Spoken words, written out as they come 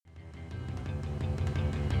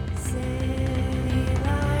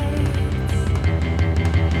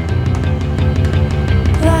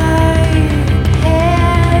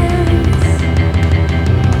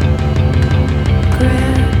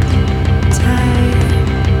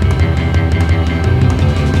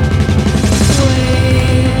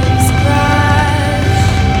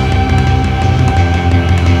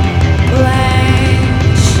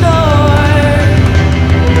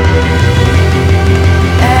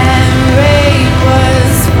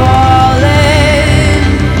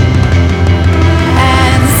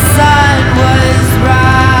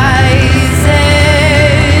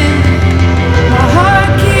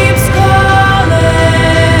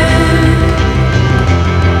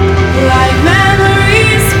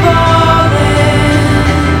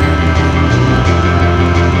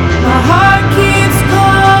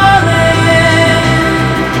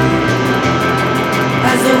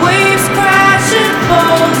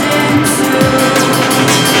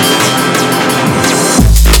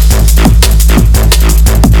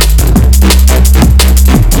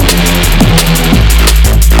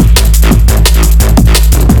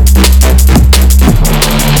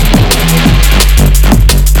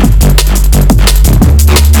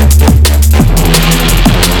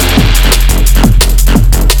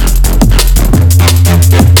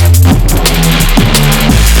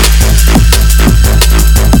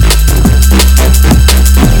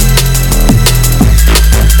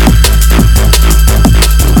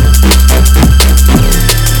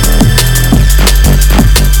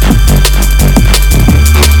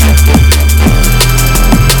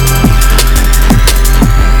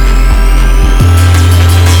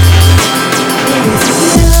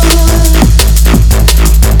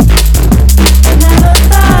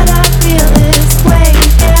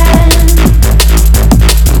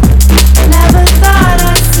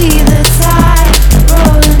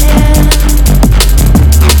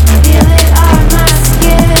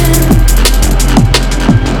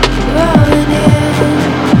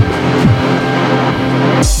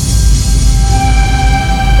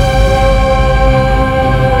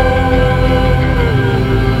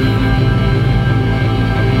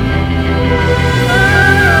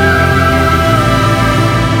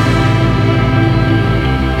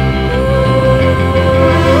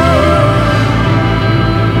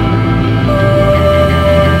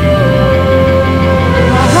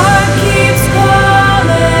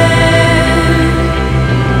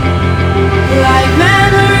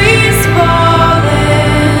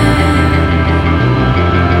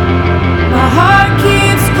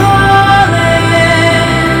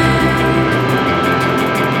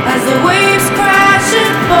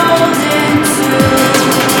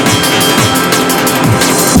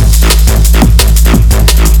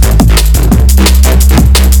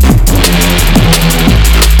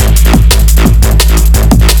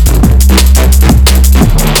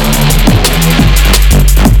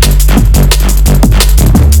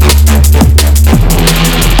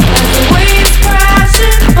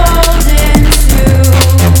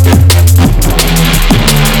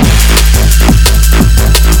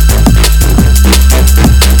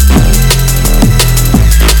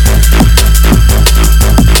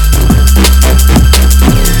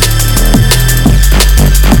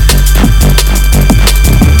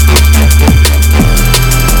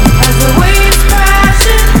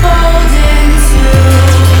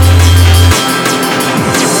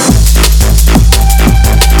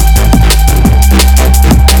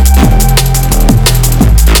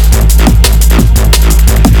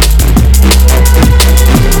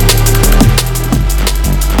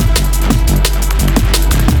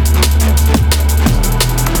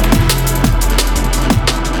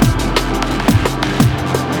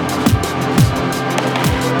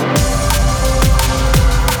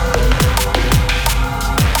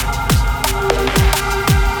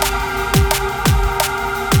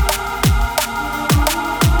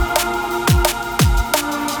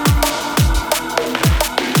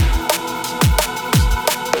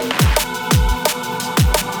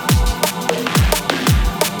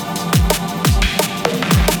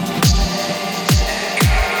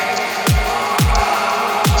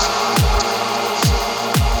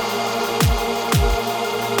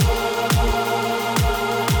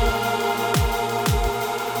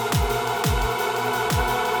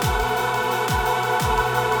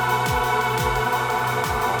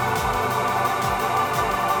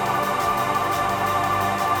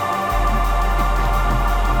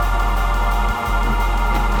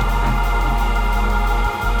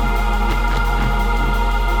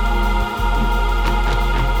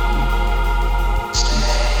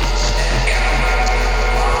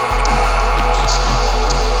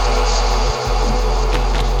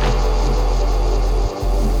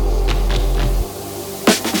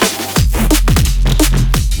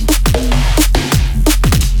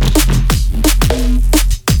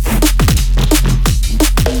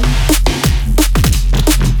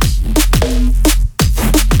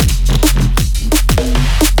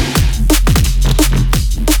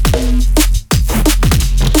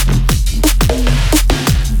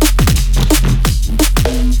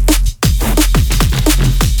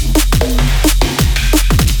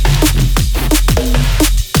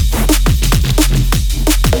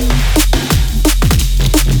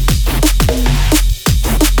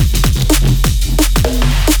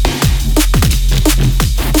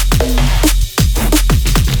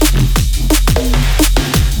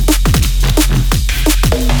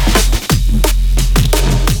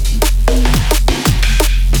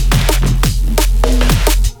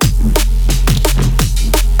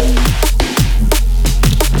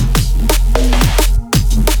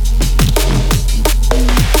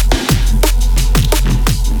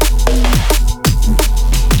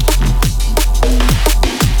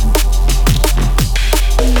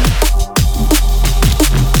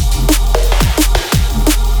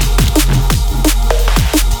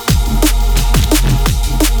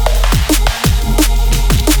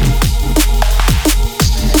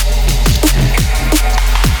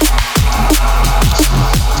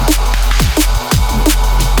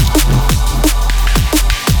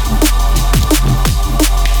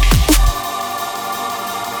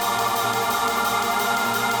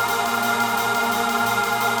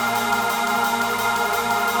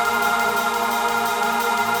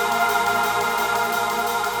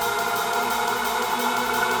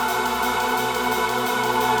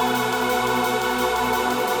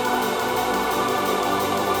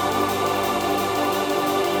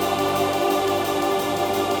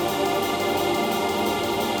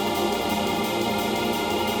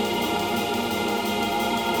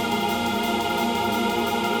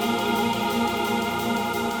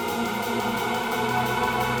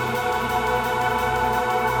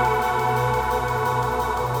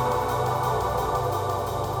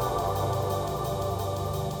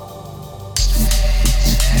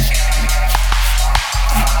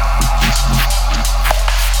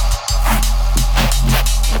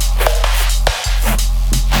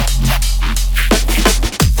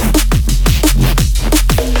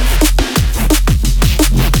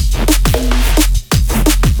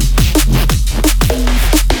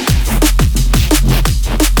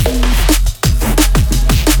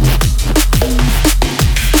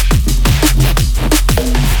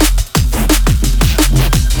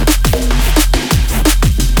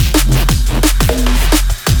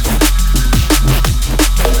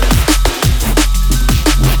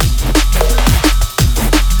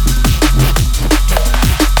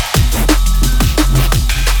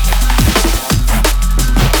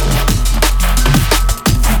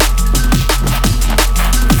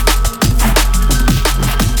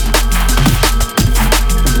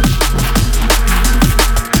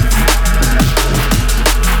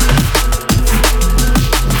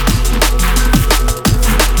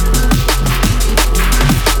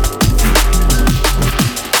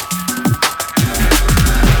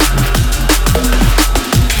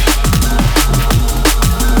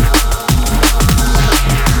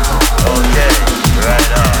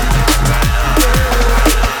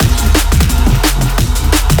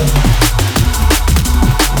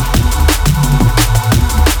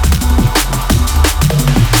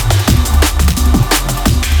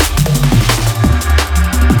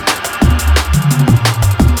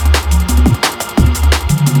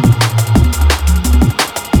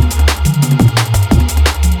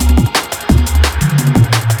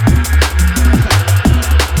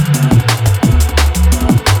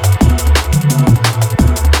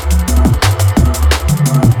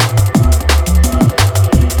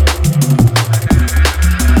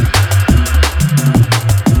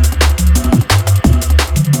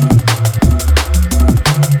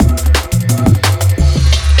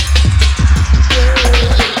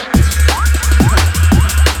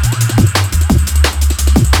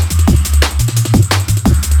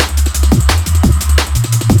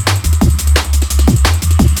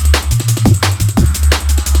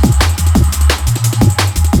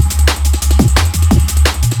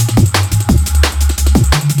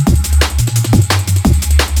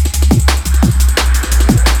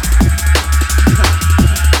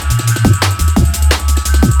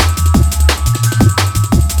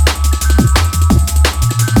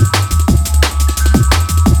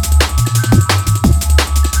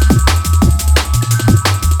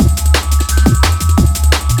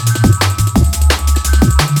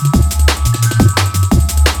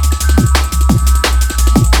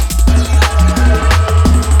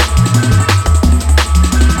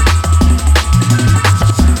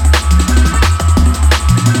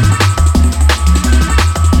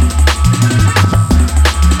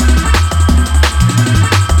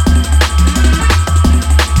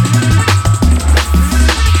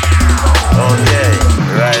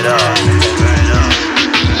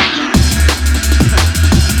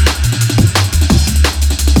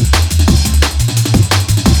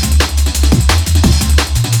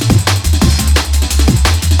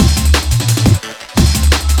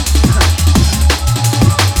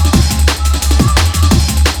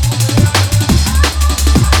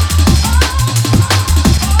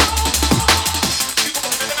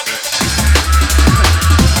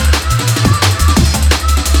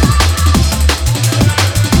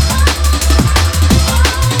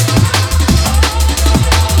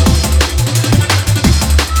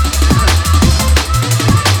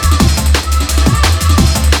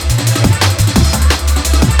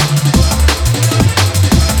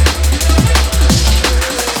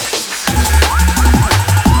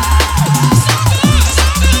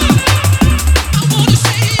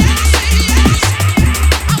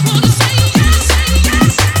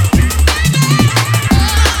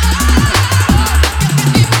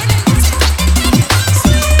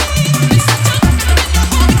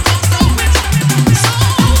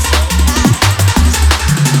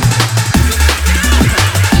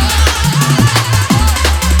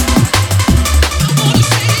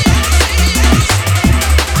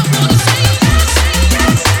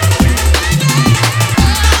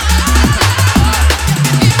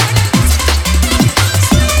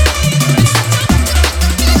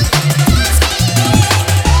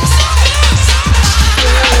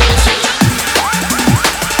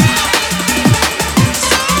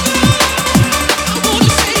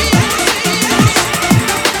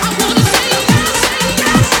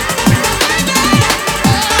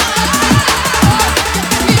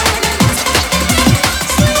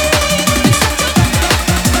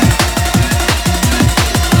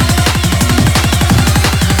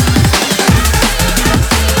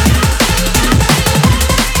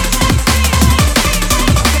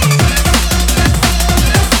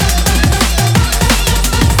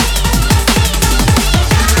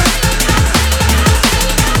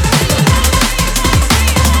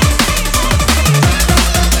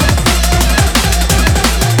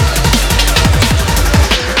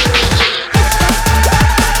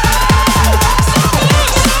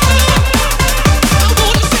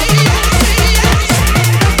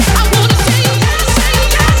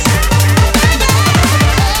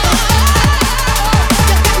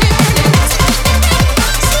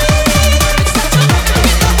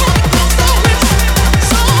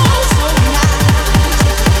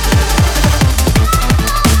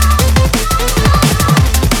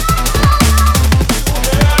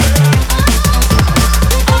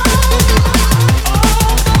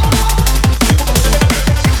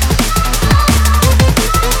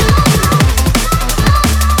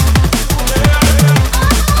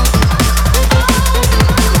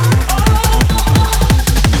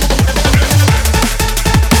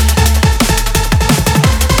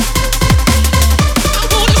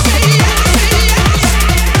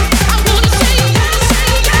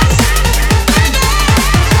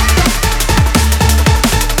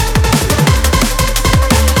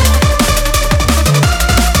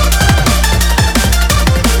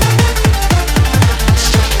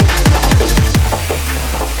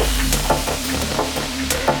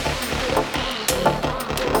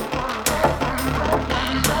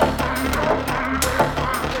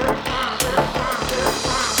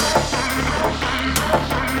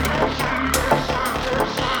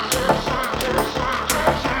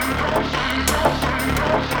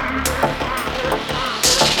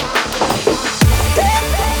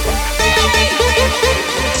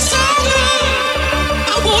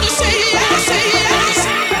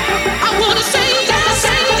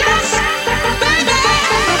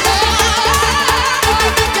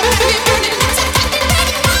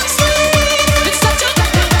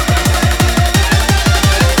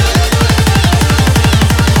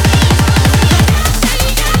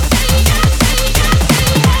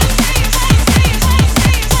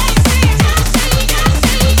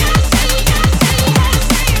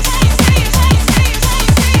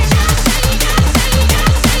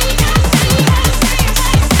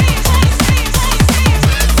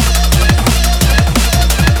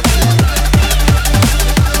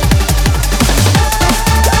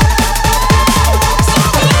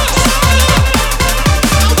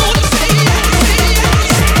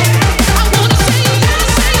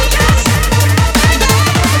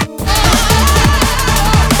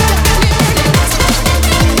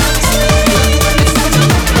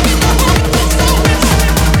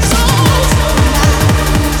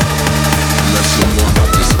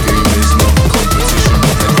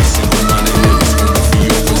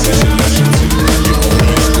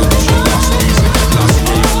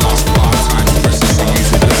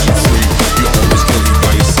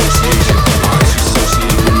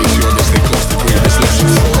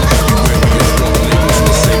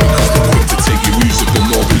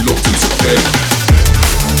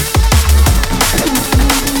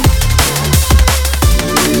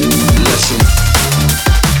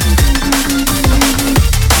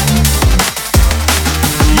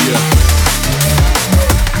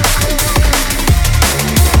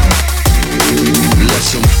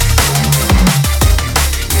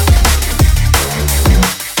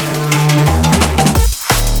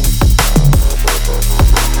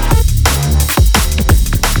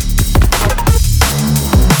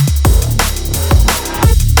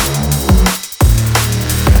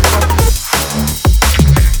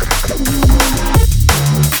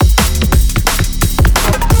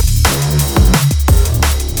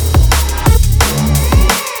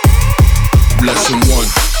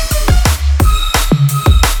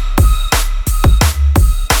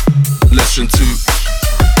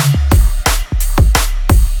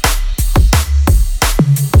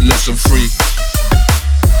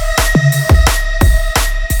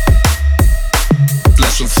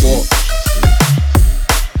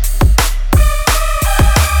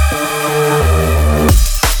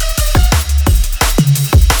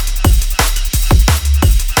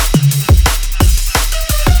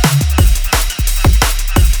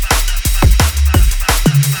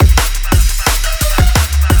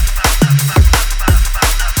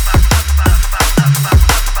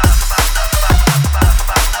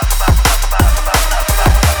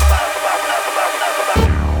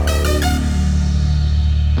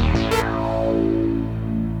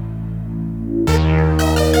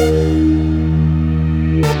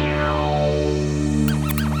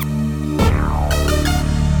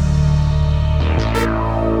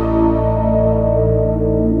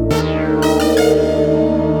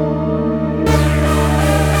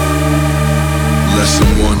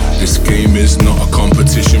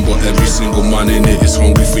is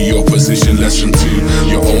hungry for your position. Lesson 2,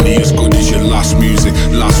 you're only as good as your last music.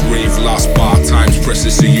 Last rave, last bar, times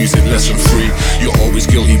precious to use it. Lesson 3, you're always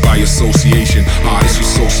guilty by association. Artists you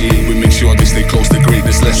associate with, make sure they stay close to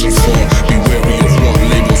greatness. Lesson 4, be wary of what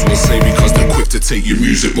labels will say, because they're quick to take your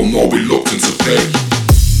music but more reluctant to pay.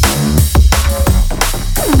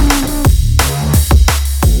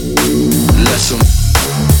 Lesson.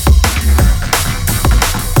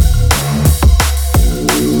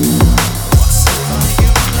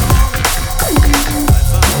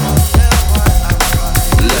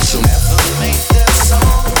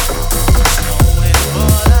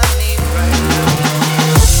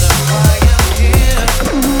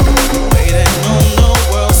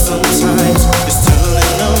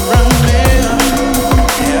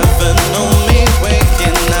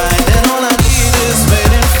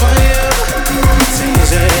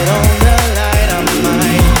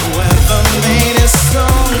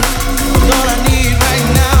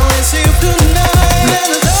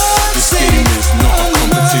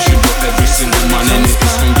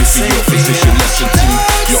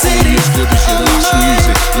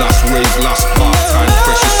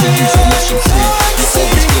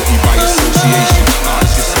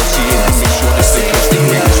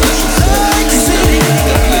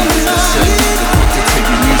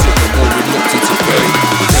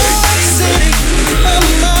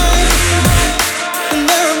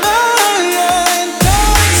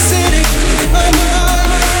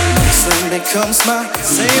 Comes my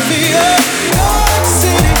savior, Dark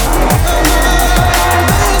City of mine.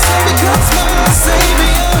 This becomes my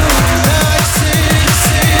savior, Dark City,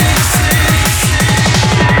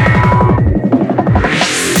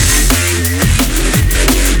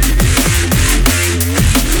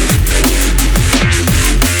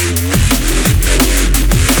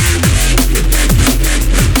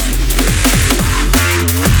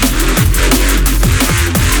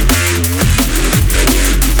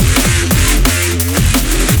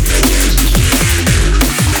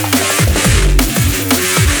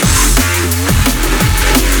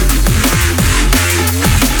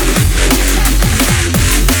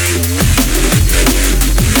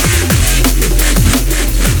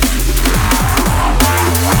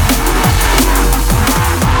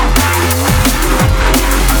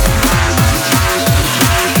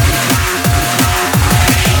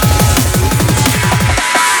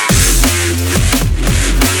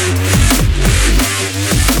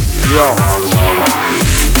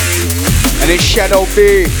 and it's Shadow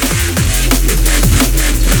B.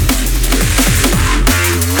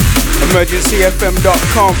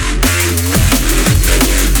 EmergencyFM.com.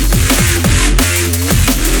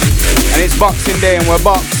 And it's Boxing Day and we're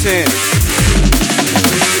boxing.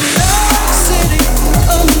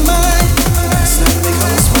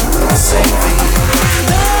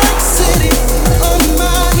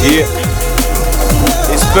 Yeah,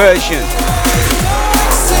 it's version.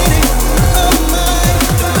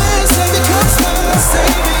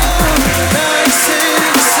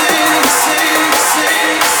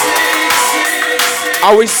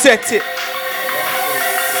 I will set it.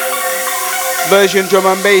 Version drum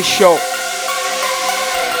and bass show.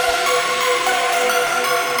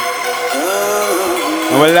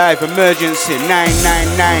 And we're live, emergency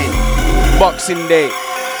 999 Boxing Day.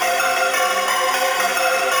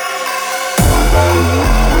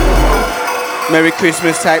 Merry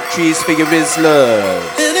Christmas type trees for your Rizlers.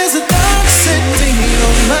 It is a dark city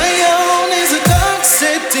of my own. It's a dark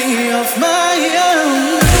city of my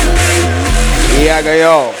own. Yeah, go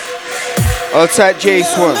yo. All type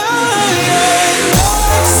JAYS1.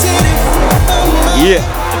 Yeah.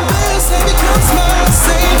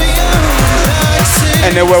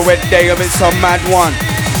 Anywhere where day of it's a mad one.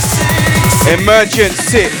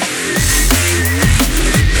 Emergency.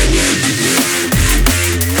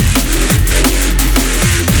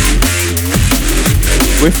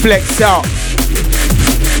 We flex out.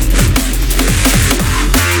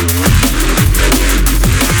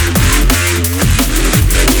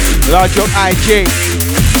 Large up IJ.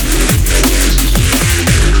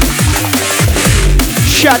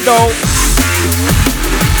 Shadow.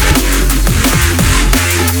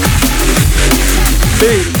 B.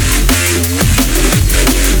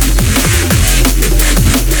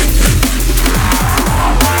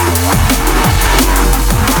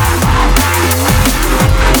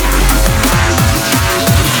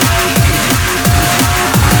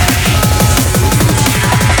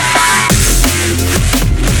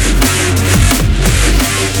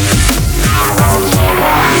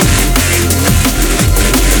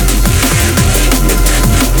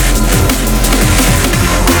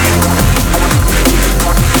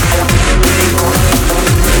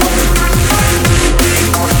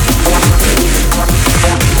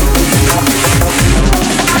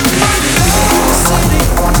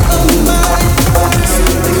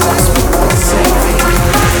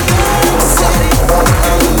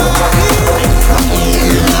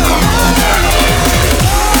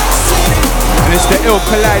 ill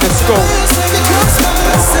kaleidoscope.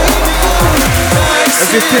 As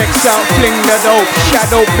we flex out, fling the dope,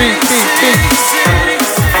 shadow beat, beat, beat.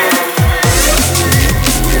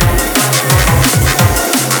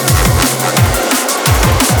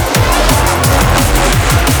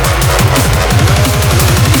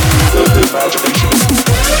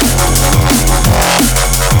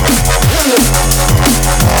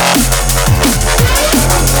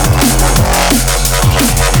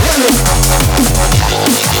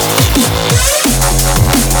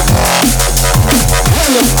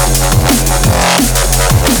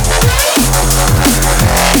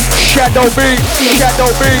 Shadow beat, shadow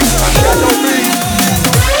beat, shadow beat.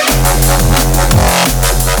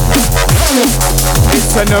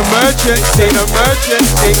 It's an emergency,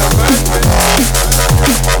 emergency, emergency.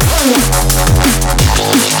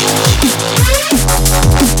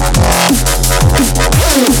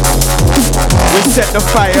 We set the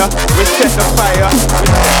fire, we set the fire, we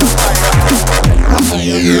set the fire.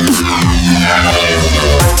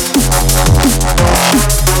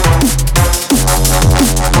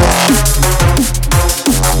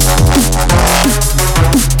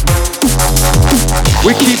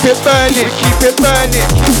 We keep it burning, keep it burning,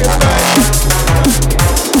 keep it burning.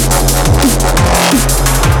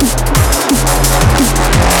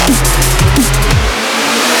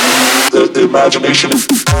 The imagination.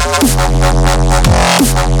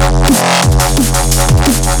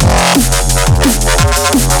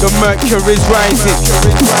 The mercury's rising,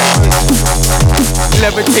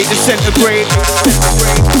 levitate the centigrade,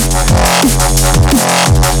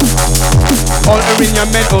 altering your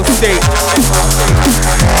mental state.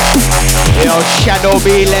 Yo, shadow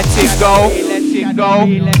be, let it go, let it go.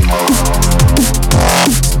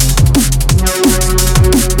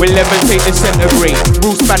 We levitate the centigrade,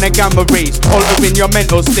 Bruce Banner gamma rays, altering your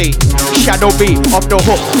mental state. Shadow be off the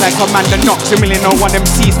hook like Amanda Knox. A million and one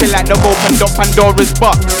MCs feel like they've opened up Pandora's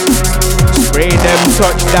box. Spray them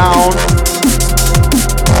touchdown.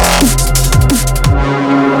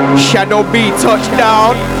 Shadow be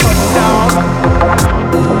touchdown.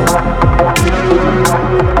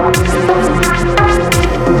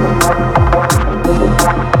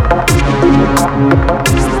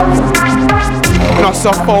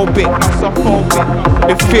 Nosophobic,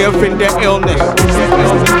 the fear in the illness.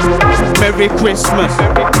 Merry Christmas,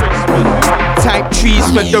 type trees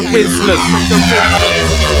for the Rizzlers.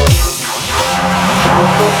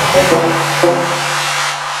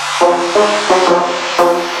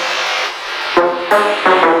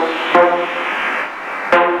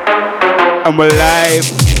 I'm alive.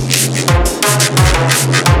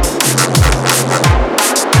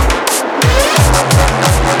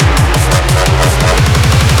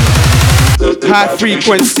 High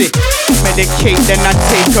frequency, medicate, then I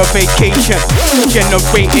take a vacation.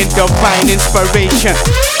 Generating divine inspiration.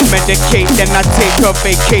 Medicate, then I take a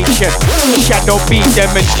vacation. Shadow beat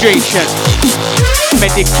demonstration.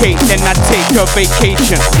 Medicate, then I take a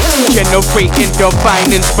vacation. Generating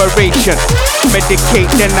divine inspiration. Medicate,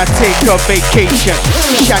 then I take a vacation.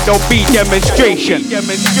 Shadow beat demonstration.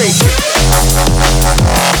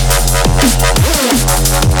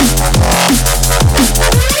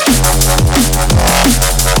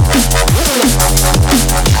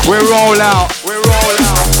 We roll out, we roll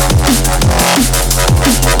out.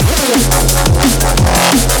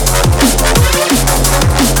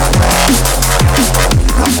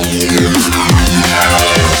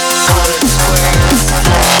 Colored squares,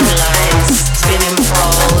 flashing lights, spinning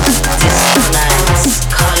balls, disco nights.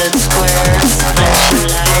 Colored squares, flashing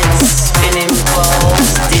lights, spinning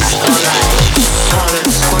balls, disco nights.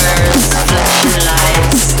 Colored squares, flashing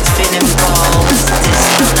lights, spinning balls,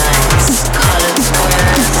 disco nights. Colored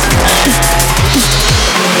squares,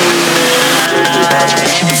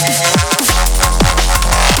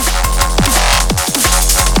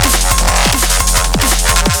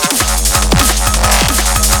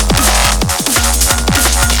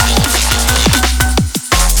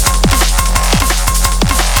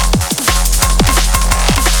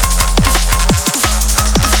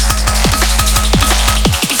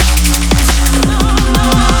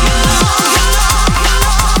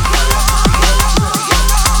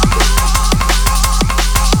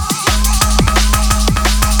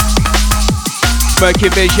 Murky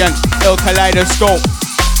vision, ill kaleidoscope.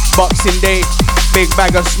 Boxing day, big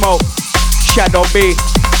bag of smoke. Shadow B,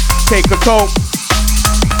 take a coke.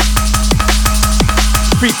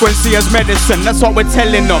 Frequency as medicine, that's what we're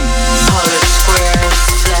telling them. colored squares,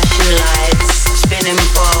 flashing lights, spinning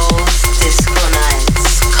balls, disco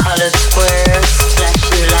nights. Colored squares,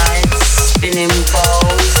 flashing lights, spinning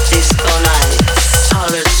balls, disco nights.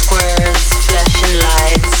 Colored squares, flashing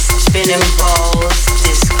lights, spinning balls,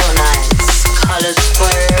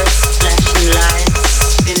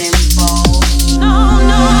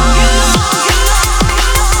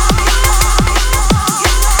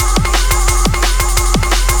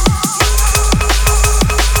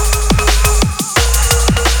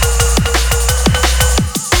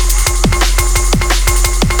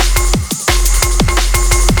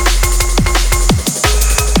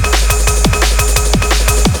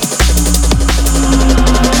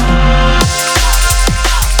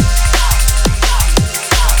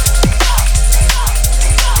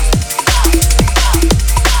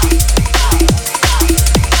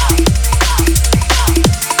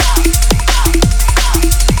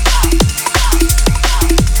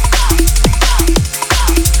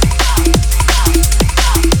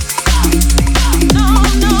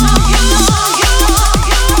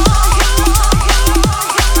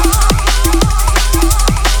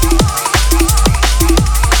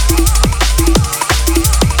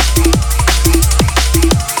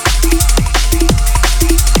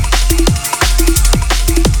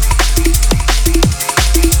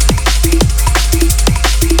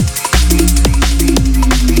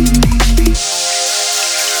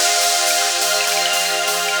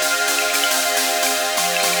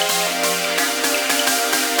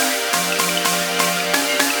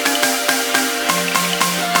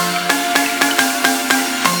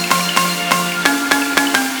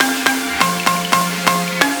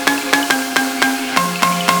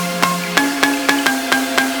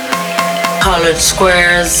 Colored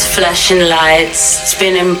squares, flashing lights,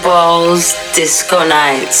 spinning balls, disco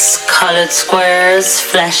nights. Colored squares,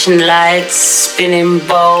 flashing lights, spinning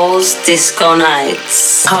balls, disco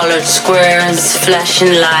nights. Colored squares,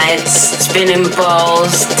 flashing lights, spinning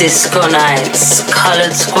balls, disco nights.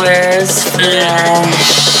 Colored squares, flashing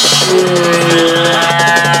lights.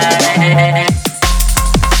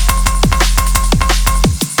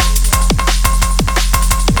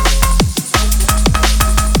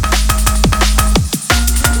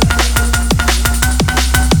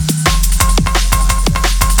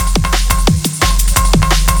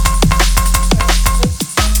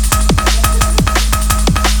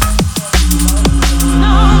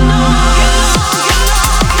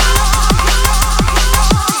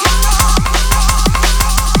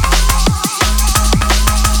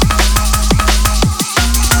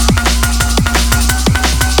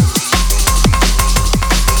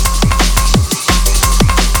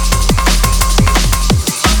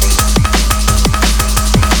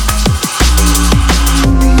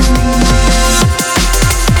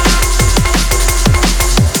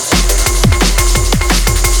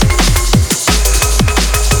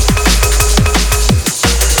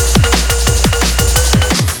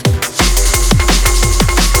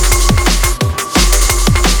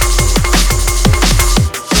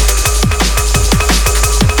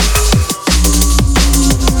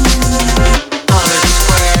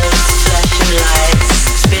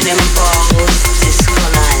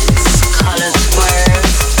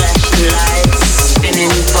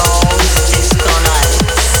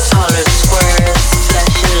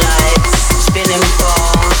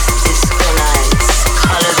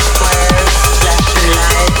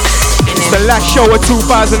 Last show of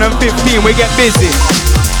 2015, we get busy.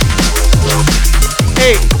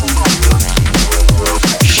 Hey,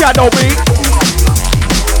 Shadow Beat.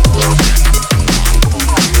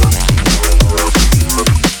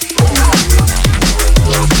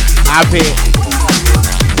 Happy.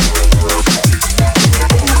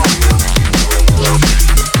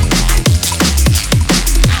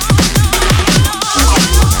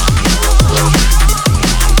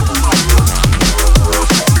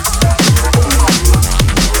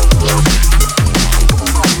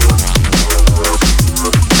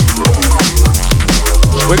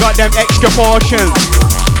 We got them extra portions.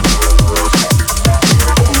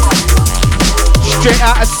 Straight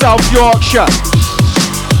out of South Yorkshire.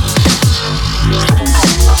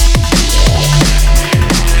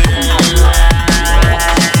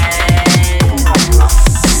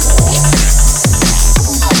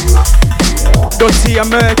 Dirty and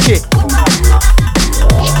murky.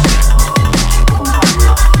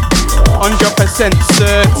 100%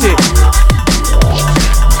 certain.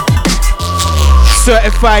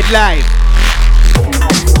 Certified live.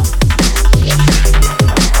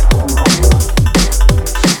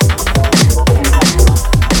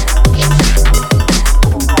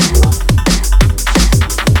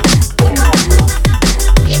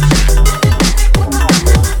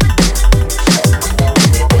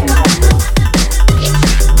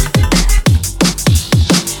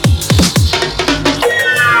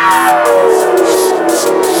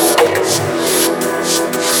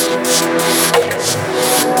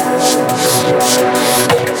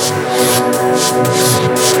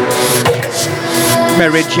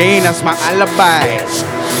 Mary Jane, that's my alibi.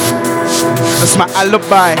 That's my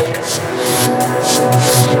alibi.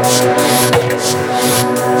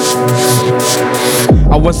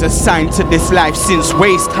 I was assigned to this life since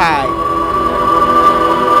waist high.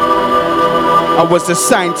 I was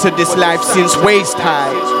assigned to this life since waist high.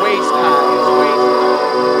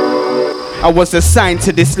 I was assigned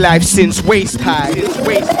to this life since waist high.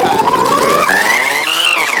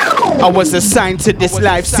 I was assigned to this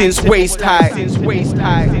life since waist high.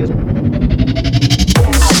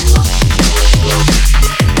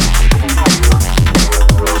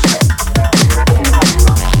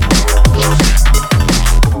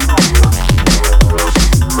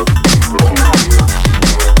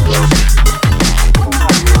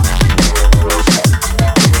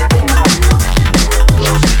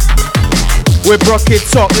 We broke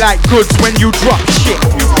it up like goods when you drop shit.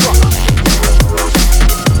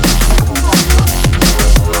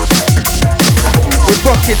 We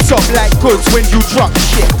broke it up like goods when you drop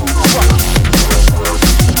shit.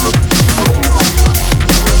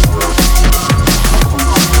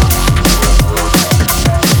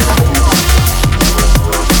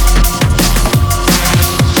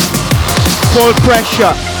 Full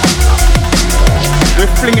pressure. We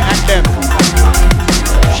fling it at them.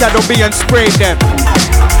 Shadow B and spray them.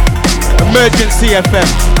 Emergency FM.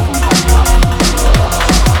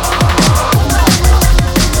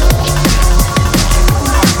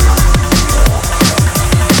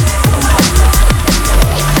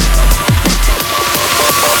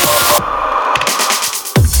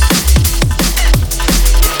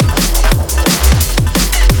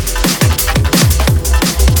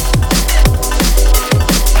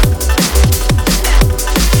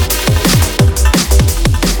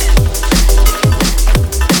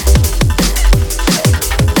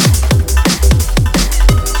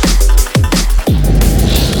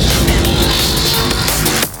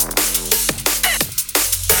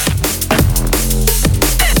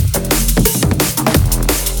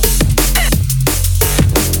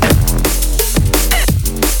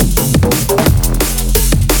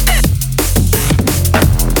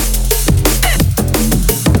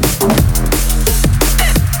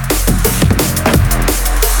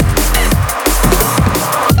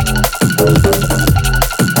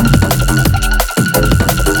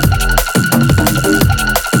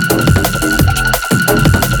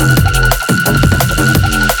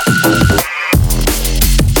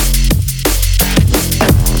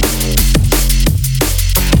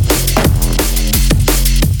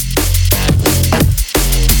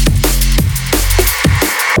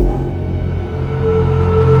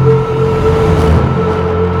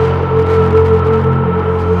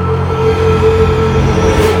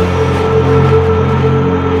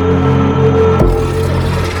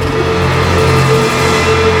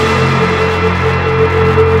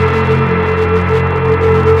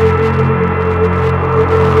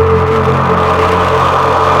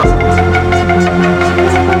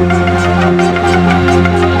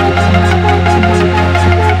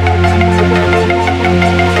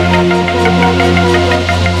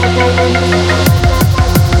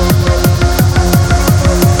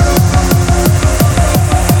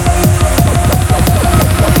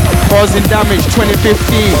 Causing damage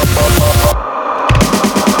 2015.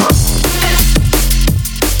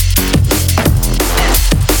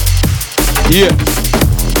 Yeah.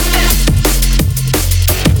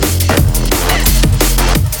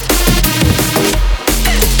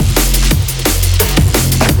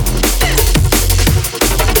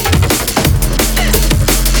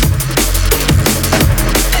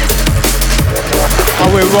 How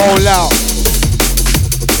we roll out.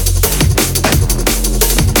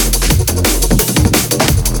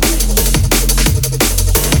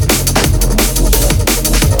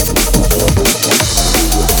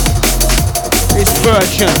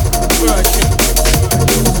 Version.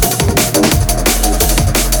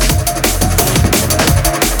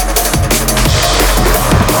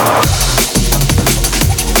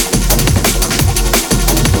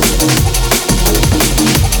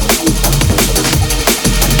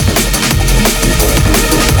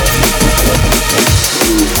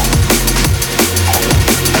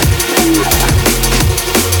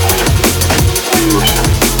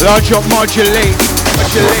 Large up, modulate.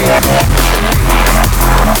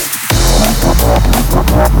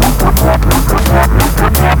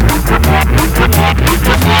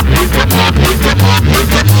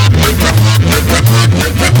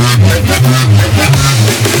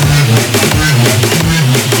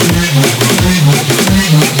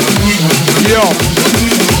 Yo.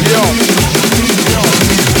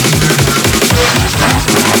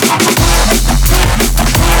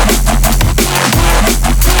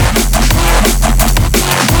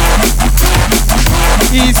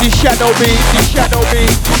 Easy shadow me, Shadow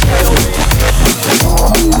B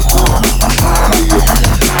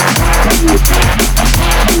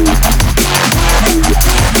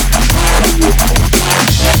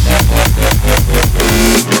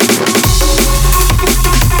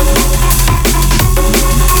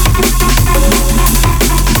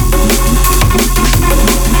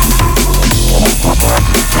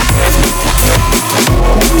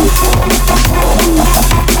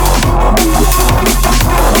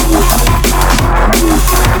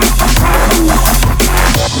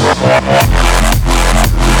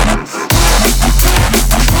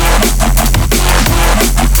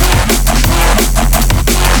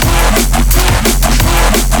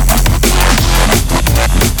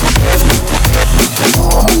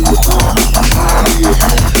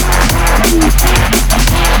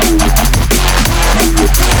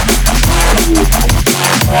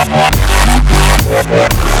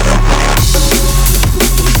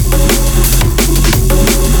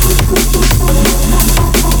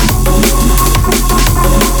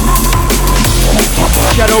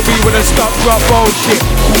with a stop drop bullshit.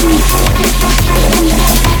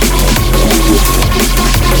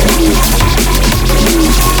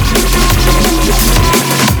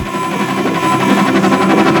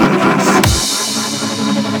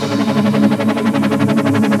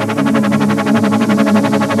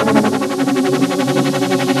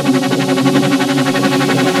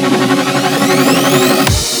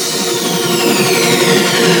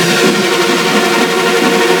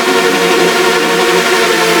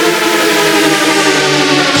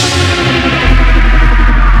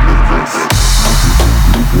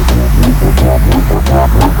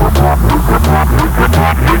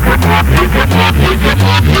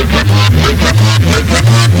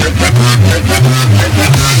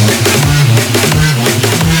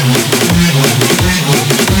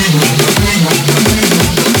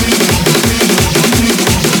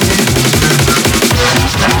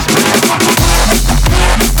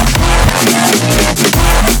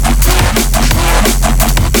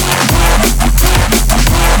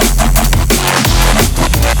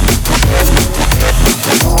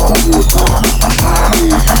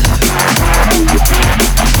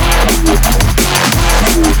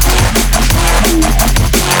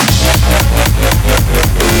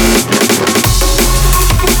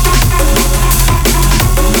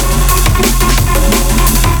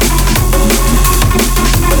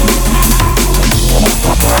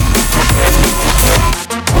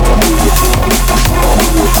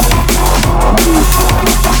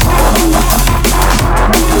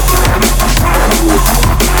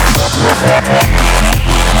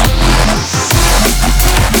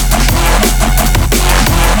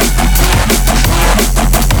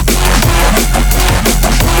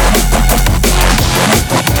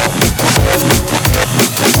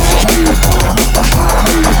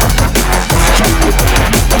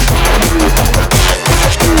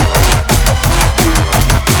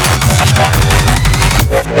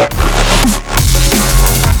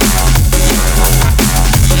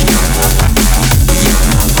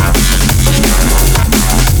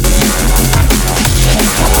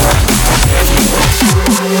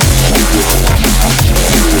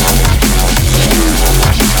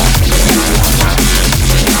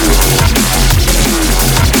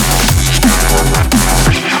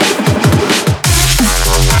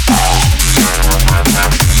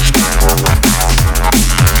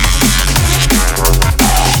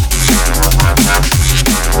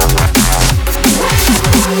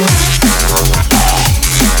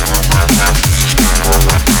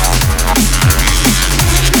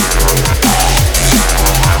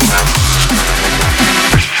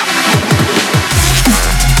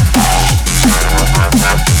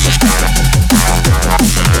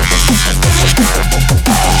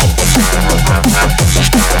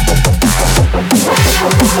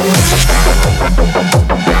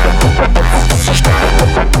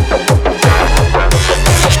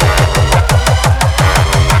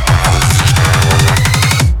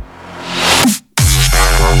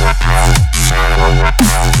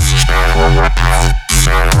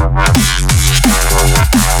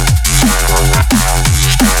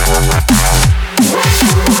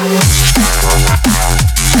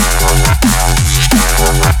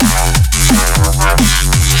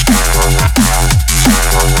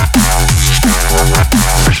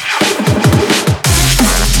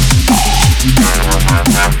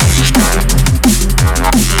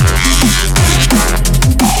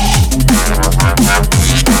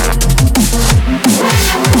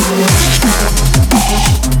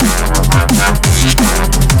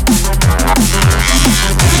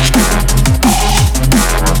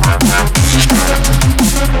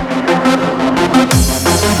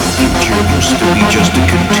 supposed to be just a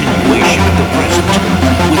continuation of the present,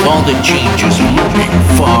 with all the changes looming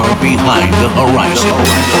far behind the horizon.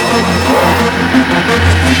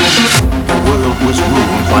 The world was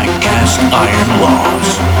ruled by cast iron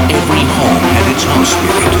laws. Every home had its house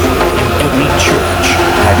spirit, and every church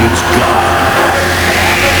had its God.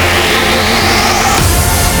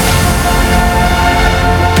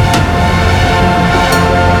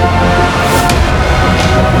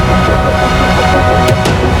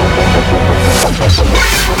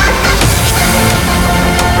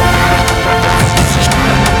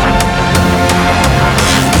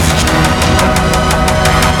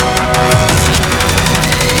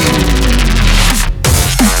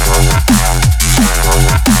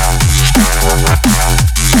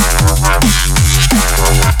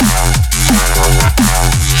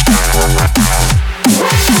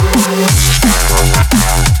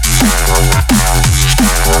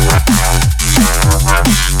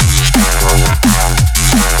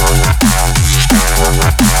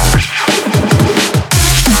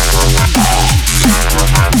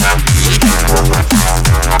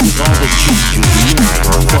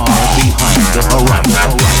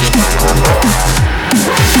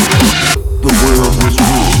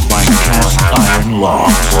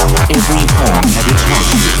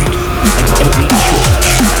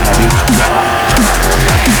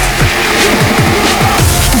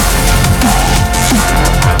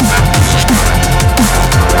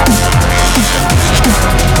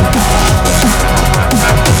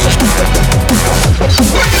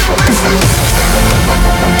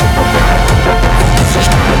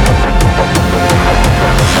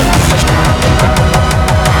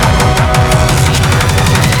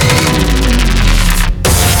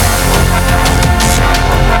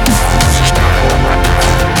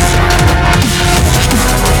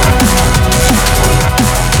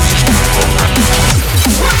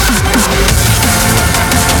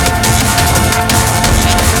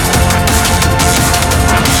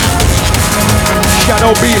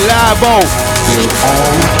 Be liable.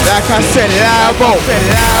 Like I said, liable.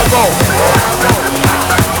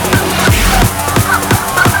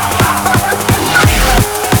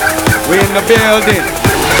 We in the building.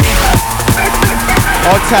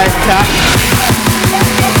 All tight, cat.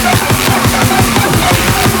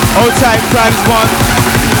 All tight, France one.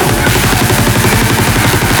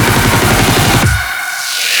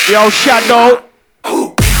 Yo, Shadow.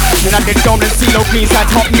 And I get down and see low cleans like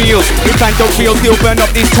hot meals. We find the real deal, burn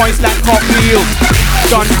up these toys like hot wheels.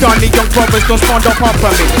 Done, the young brothers don't spawn up on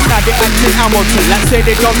me. Now they acting Hamilton, like say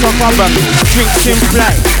they don't talk about me. Drinks in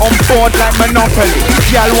flight, on board like Monopoly.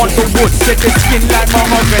 Y'all want the wood, set the skin like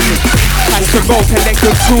mahogany. Time to go, collect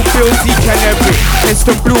the 2 bills each and every.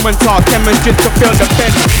 Instant Blumenthal, chemistry to fill the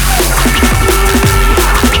belly.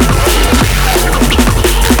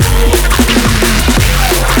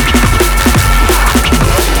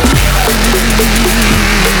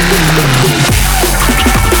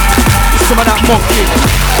 Some of that monkey.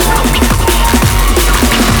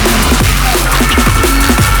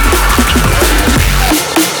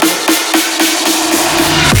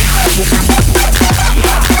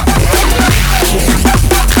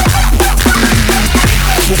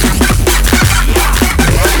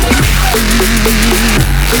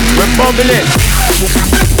 We're bubbling.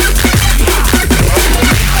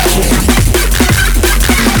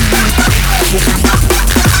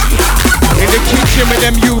 In the kitchen with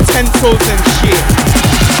them utensils and shit.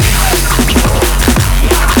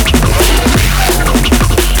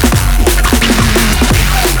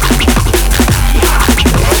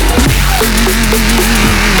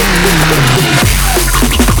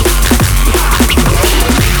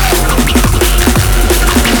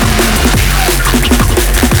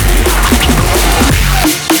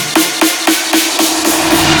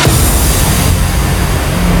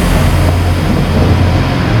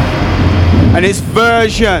 And it's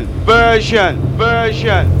version.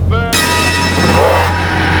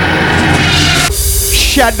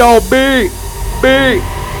 Shadow B.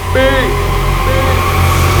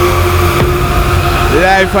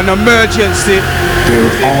 Life an emergency.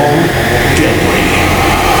 They're all deadly.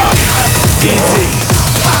 Easy.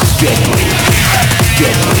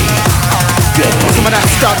 Deadly. Some of that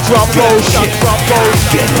stuff drop bullshit.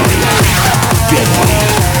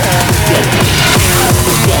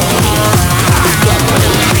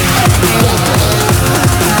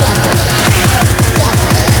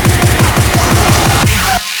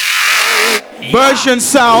 Version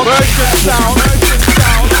sound.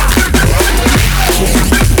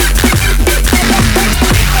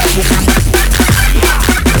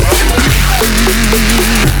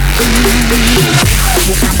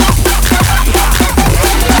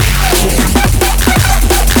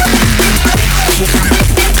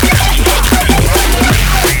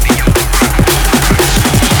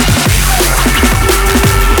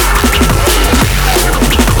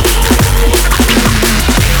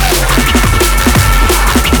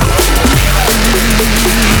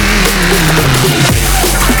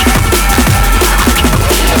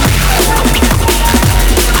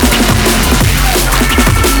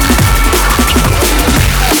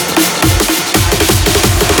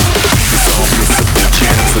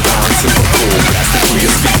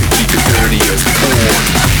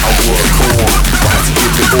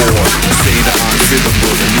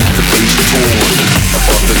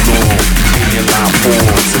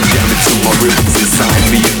 rivers inside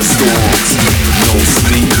me in the storms. No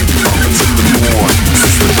sleep, up until the morn.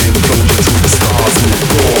 System implosion till the stars will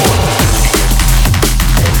roar.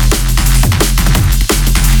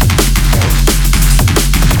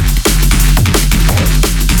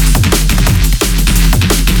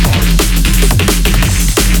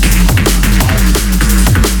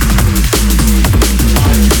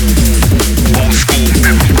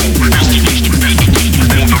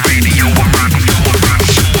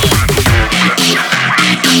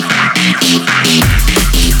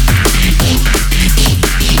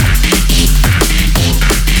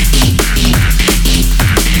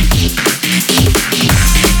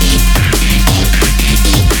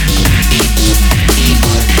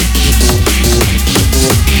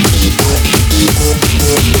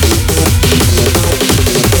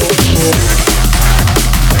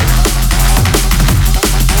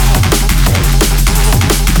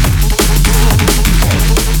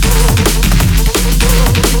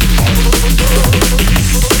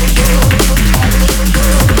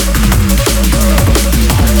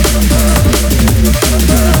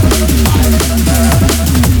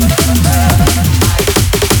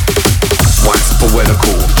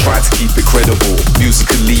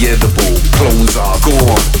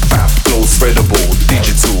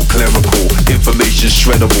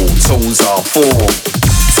 Tones are formed,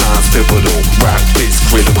 time's pivotal, rap is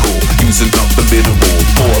critical, using up the mineral,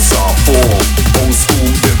 thoughts are formed, old school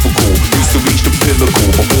difficult, used to reach the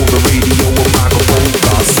pinnacle, before the radio and microphone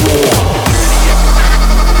got sworn.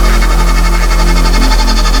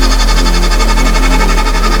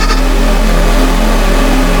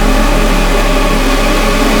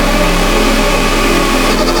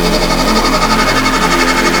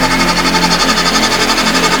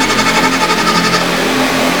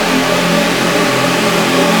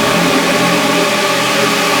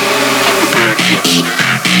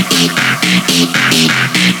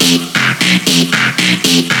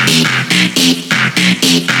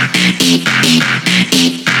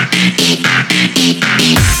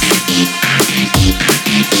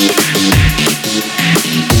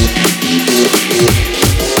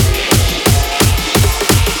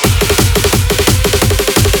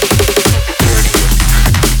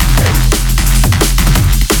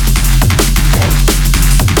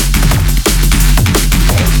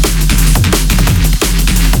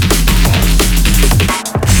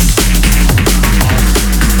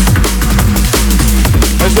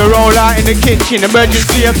 The roll out in the kitchen,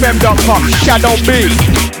 emergencyfm.com, Shadow B,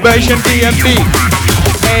 version DMB.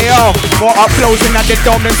 Ayo, more uploading at the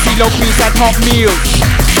Dome and CeeLo Queens at Hot Meals.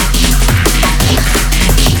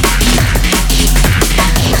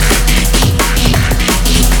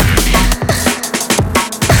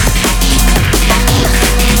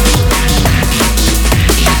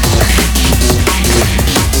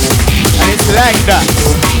 And it's like that.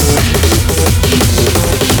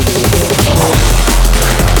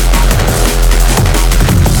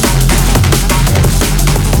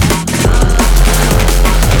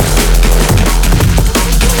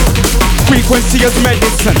 Frequency as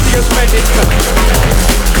medicine.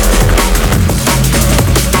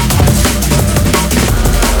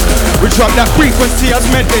 We drop that frequency as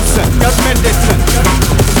medicine.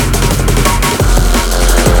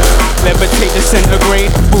 Levitate the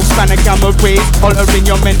centigrade, boost spanner gamma rays, altering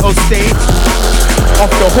your mental state. Off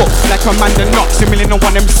the hook, like Amanda Knox, a million and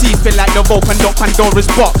one MCs feel like they've opened up Pandora's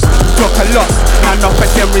box. Took a loss, now enough of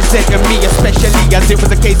them resenting me, especially as it was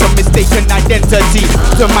a case of mistaken identity.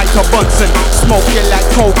 To Michael Bunsen, smoke you like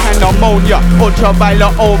coke and ammonia, ultraviolet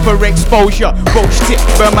overexposure, roach tip,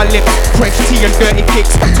 burn my lips, French tea and dirty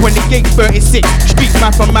kicks, 20 gig 36, street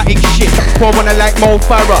mathematics shit, pour on a like Mo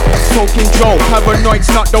Farah, smoking Joe, paranoid's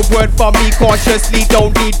not the word for me, cautiously, don't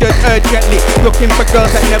need it urgently, looking for girls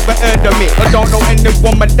that never heard of me, I don't know any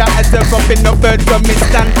woman that has ever been a bird for me,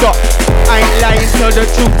 stand up, I ain't lying, tell the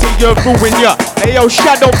truth till you ruin ya, hey yo,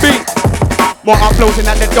 Shadow B. More uploading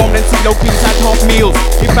at the Dome than CeeLo Queens at Hot Meals.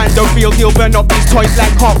 If I'm the real deal, burn up these toys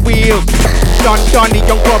like Hot Wheels. Donny,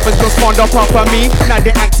 young brothers just spawned up off of me. Now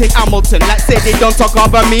they acting Hamilton, like say they don't talk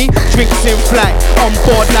over me. Drinks in flight, on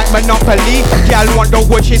board like Monopoly. Y'all wonder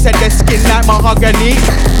what she said, their skin like mahogany.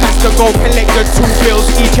 Has to go collect the 2 bills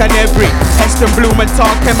each and every. Heston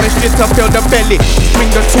Blumenthal chemistry to fill the belly.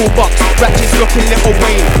 Bring the toolbox, ratchets looking little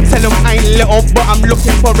Wayne. Tell them I ain't little, but I'm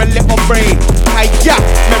looking for a little brain. Hiya,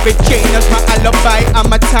 Mary Jane as my alibi and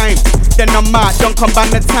my time. Then I'm mad, don't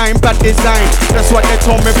combine the time bad design. That's what they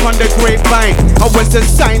told me from the grapevine. I was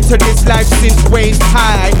assigned to this life since waist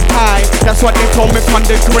high. That's what they told me from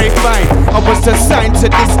the grapevine. I was assigned to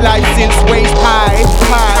this life since waist high.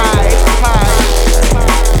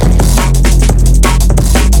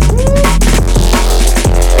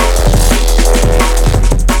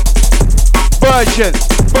 version.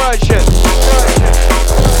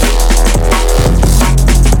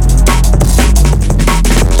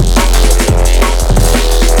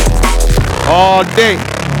 All day.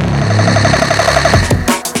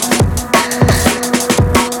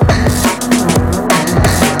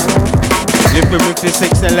 Living with the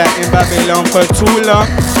 6 and like in Babylon for too long.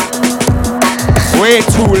 Way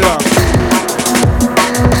too long.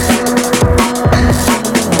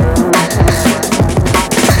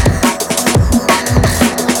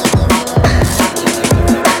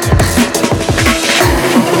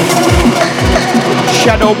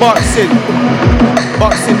 Shadow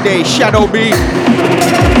Boxing Day, Shadow B.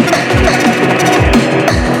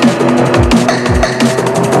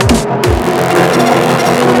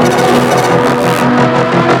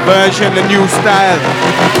 Version, the new style.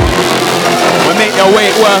 We make the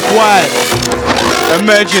wait worthwhile.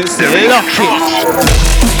 Emergency, lock it.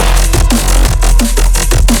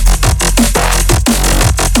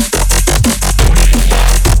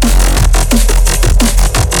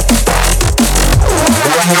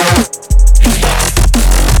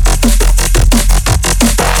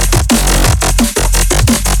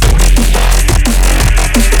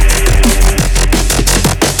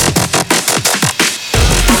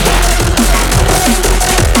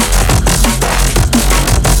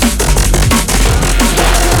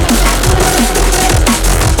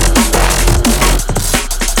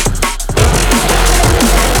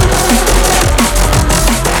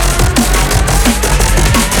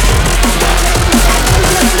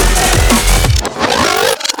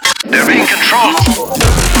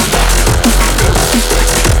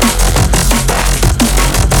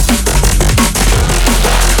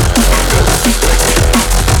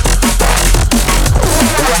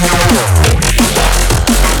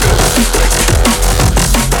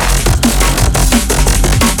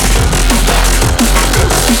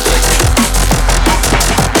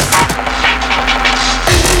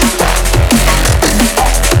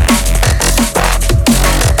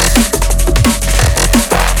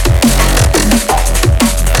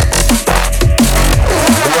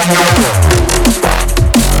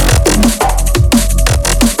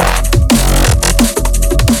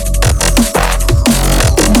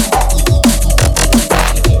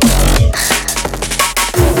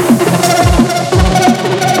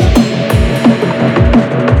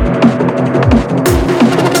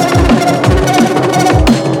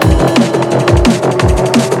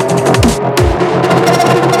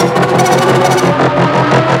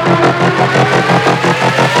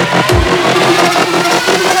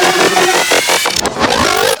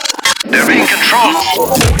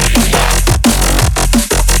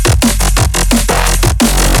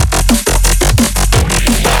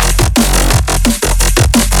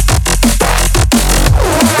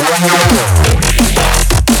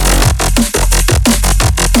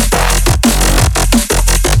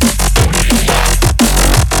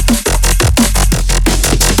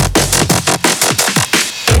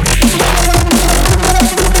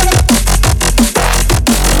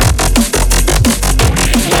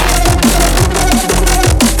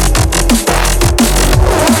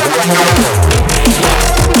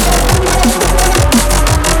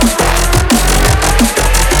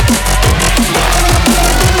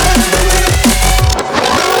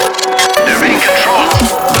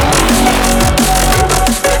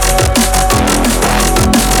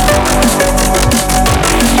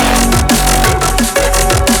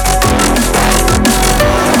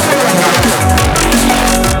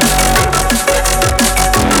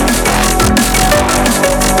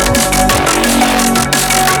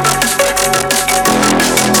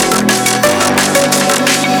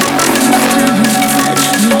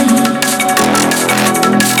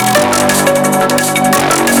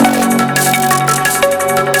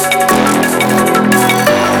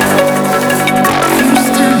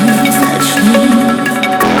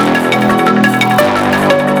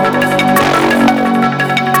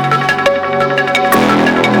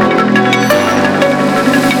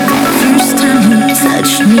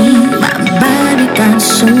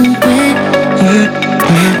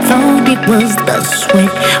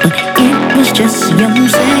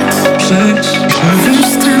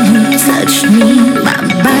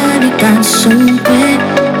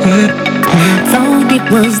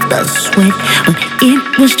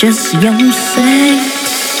 Just your sex.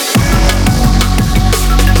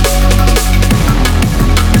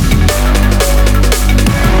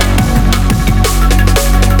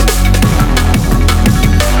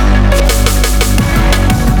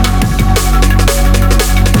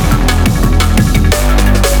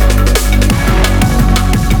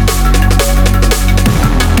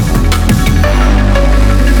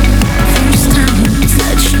 First time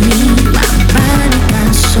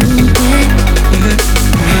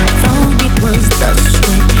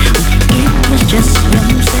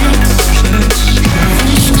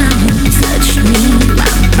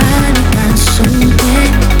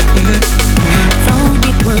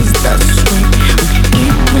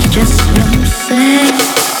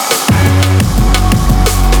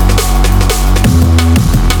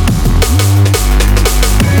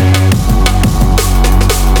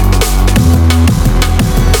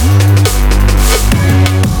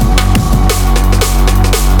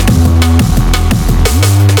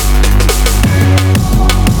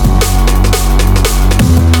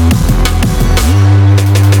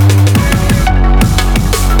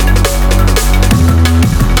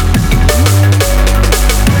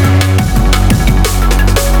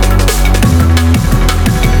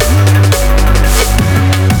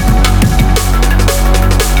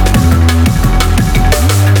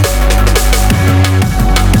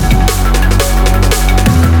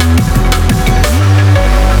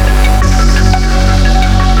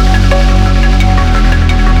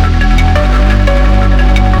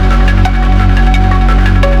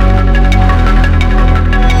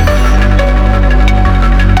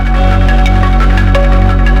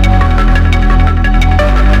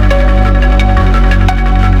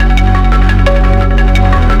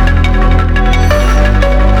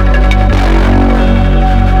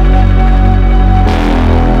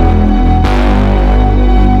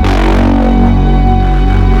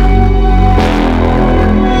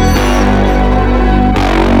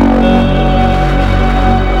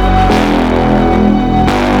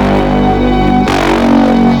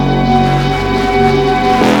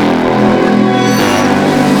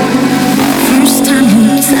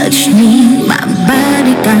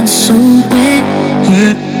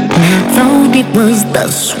Thought it was the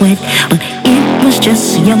sweat, but it was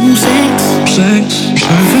just your sex.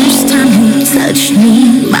 First time you touched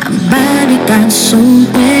me, my body got so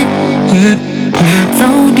wet.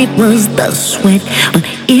 Thought it was the sweat, but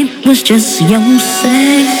it was just your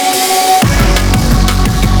sex.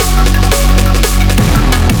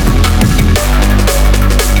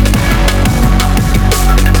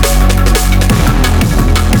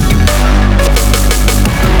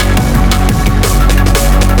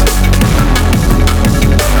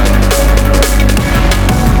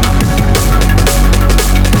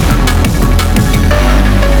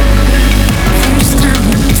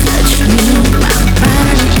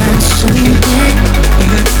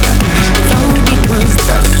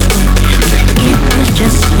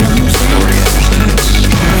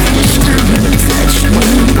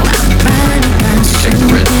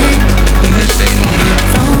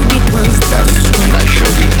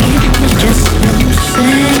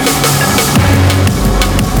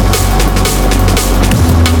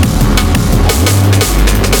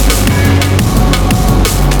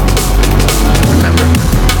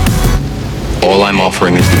 All I'm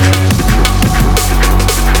offering is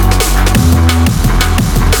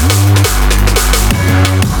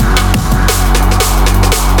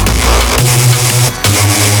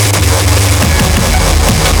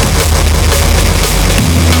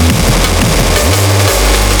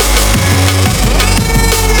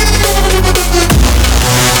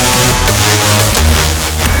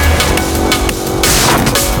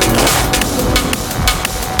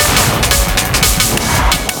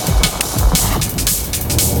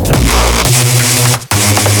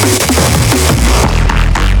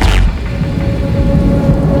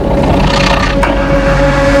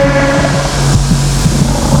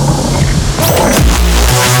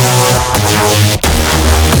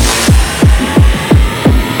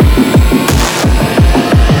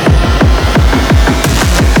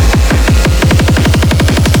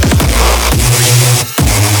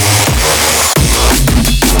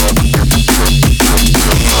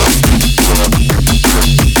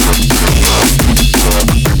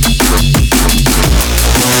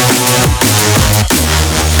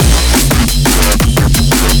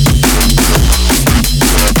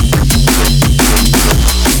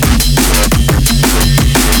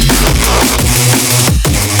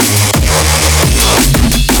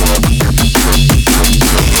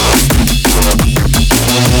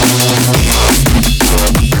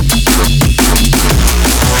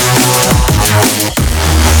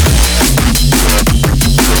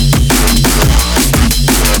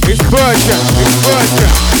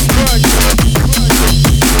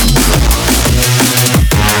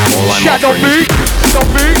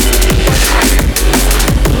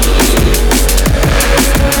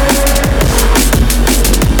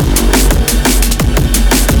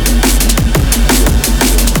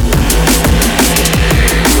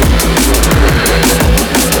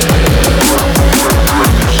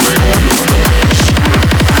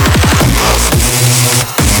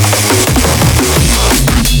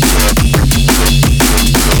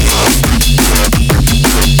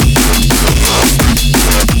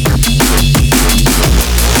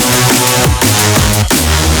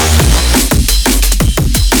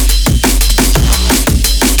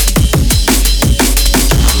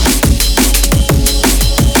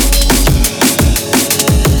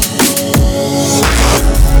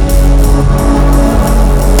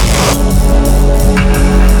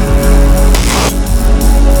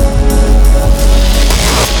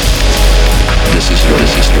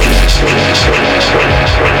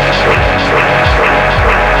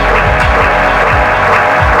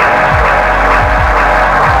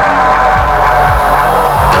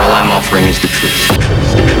the truth.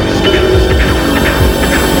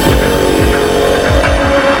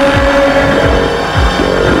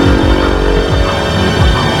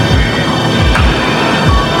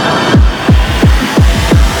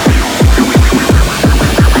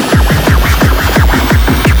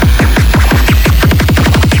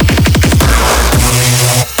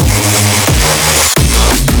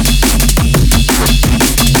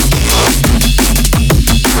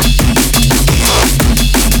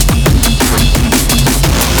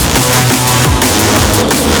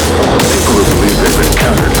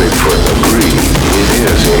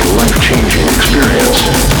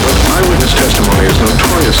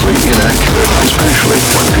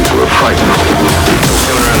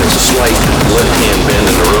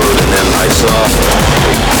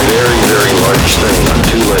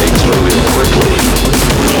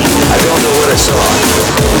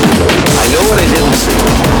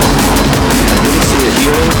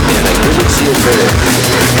 And I couldn't see it there. It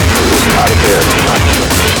was not a bear.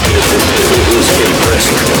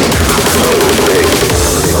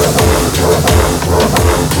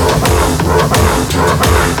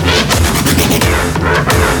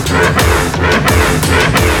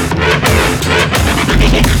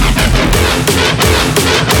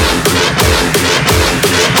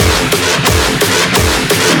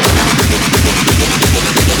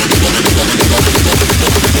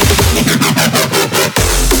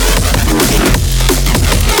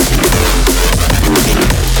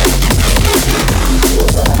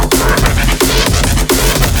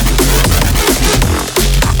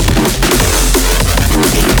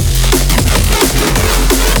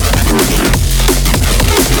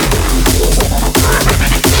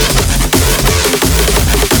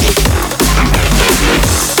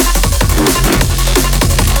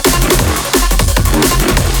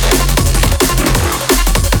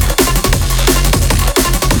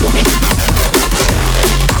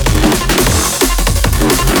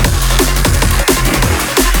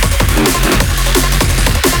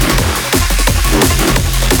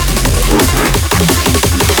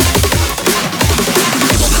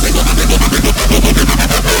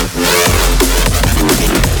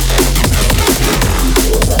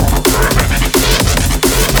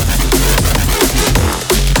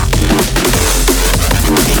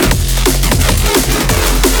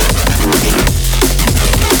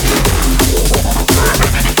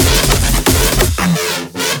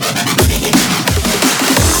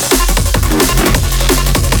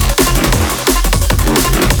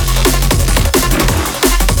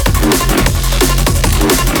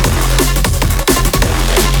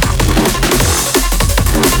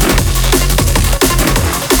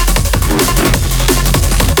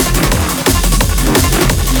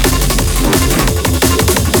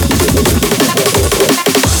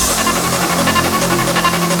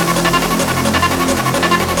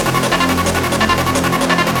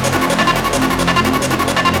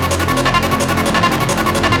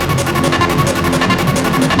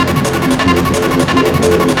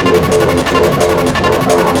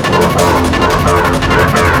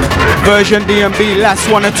 Version DMB,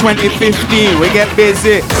 last one of 2015. We get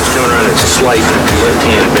busy. I was going around a slight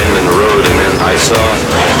left-hand bend in the road, and then I saw a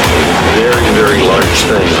very, very large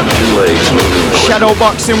thing on two legs moving. Shadow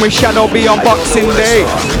boxing with Shadow B on Boxing Day.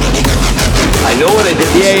 I know what I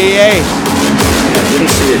didn't see. Yeah. I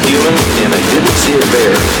didn't see a human, and I didn't see a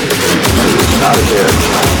bear. It was not a bear.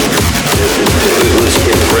 It was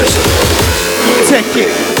impressive. Take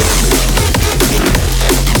it.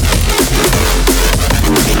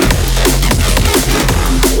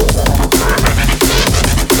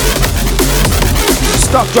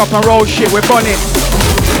 Stop, drop and roll shit, we're on it.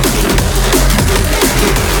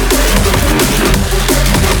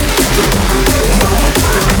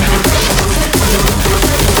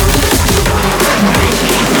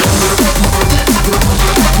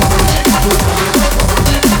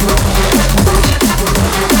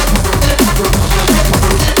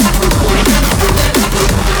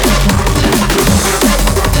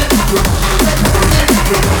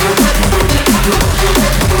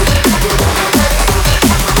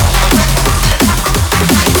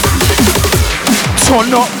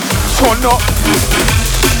 Turn up, turn up.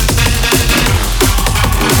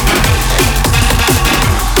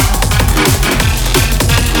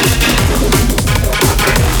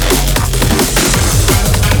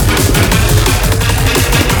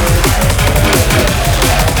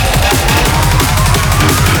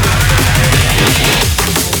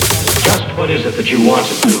 What is it that you want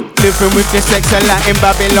to do? Living with this excellent in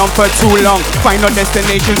Babylon for too long. Final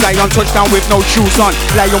destinations, I on touchdown with no shoes on.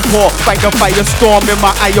 Lion paw, fight the firestorm in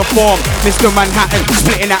my iron form. Mr. Manhattan,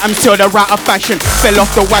 splitting atoms till the route of fashion. Fell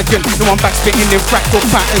off the wagon, no one back spitting in fractal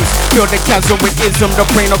patterns. Fill the chasm with ism, the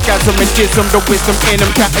brain orgasm and jism. The wisdom in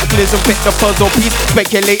them, cataclysm, fit the puzzle piece.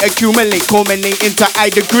 Speculate, accumulate, culminate into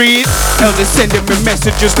high degrees. Elders sending me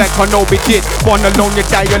messages like Kenobi did. Born alone, you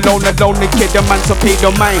die alone, alone the kid, emancipate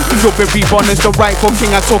your mind. You'll be reborn as the rightful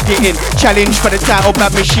king, I took it in. Challenge for the title,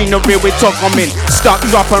 bad machinery, we talk on in. Stop,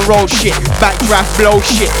 drop and roll shit. Backdraft, blow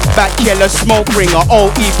shit. Back killer, smoke ringer,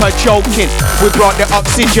 all ether choking. We brought the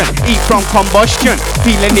oxygen, eat from combustion.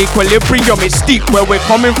 Feeling equilibrium, it's steep where we're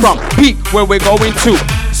coming from. Peak where we're going to.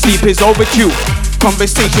 Sleep is overdue.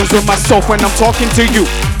 Conversations with myself when I'm talking to you.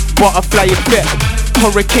 Butterfly effect,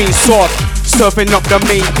 hurricane sword. Serving up the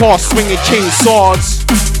main course, swinging chainsaws.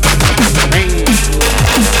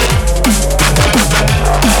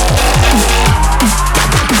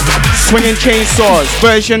 Swinging chainsaws,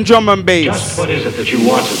 version drum and bass. Just what is it that you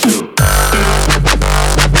want to do?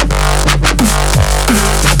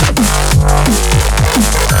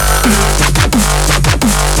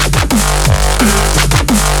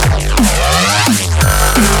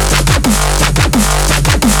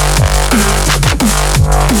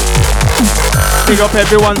 Big up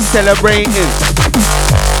everyone celebrating.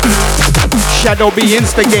 Shadow be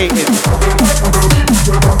instigating.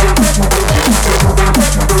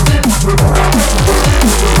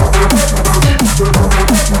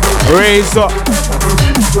 Raise up.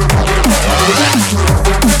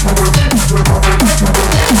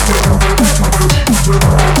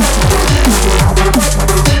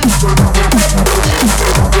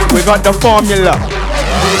 We got the formula.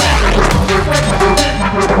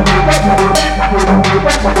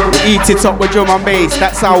 We eat it up with drum and bass.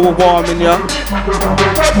 That's how we're warming, yeah.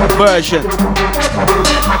 Version.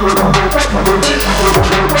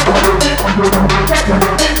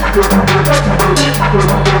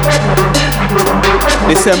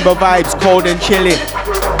 December vibes, cold and chilly,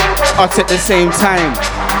 hot at the same time.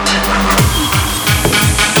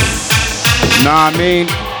 Nah, I mean.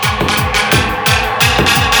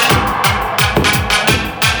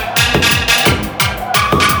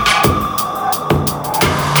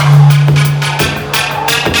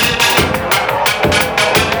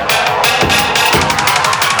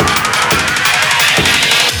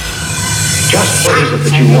 Just what is it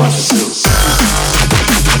that you want to do?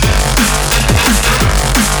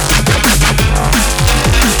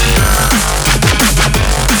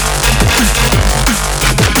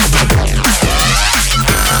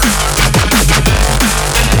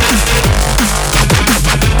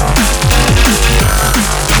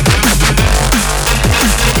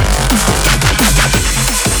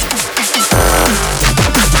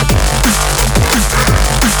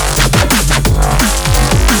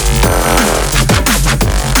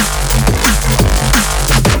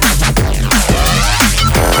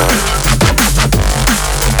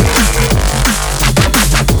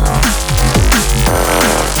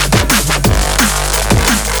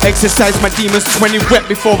 Exercise my demons 20 wet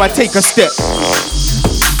before I take a step.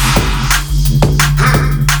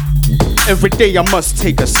 Every day I must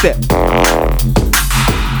take a step.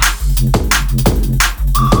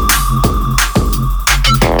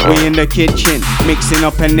 We in the kitchen, mixing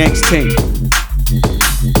up a next thing.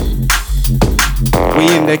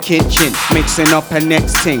 We in the kitchen, mixing up a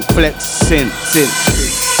next thing. Flexing,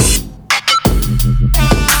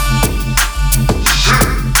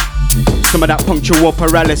 some of that punctual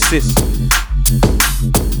paralysis.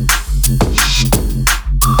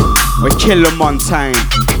 We kill them on time.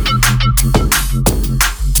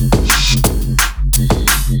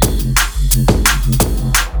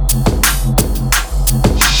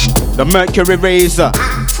 The Mercury Razor.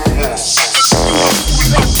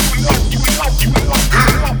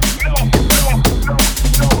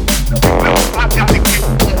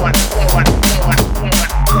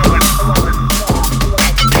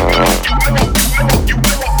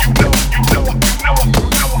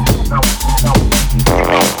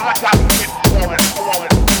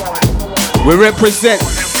 We represent.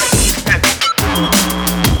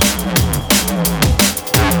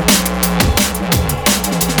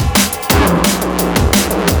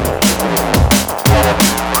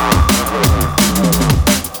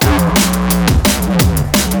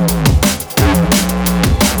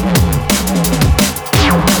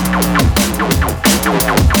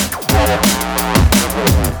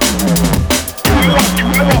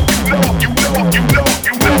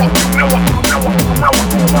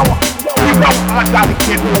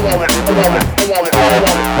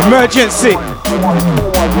 Emergency.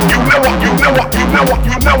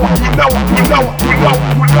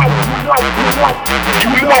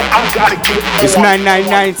 It's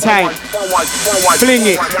 999 time. Fling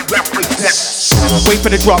it. Wait for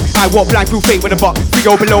the drop. I walk blind through fate with a buck.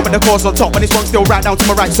 3-0 below, but the course on top. And this one still right down to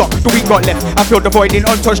my right sock. The week got left. I feel the void in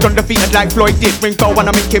untouched, undefeated like Floyd did. Ring bell when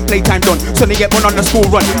I'm making playtime done. Suddenly get one on the school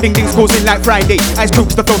run. Ding ding scores in like Friday. Ice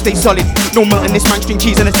cubes, the flow stay solid. No melting this man, string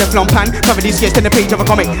cheese and a Teflon pan. Cover these skits in the page of a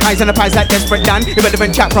comic. Eyes on the pies like Desperate Dan.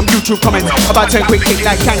 Irrelevant chat from YouTube comments. About 10 quick kick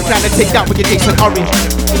like Can and take that with your Jason Orange.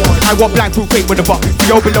 I walk blind through fate with a buck.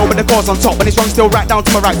 3-0 below, but the course on top. And this one still right down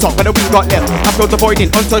to my right top. But the week got left. I feel the void in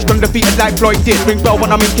untouched, undefeated like Floyd did. Ring bell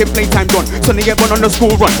when I'm making playtime done. Suddenly get one on the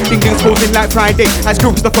school run. Ding ding scores in like Friday. Ice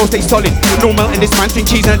cubes, the flow stay solid. No melting this man, string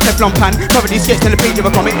cheese and a Teflon pan. Cover these skits in the page of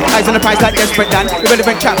a comic. Eyes on the prize like Desperate Dan.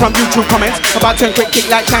 Irrelevant chat from YouTube comments. About 10 quick kick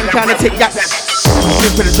like Can and take that.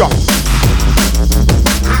 Live for the drop.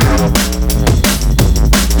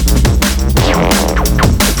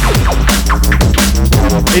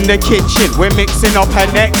 In the kitchen, we're mixing up our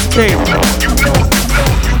next thing.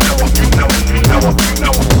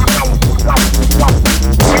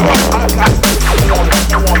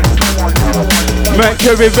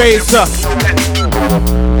 Mercury Razor.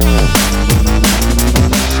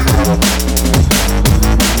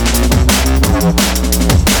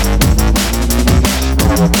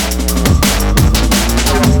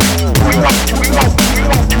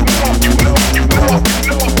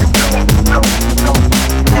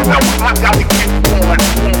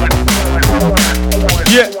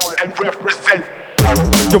 Yeah.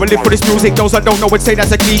 You will live for this music, those that don't know would say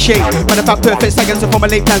that's a cliche. Matter of fact, perfect seconds to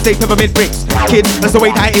formulate plans, they pyramid bricks. Kids, that's the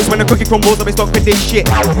way that is when the cookie crumbles, I'll be stuck with this shit.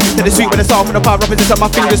 To the sweet with the soft and the power represents at my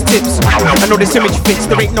fingers tips. I know this image fits,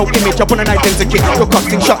 there ain't no image, I put an identity. You're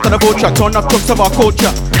costing shock to the vulture, torn up crooks of our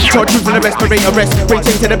culture. Charge truth to the respirator, rest,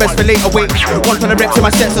 waiting to the best for later, wait. One ton of reps in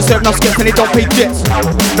my sets, I serve no skills and they don't pay jets.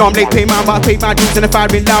 No, I'm late, pay mine, but I pay my dues in the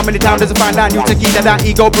firing line. Many times there's a fine line, you tequila, that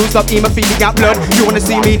ego bruised up, emo feeling got blood. You wanna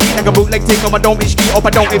see me deep like a bootleg take on my don't be street, up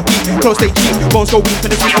I don't repeat. Close stay cheap, bones go weak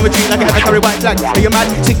for the sweet on retreat like a never carry white flag. Are you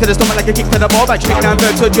mad? Sick to the stomach like a kick to the ball back. Straight down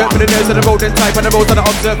verbs to a jerk for the nerves of the rodent type and the roads of the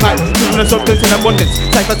observed type. Children of substance in abundance,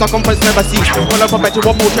 cyphers circumference never cease. All of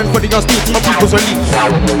perpetual motion for the young speech, my people's relief.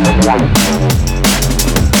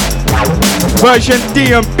 Version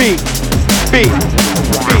DMB B.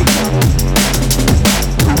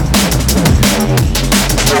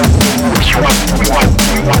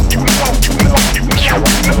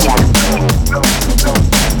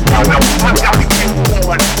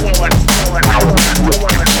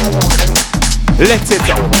 Let it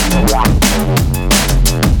go.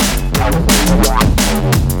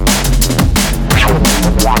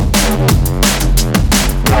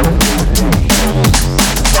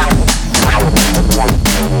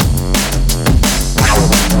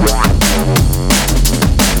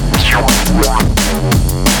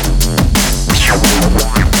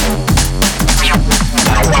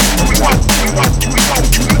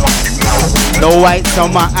 The whites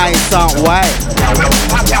on my eyes aren't white.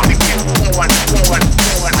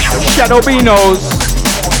 Shadow Beanos.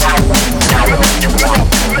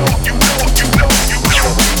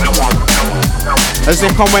 As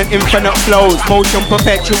if I went infinite flows, motion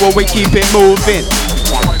perpetual, we keep it moving.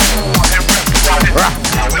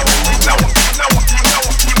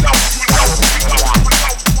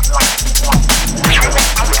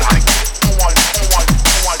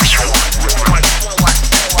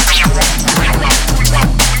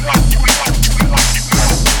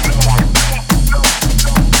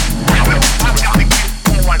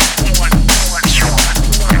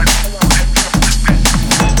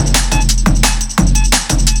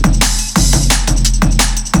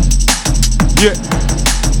 Yeah.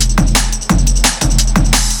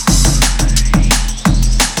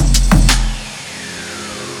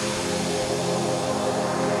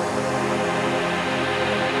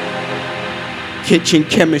 Kitchen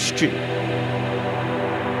chemistry.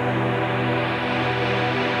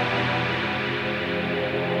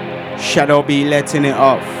 Shadow be letting it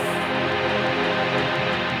off.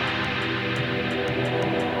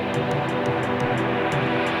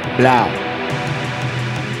 Blah.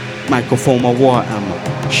 Microphone my war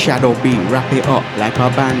hammer. Shadow beat, wrap it up like a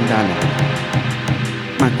bandana.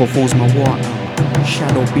 Microphone's my war hammer.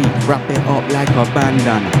 Shadow beat, wrap it up like a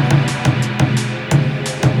bandana.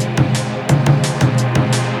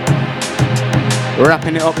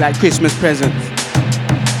 Wrapping it up like Christmas presents.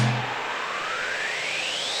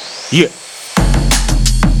 Yeah.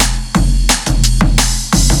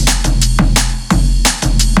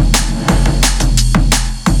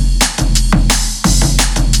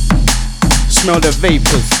 Smell the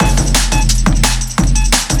vapors.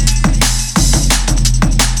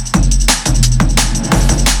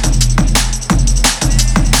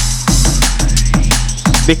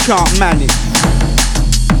 They can't manage.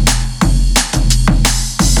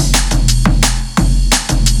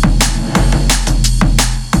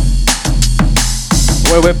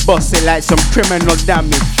 Where we bust it like some criminal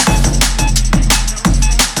damage.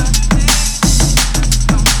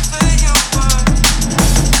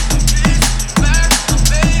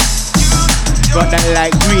 Got that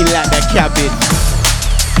light green like the cabbage.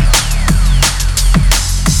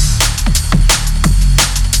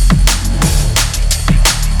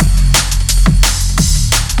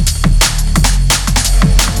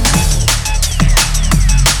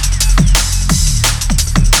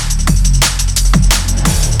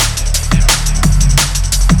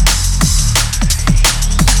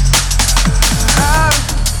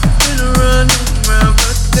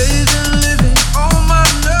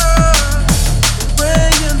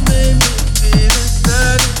 Feeling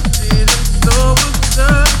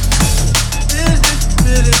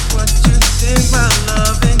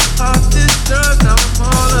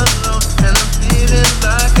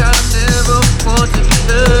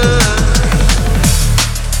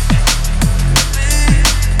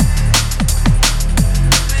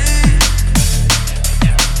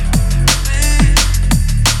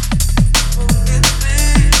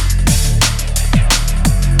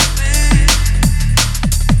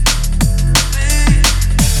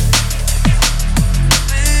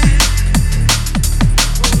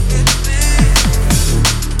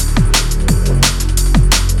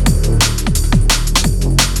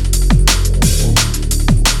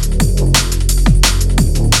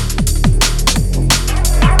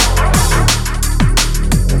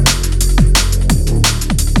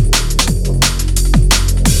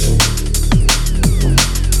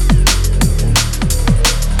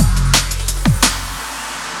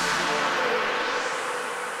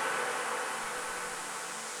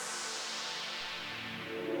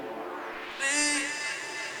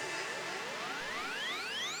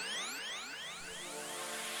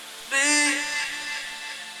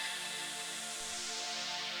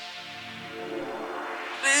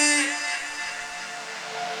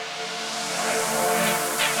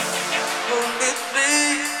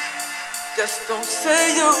Just don't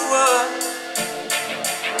say a word.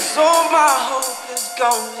 'Cause all my hope is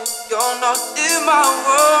gone if you're not in my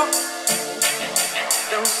world.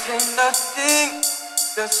 Don't say nothing,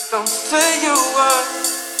 just don't say a word.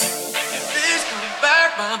 Please come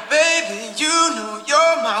back, my baby, you know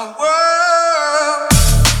you're my world.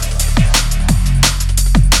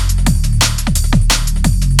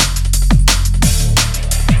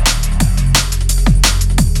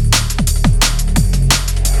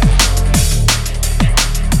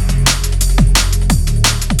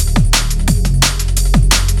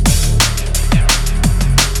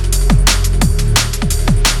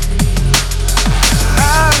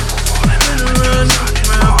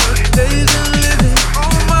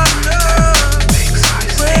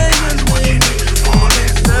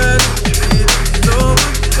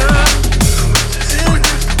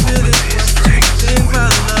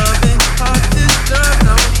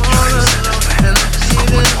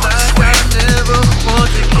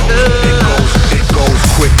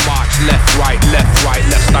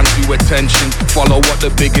 Attention, follow what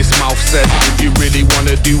the biggest mouth says. If you really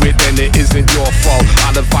wanna do it, then it isn't your fault.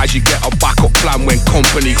 I'd advise you get a backup plan when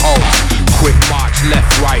company halts. Quick march,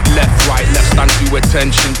 left, right, stand to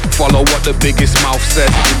attention. Follow what the biggest mouth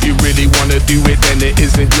says. If you really wanna do it, then it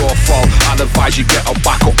isn't your fault. I'd advise you get a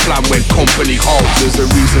backup plan when company halts. There's a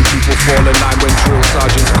reason people fall in line when drill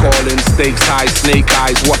sergeants calling. Stakes high, snake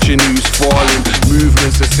eyes, watching who's falling.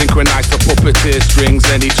 Movements are synchronized to puppeteer strings.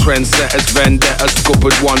 Any trendsetters, vendettas,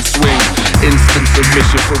 scuppered one swing. Instant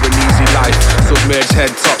submission for an easy life. Submerged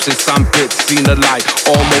head tops in sandpits, seen the light.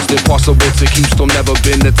 Almost impossible to keep, still never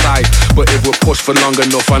been the type. But if we're pushed for long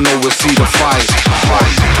enough, I know we'll see the fight.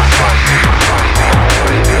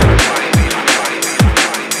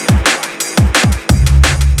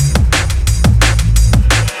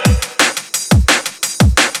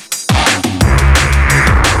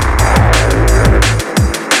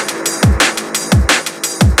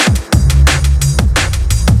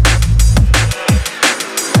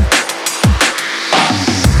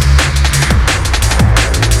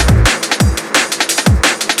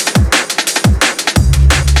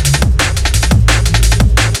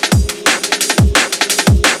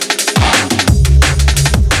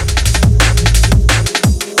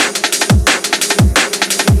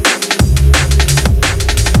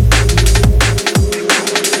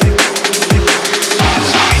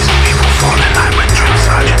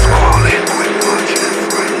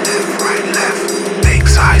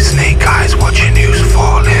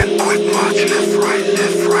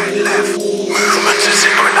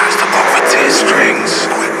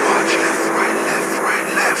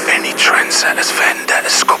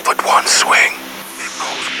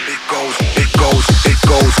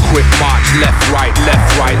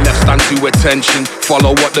 Attention,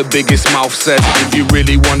 follow what the biggest mouth says. If you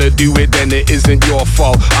really wanna do it, then it isn't your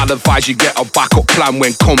fault. I'd advise you get a backup plan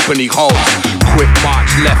when company halts. Quick march,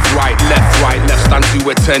 left, right, stand to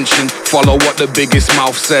attention. Follow what the biggest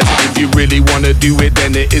mouth says. If you really wanna do it,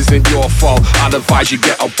 then it isn't your fault. I'd advise you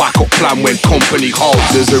get a backup plan when company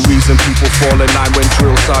halts. There's a reason people fall in line when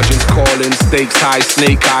drill sergeants calling. Stakes high,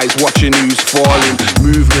 snake eyes, watching who's falling.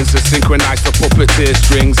 Movements are synchronized to puppeteer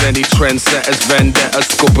strings. Any trendsetters, vendettas,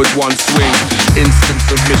 scuppered one swing. Instant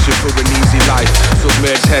submission for an easy life.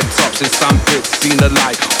 Submerged head tops in sandpits, seen the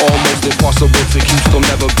light. Almost impossible to keep, still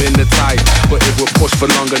never been the type. But if we're pushed for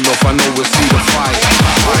long enough, I know we'll see the fight.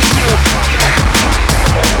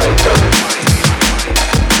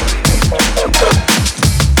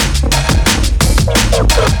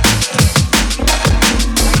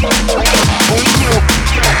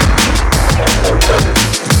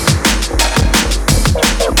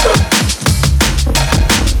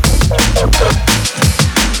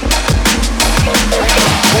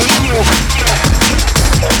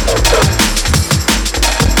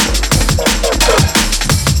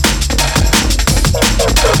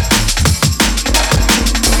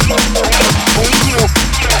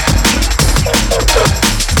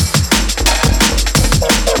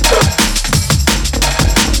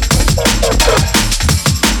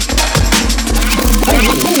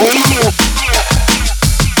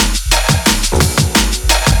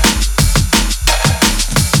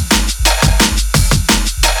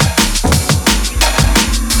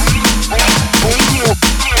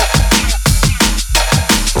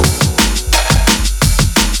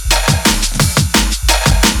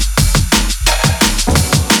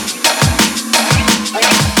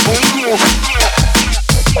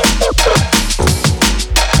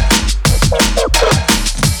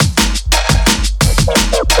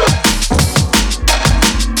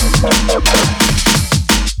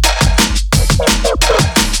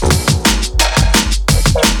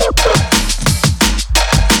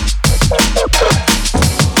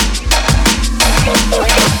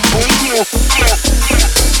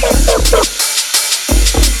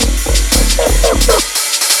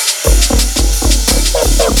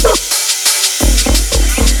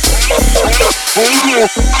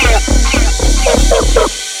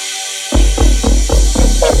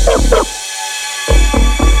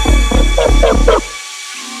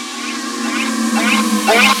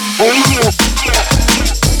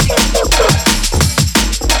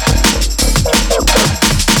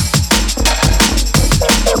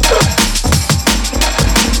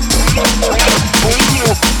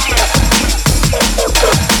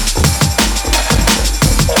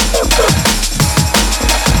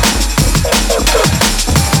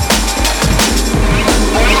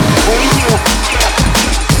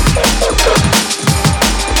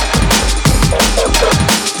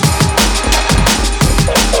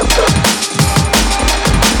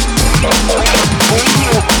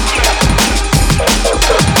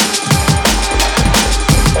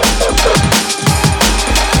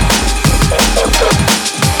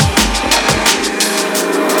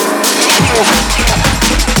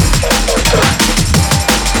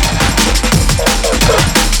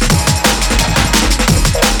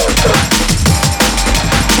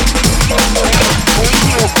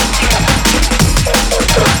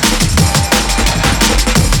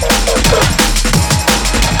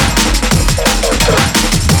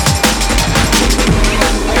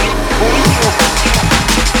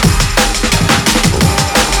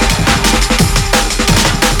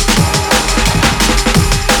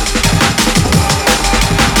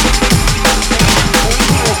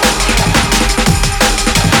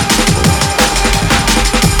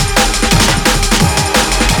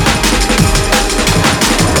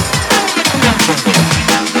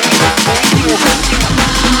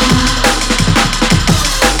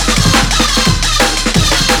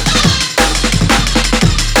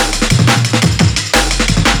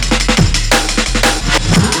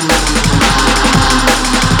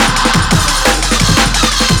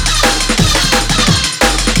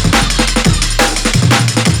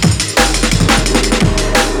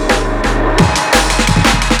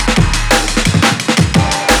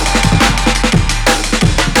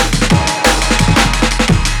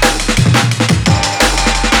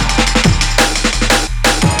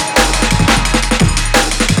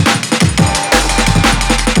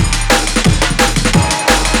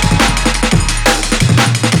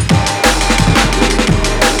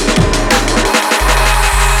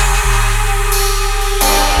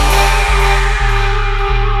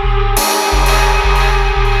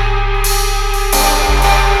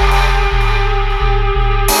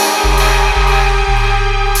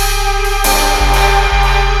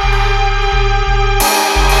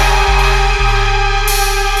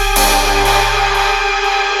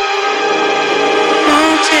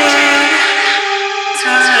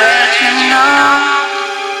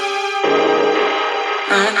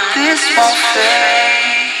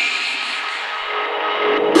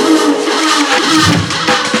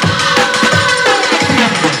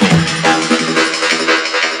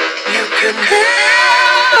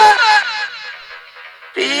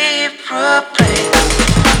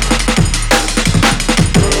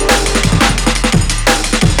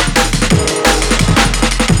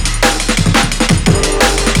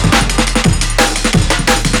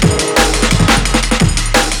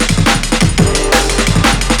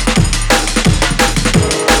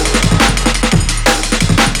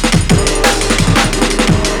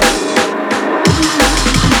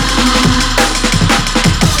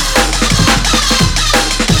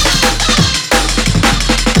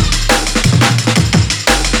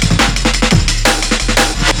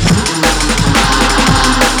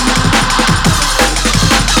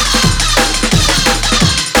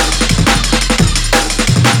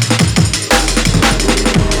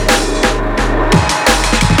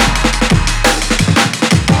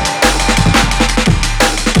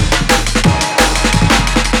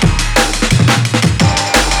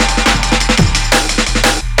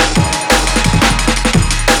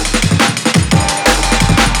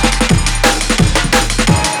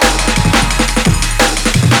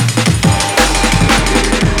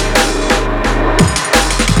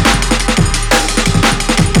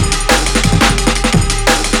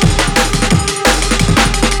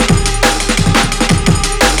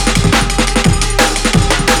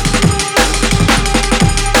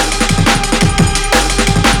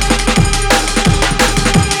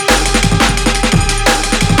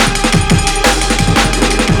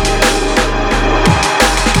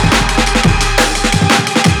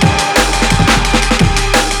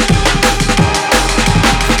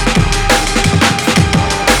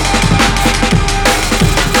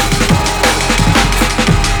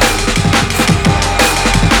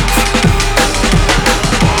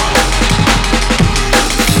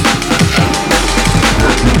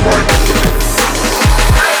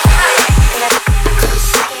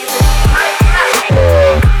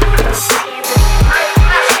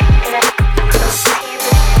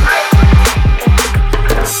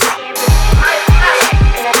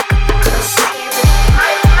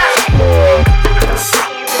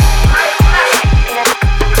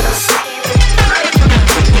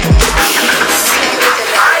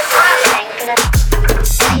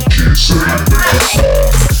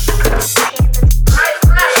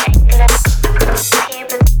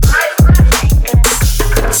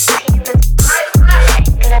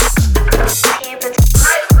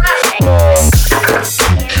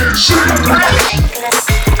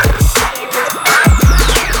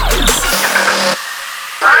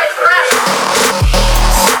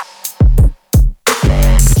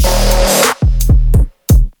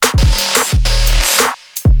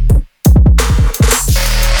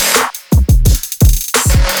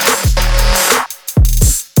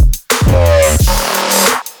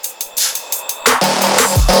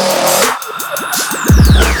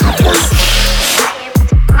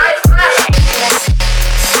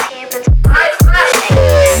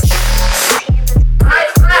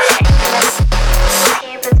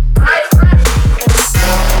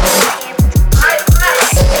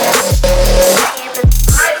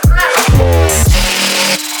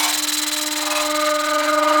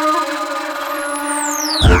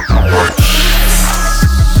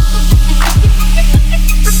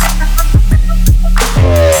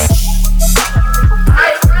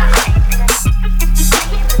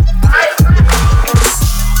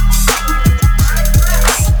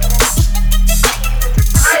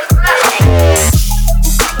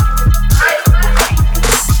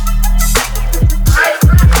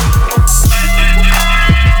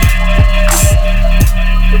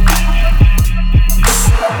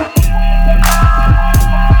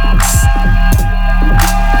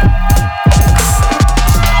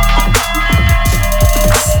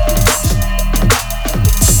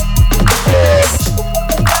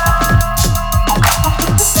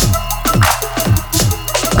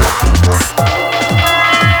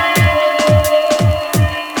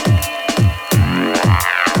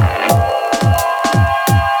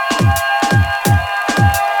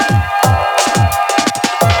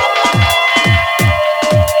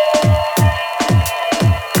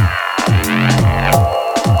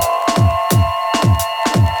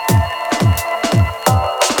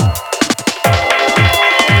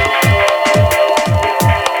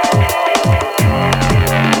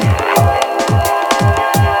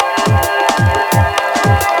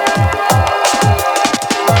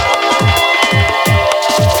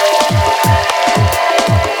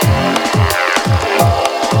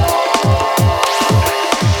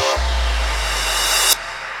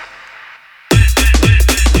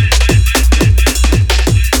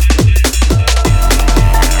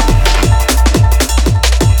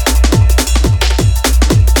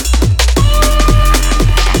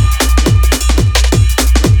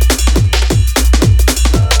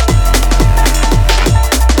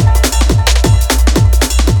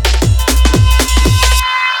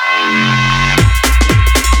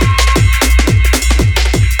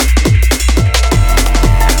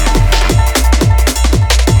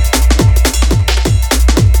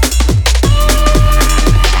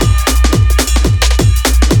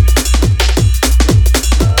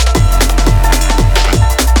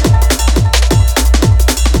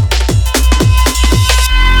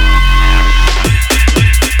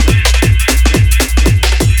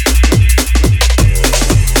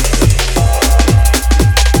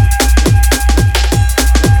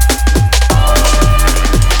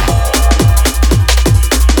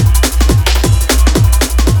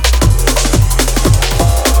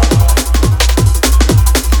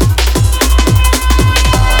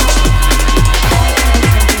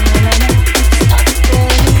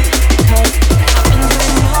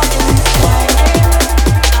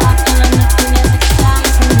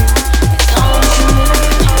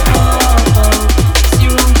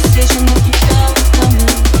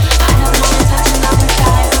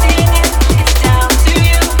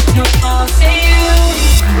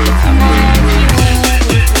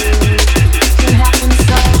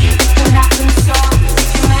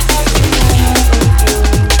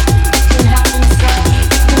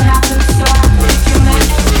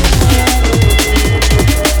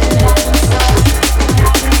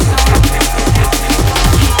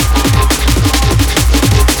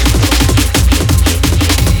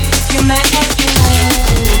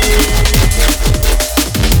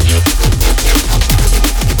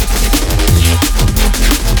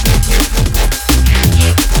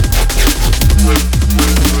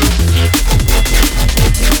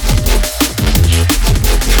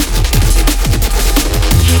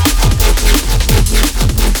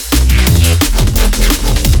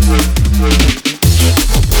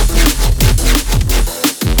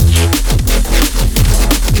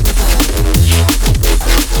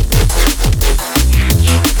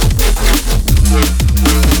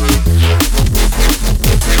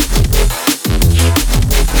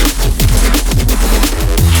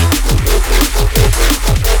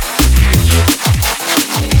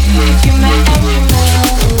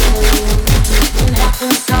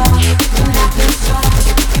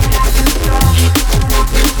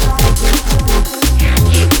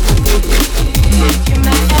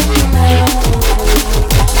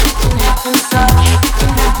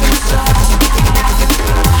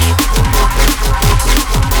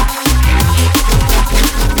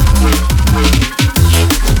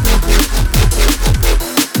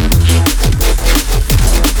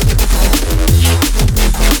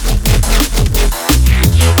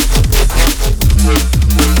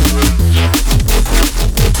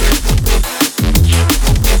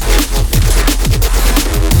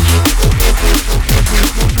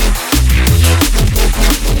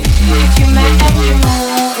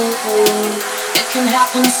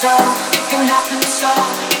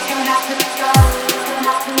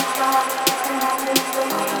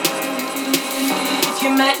 If you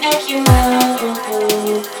make you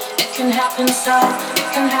know, it can happen so, it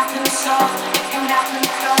can happen so, it can happen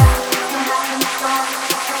so, it can happen so,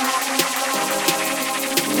 it can happen so.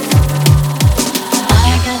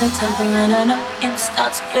 I got a temper and I know it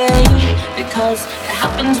starts playing because it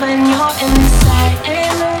happens when you're inside.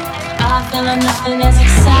 I feel like nothing is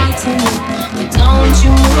exciting, but don't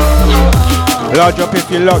you move. Large up if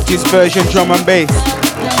you lock this version drum and bass.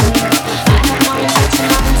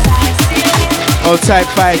 All type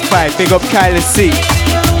 5-5, big up Kylie C.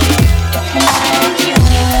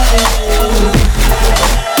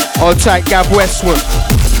 All type Gab Westwood.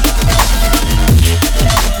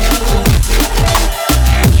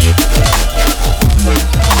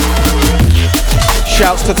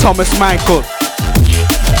 Shouts to Thomas Michael.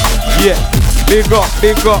 Yeah, big up,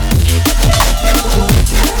 big up.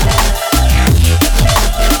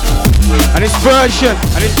 And it's version,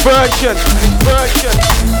 and it's version, and it's version.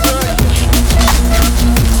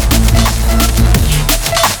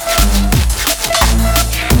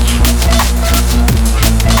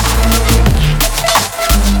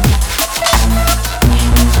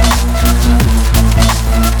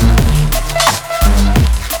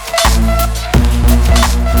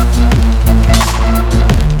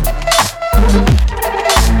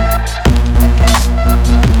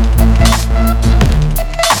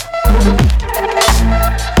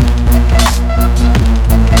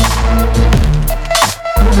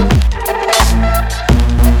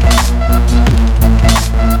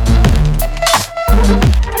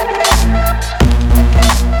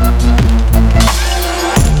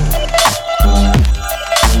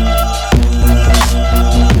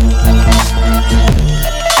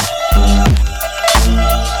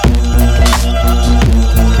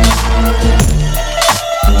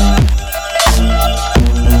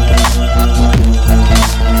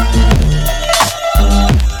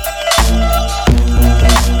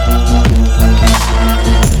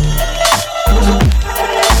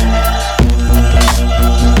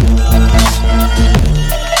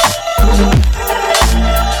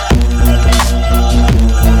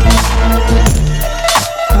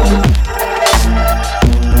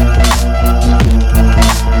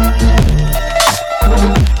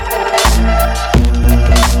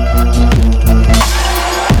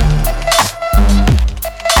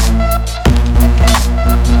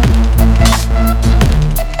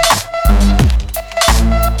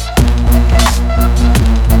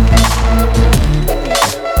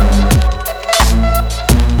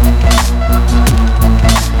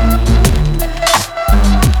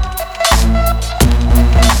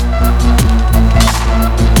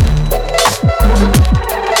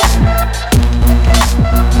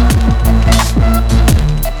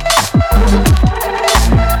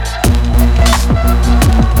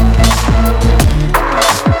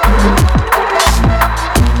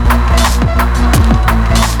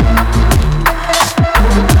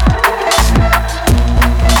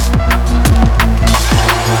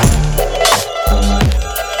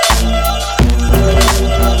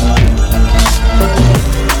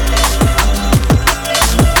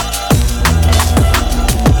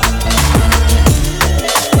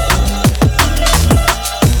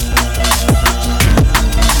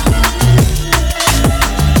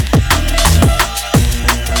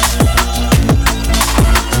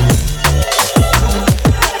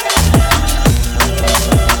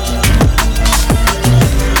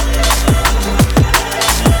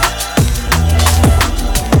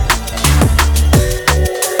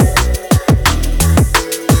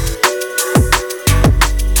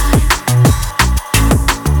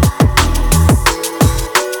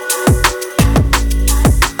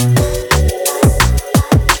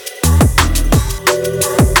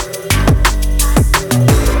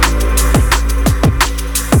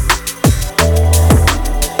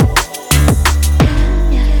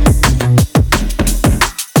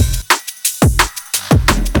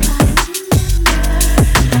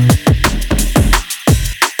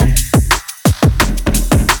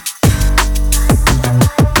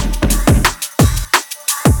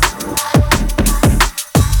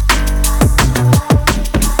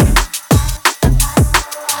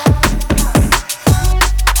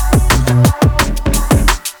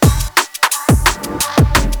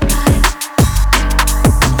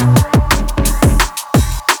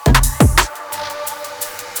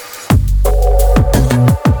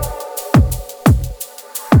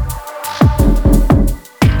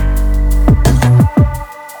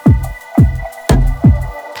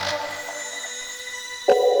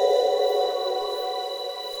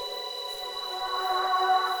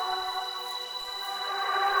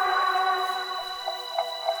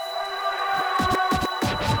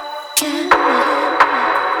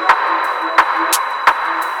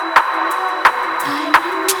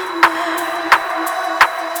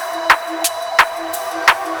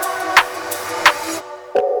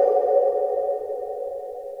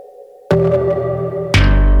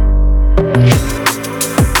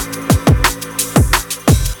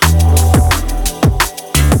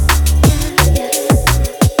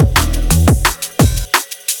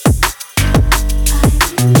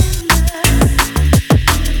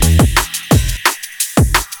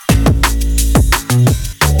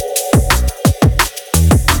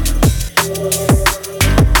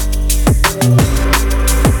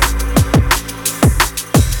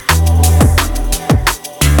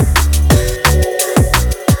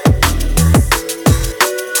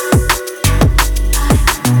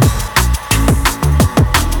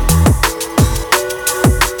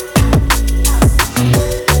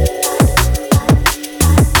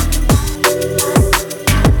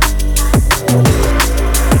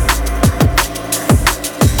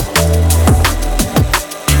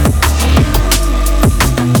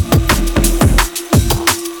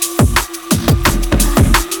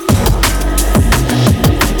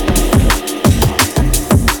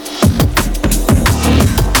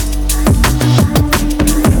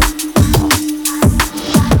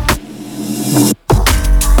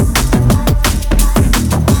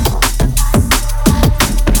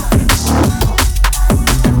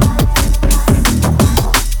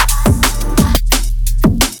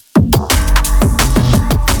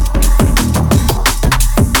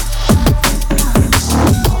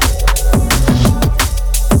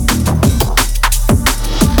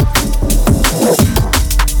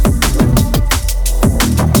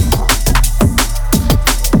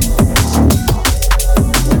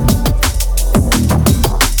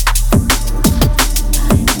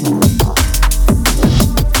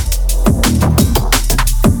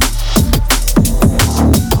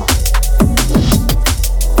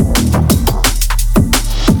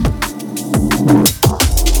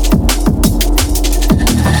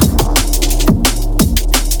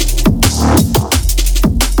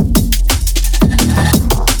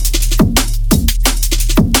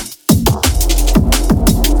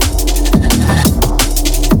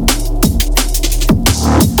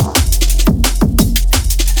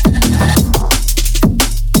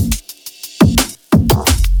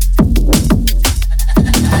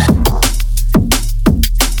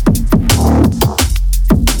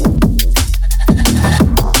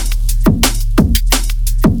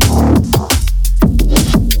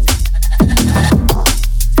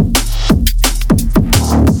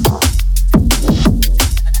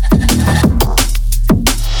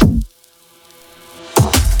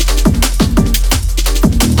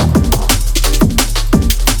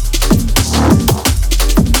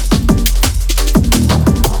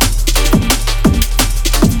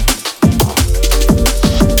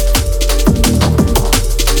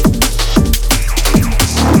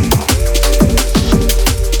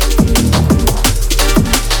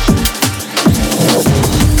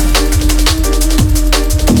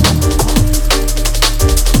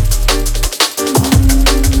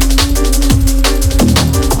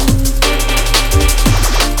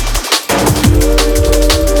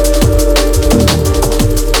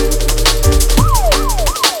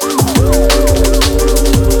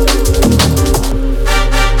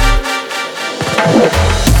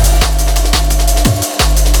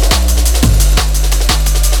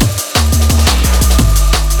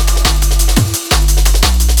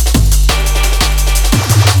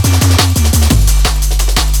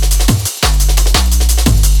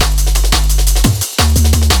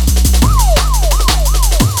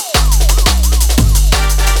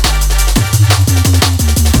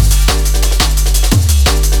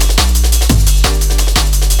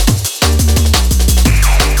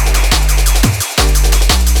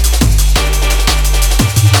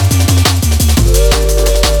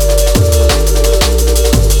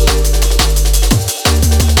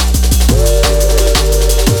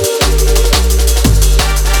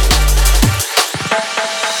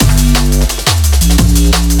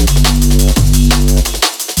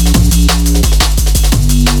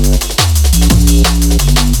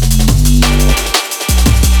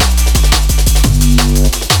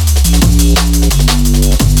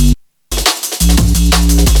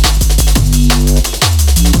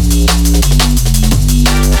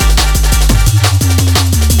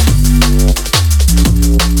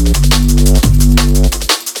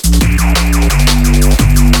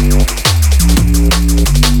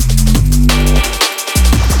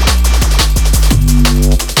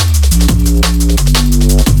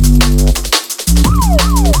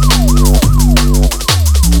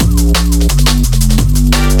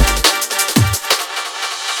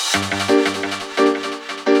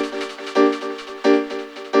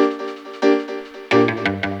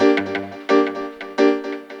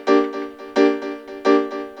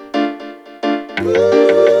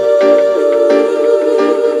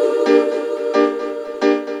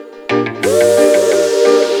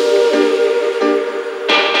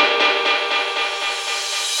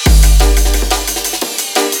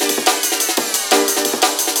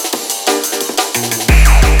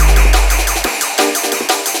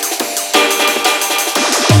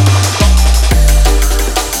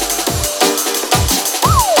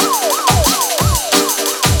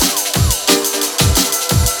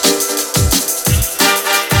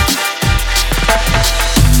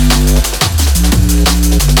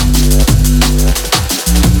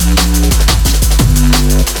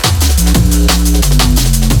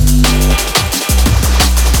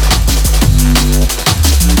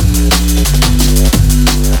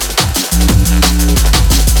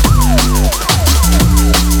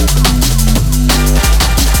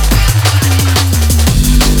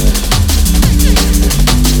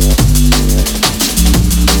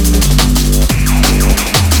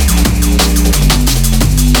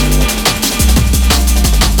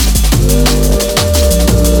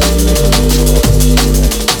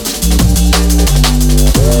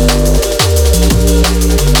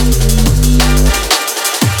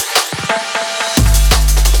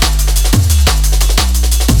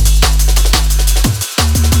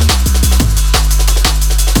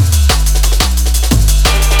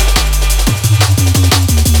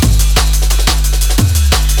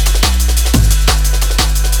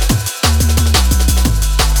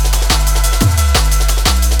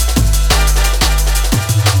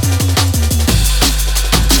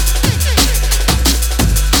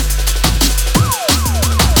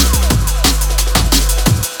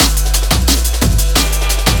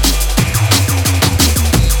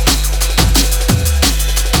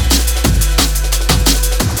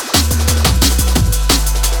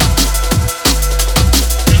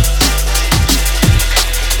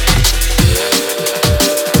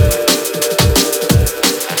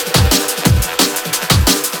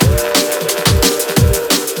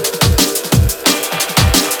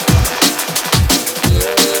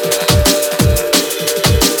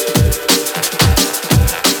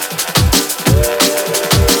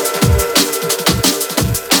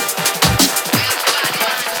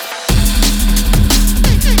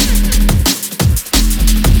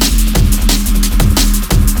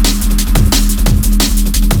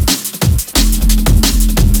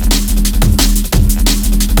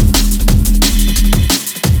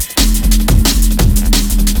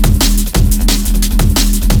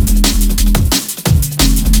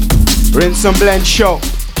 Rinse and Blend Show.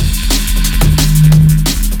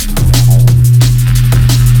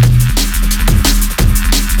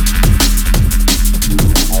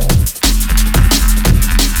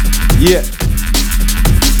 Yeah.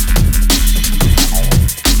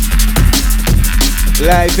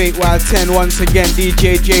 Live 8 while 10 once again,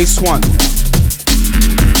 DJ JAYS1.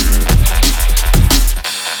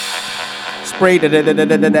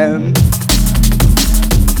 SPRAYDEM.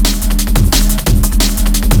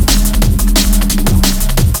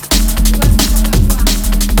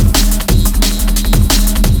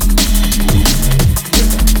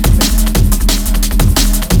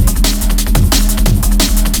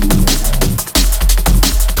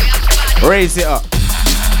 Raise it up.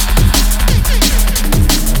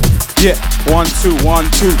 Yeah, 1 2 1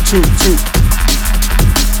 2 2 2.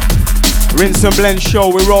 Rinse and Blend Show.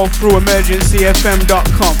 We roll through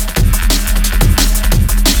emergencyfm.com.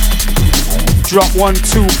 Drop 1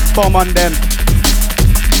 2 bomb on them.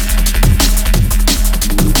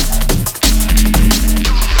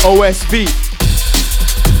 OSB.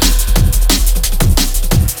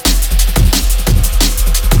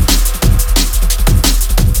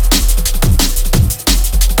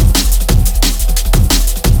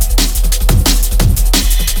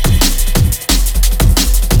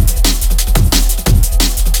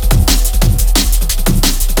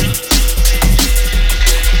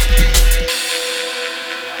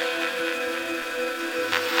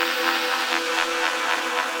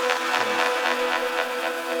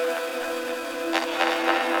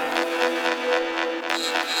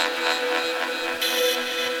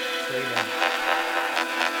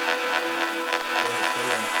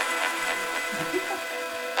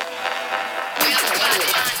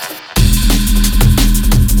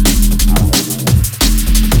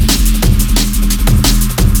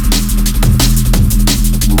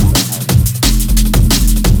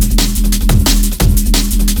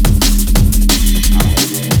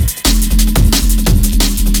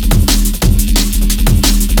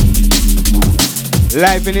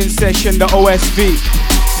 Live and in session, the OSB.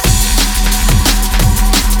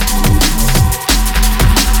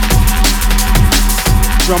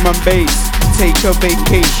 Drum and bass, take a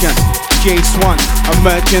vacation. JAYS1,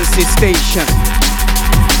 emergency station.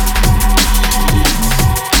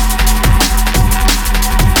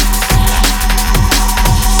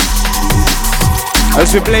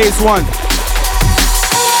 As we blaze one.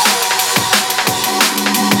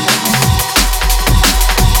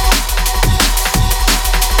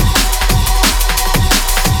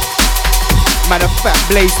 Matter of fact,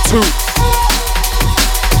 blaze 2.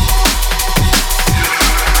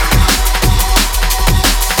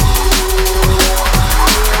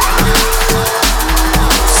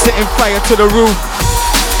 Setting fire to the roof.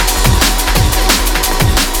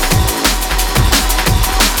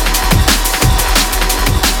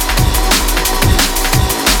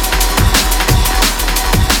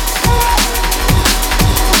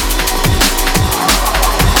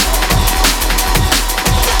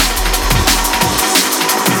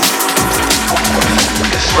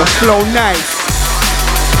 The flow nice.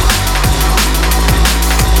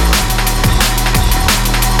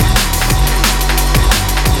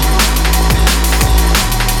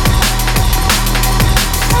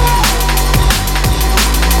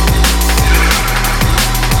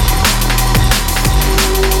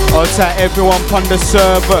 Outside everyone on the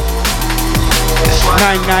server.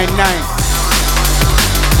 999.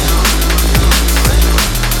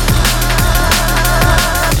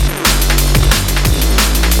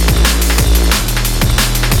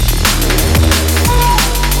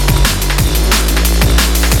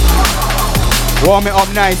 Warm it up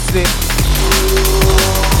nicely.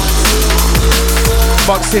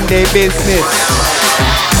 Boxing Day business.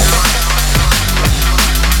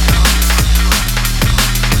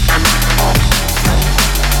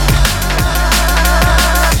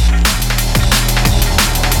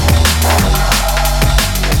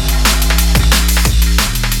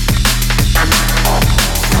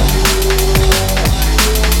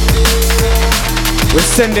 We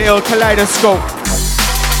send the ill kaleidoscope.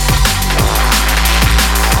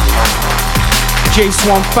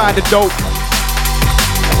 JAYS1 find the dope.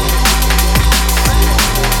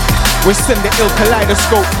 We send the ill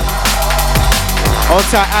kaleidoscope.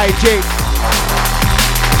 Alter IJ.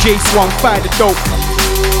 JAYS1 find the dope.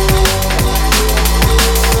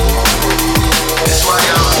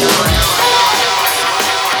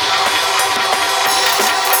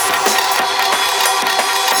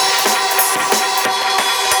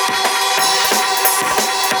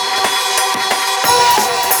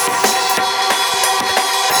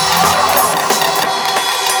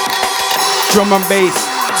 Drum and bass,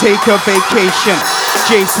 take a vacation.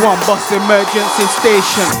 JAYS1 bus emergency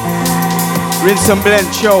station. Rinse and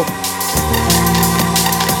blend show.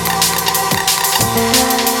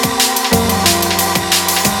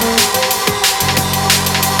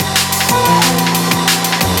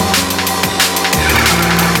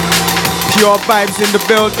 Pure vibes in the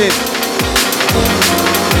building.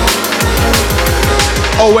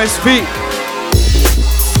 OSP.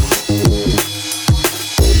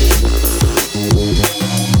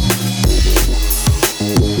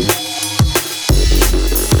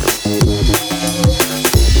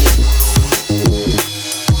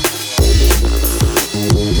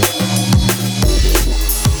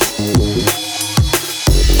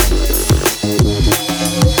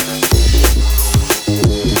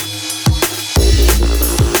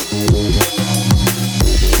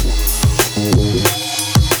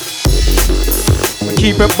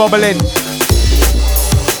 Keep it bubbling.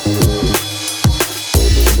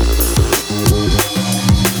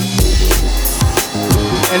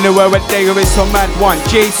 Anywhere where there is some mad one.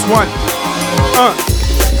 JAYS1.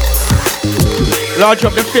 Large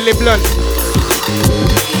up the Philly blunt.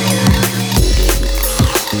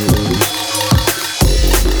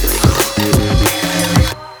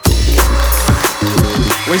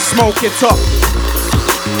 We smoke it up.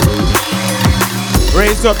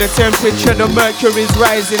 Raise up the temperature, the mercury's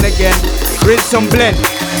rising again. Rinse and blend.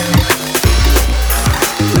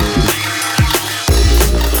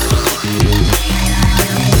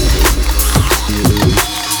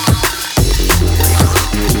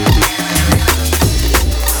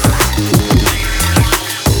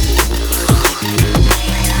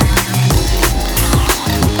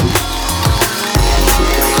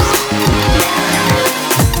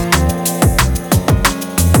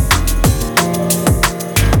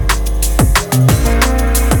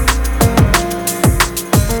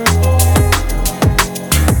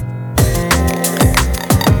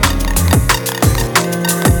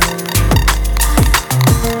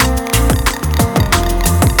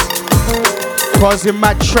 Causing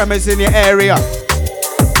mad tremors in your area.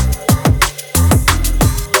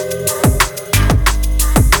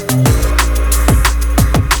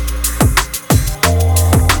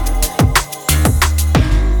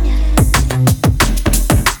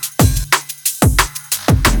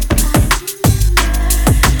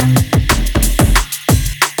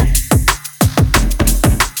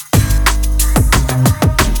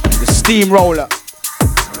 The steamroller.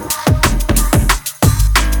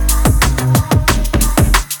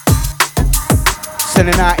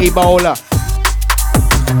 Sending out Ebola.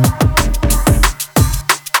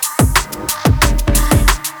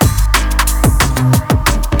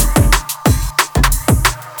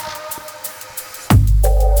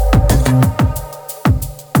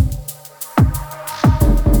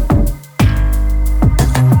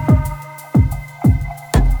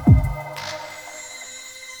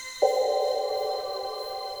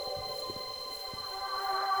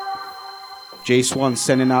 JAYS1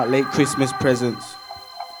 sending out late Christmas presents.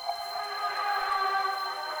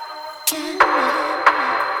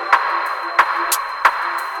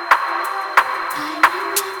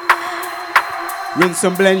 Rinse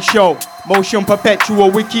and blend show. Motion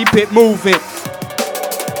perpetual, we keep it moving.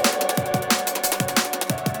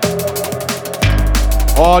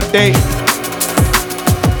 All day.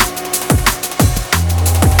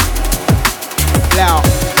 Loud.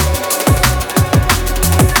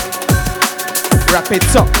 Wrap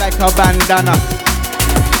it up like a bandana.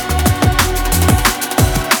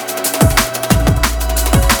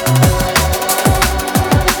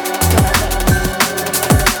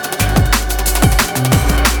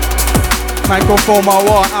 Microphone, my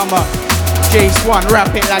war hammer. JAYS1,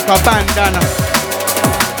 wrap it like a bandana.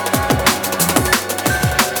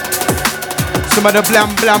 Some of the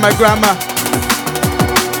blam blam my grammar.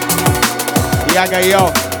 Yaga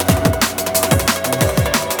yo.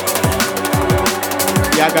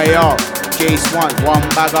 Yaga yo. JAYS1, one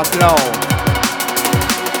bag of flow.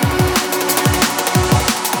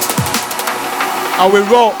 How we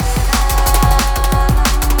roll.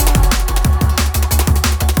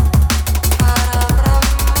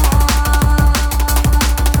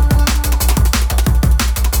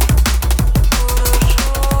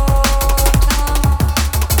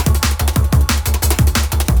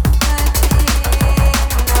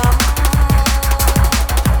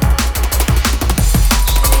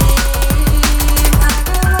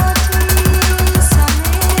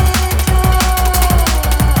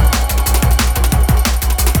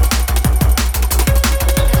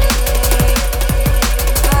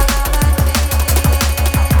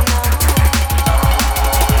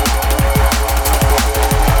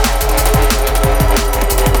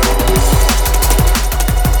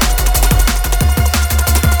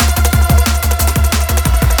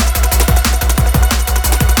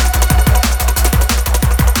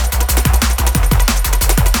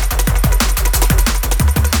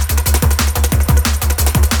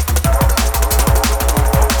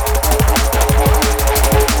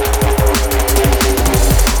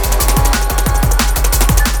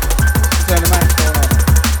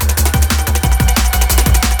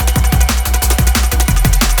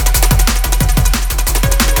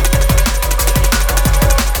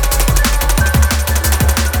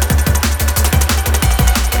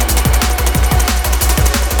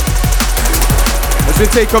 to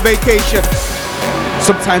take a vacation.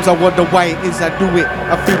 Sometimes I wonder why it is I do it.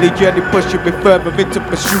 I feel the journey pushing me further into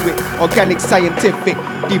pursue it. Organic, scientific,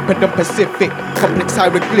 deeper than Pacific, complex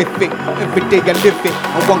hieroglyphic. Every day I live it.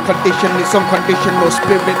 On one condition, it's unconditional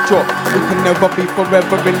spiritual. We can never be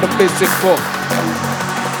forever in the physical.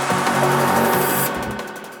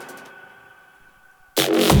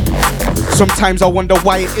 Sometimes I wonder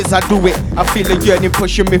why it is I do it. I feel a yearning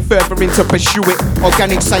pushing me further into pursue it.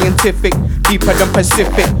 Organic, scientific, deeper than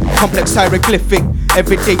Pacific, complex hieroglyphic.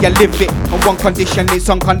 Every day I live it. On one condition, it's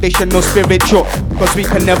unconditional spiritual. Cause we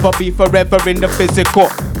can never be forever in the physical.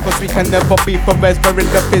 Cause we can never be forever in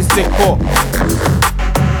the physical.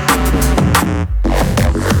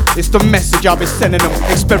 It's the message I'll be sending them.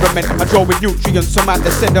 Experiment, I draw with nutrients from out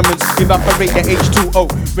the sediments. Evaporate the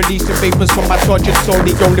H2O, releasing vapors from my tortured soul.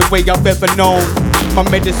 The only way I've ever known. My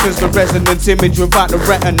medicine's the resonance image without the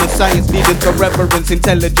retina. Science leading to reverence,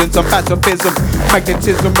 intelligence and pacifism.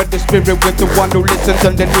 Magnetism of the spirit with the one who listens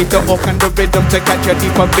underneath the oak and the rhythm to catch a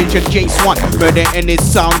deeper vision. JAYS1, murder any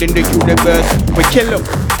sound in the universe. We kill them,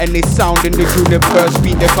 any sound in the universe.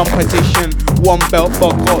 Beat the competition. One belt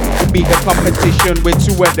buckle, we beat the competition with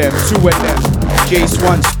two of them.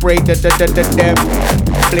 JAYS1, spray them.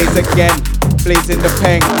 Blaze again, blazing the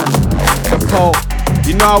pen. The pole,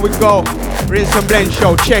 you know how we go. Rinse and blend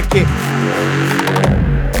show, check it.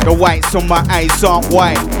 The whites on my eyes aren't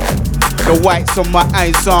white. The whites on my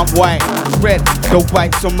eyes aren't white. Red, the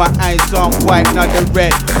whites on my eyes aren't white. Not the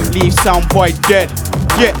red, leave sound boy dead.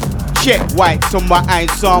 Yeah, check. Whites on my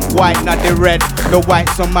eyes aren't white. Not the red. The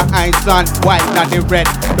whites on my eyes aren't white. Not the red.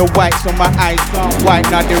 The whites on my eyes aren't white.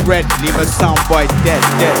 Not the red. Leave a sound boy dead.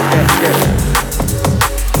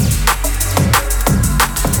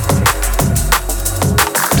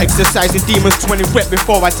 Exercising demons 20 rep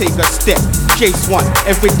before I take a step. JAYS1,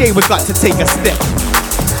 every day we got to take a step.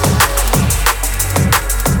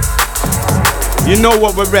 You know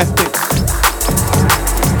what we're repping.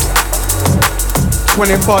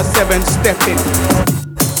 24/7 stepping.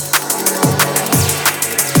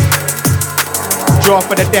 Draw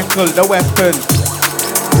for the decal, the weapon.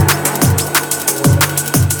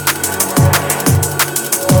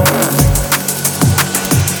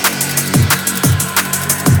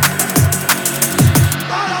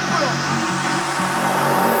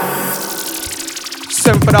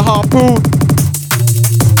 Send for the harpoon.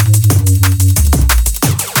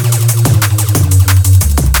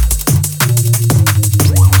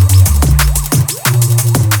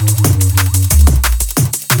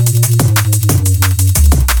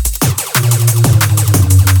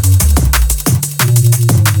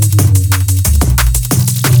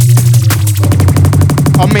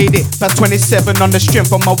 I made it, that's 27 on the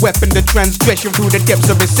strength of my weapon. The transgression through the depths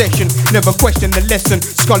of recession. Never question the lesson.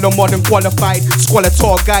 Scholar more than qualified. Squalor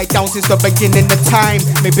tour guide down since the beginning of time.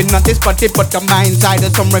 Maybe not this body, but the mind's eye.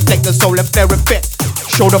 There's some reflect the solar flare effect.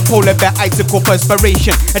 Show the polar bear icicle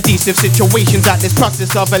perspiration. Adhesive situations at this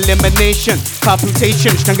process of elimination.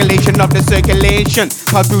 Palpitation, strangulation of the circulation.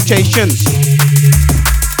 Palpitations,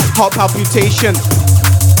 heart palpitation.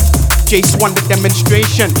 JAYS1 the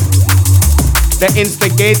demonstration. The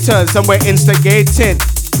instigators, and we're instigating.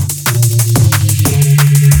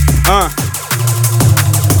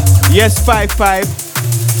 Yes, 5-5.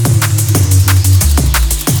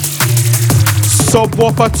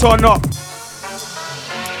 Subwoofer turn up.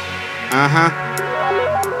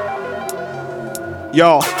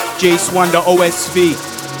 Yo, JAYS1 the OSV.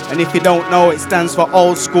 And if you don't know, it stands for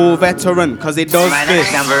old school veteran, cause it does my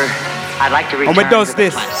this. Next number, I'd like to return and it does to the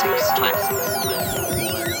this. classics.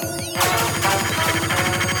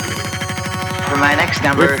 For my next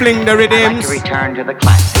number, We fling the rhythms. I'd like to return to the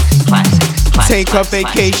classics. Take a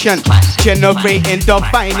vacation, generating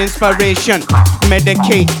divine inspiration.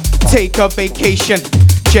 Medicate, take a vacation,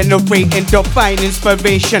 generating divine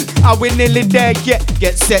inspiration. Are we nearly there yet?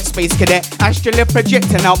 Get set, space cadet. Astrally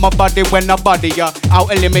projecting out my body when I body ya.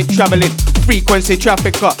 Outer limit traveling, frequency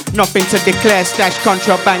trafficker. Nothing to declare, stash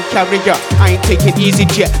contraband carrier. I ain't taking easy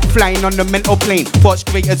jet, flying on the mental plane. What's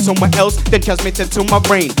created somewhere else, then transmitted to my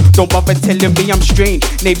brain. Don't bother telling me I'm strange.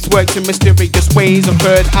 Names works in mysterious ways. A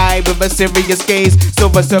third eye with a serious gaze.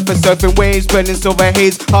 Silver surface surfing waves, burning silver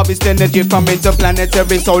haze. Harvest energy from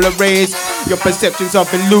interplanetary solar rays. Your perceptions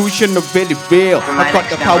of illusion are really real. I got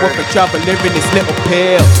the power for traveling in this little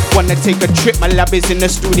pill. Wanna take a trip, my lab is in the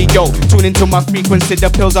studio. Tune into my frequency, the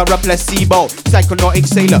pills are a placebo. halo, psychonautic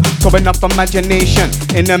sailor, throwing up imagination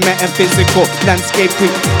in a metaphysical landscape.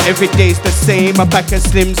 Every day's the same. A pack of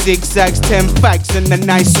slim zigzags, 10 facts and a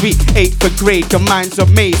nice sweet 8th for grade. The minds are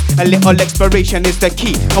made. A little exploration is the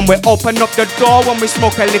key, and we open up the door when we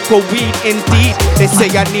smoke a little weed. Indeed, they say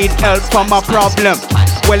I need help from my problem.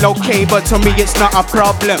 Well, okay, but to me it's not a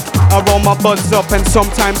problem. I roll my buzz up and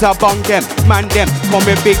sometimes I bung them. Man them, call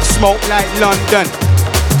me big smoke like London.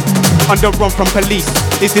 On the run from police.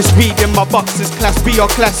 Is this weed in my boxes class B or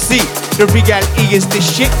class C? The reality is this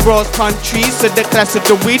shit grows countries, so the class of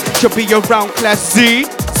the weed should be around class Z.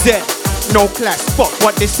 No class, fuck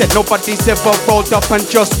what they said. Nobody's ever rolled up and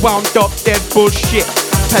just wound up dead bullshit.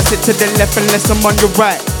 Pass it to the left unless I'm on your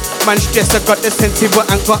right. Man stress, I got the sense but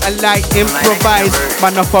I got a light improvise.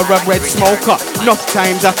 Man up for a red smoker. Enough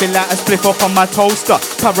times I feel like a spliff up on my toaster.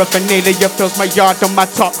 Paraphernalia fills my yard on my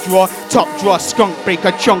top drawer. Top drawer, skunk break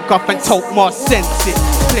a chunk off and talk more senses.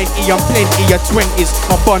 Plenty and plenty of 20s.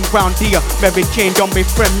 My bun round here. Mary Jane don't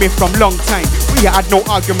befriend me from long time. We had no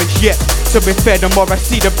arguments yet. To be fair, the more I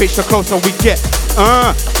see the bitch, the closer we get.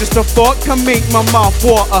 Just a thought can make my mouth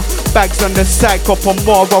water. Bags on the side, couple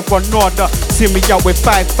more of an order. See me out with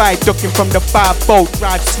 5-5, ducking from the 5-0.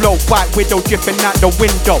 Drive slow, white widow dripping out the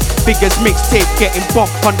window. Biggest mixtape getting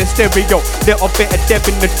bumped on the stereo. Little bit of Dev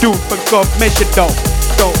in the dude, but God measure though.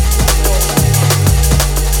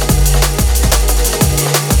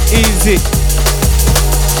 Easy.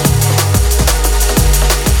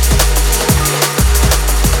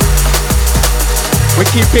 We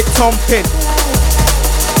keep it thumping.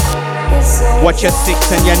 Watch your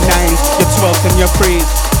 6 and your 9s, your 12s and your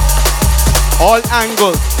 3s. All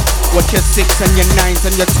angles. Watch your 6 and your 9s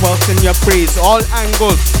and your 12s and your 3s. All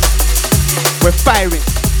angles. We're firing.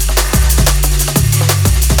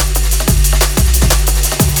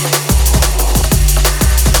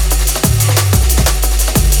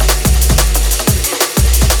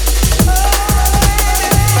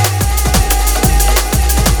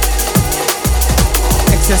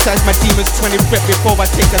 Exercise my demons 20 rep before I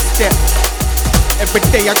take a step. Every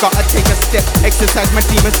day I gotta take a step. Exercise my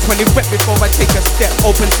demons 20 rep before I take a step.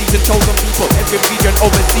 Open season chosen people, every region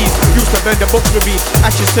overseas. Used to learn the books we read.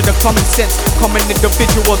 Ashes to the common sense. Common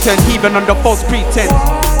individual turn heathen under false pretense.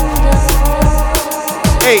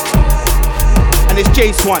 Hey, and it's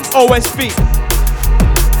JAYS1, OSV.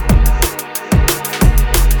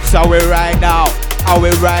 So we ride now, how we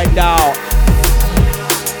ride now.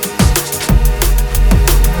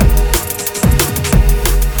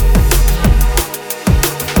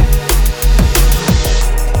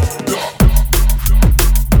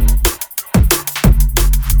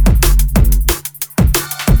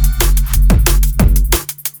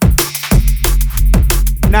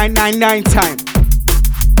 Nine time.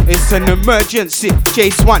 It's an emergency.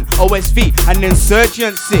 JAYS1, OSV, an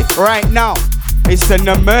insurgency. Right now, it's an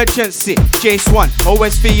emergency. JAYS1,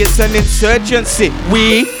 OSV, it's an insurgency.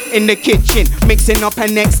 We in the kitchen, mixing up our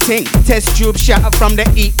next thing. Test tube shatter from the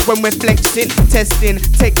heat when we're flexing. Testing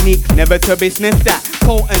technique, never to be sniffed at.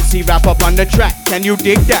 Potency wrap up on the track. Can you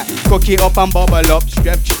dig that? Cook it up and bubble up.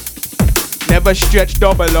 Stretch. Never stretch,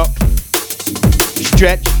 double up.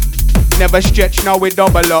 Stretch. Never stretch, now we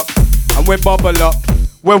double up and we bubble up.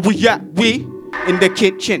 Where we at? We in the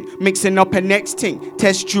kitchen, mixing up a next thing.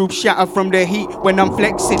 Test tube shatter from the heat when I'm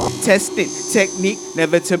flexing. Testing technique,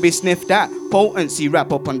 never to be sniffed at. Potency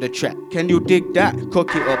wrap up on the track. Can you dig that?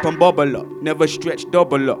 Cook it up and bubble up. Never stretch,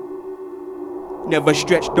 double up. Never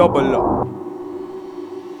stretch, double up.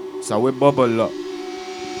 So we bubble up.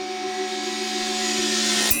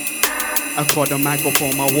 I call the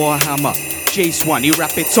microphone my warhammer. JAYS1, he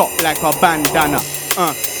wrap it up like a bandana.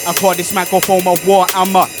 I call this microphone a war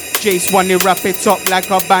hammer. JAYS1, he wrap it up like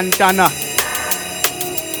a bandana.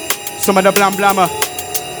 Some of the blam blammer.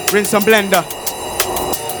 Rinse and blender.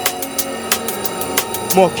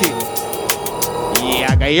 Moki.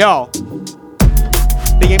 Yeah, I got y'all.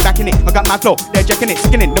 They ain't backing it, I got my flow, they're jacking it,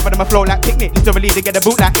 skinning, never my flow like picnic. Literally they get a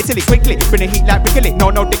boot like Italy, quickly, bring the heat like Rickly.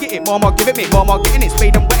 No, they get it, more give it me, more getting it,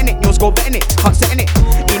 spade and wetting it, no score betting it, hot setting it.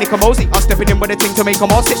 Enoch and Mosey, I'm stepping in with a thing to make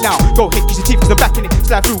them all sit down. Go hit, use your teeth, cause I'm backing it,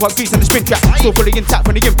 slide through what grease on the spin track. Still fully intact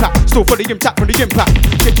from the impact, still fully intact from the impact.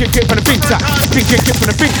 Kick from the fin tap, kick from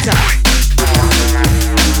the fin tap.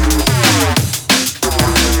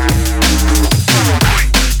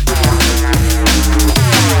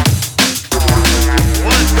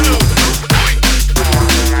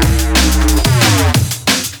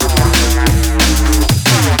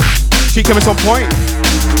 She coming on point.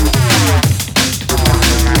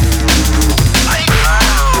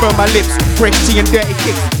 Burn my lips, break tea and dirty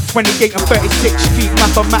kicks. 28 and 36, street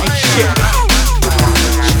mathematics shit.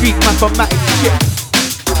 Street mathematics shit.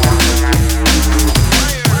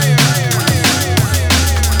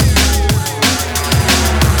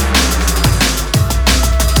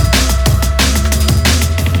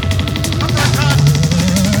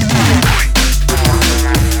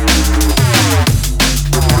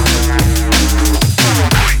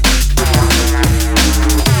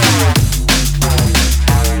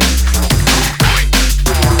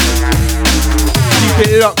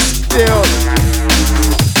 still.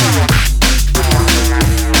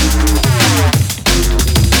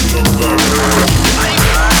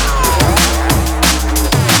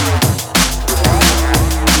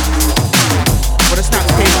 What a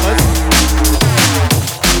snaps papers.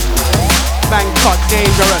 Bangkok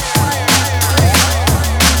dangerous.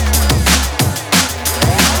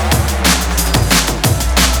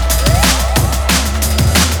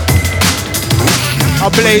 I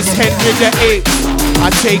blaze Henry the VIII. I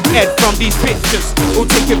take Ed from these pictures. Who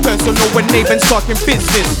take it personal when neighbors talking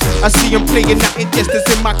business. I see them playing that injustice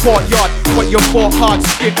in my courtyard. What you fought hard,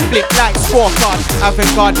 skid flip like scorecard.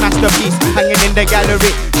 Avant-garde masterpiece hanging in the gallery.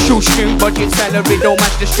 Shoestring budget salary, don't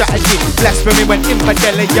match the strategy. Blasphemy when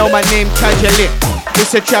infidelity, yo, my name casually.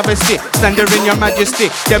 It's a travesty, slander in your majesty.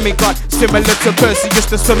 Demigod, similar to Perseus,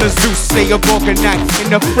 the son of Zeus. Slay of organite, in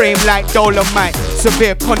the frame like Dolomite.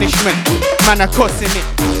 Severe punishment, man, I cussing it.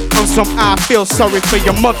 On some I feel sorry for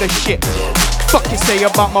your mother shit. Fuck you say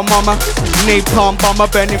about my mama. Napalm bomber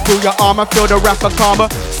burning through your armor. Feel the wrath of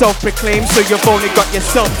karma. Self-proclaimed, so you've only got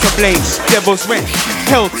yourself to blame. Devil's rent,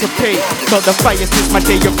 hell to pay. Felt the fire since my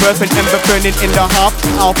day of birth. An ember burning in the heart.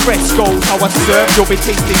 Al fresco, how I serve. You'll be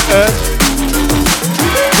tasting earth.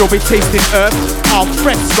 You'll be tasting earth. Al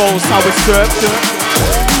fresco's how it's served.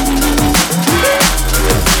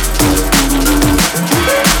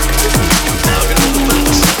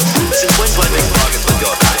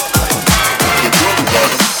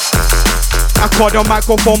 I call the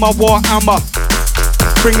microphone my war hammer.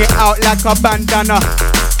 Bring it out like a bandana.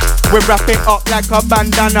 We wrap it up like a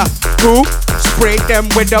bandana. Who? Spray them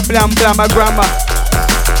with the blam blammer grammar.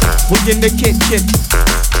 We in the kitchen.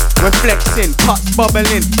 We're flexing, pots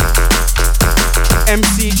bubbling.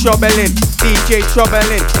 MC troubling, DJ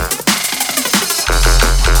troubling.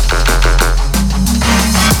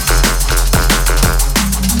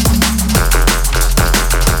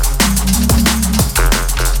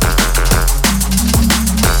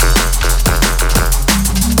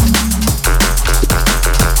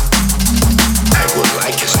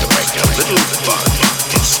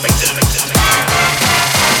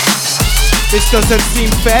 This doesn't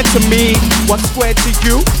seem fair to me. What's square to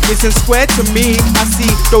you isn't square to me. I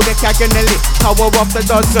see dodecagonally, power of the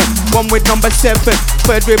dozen. One with number 7,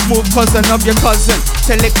 third with move cousin of your cousin.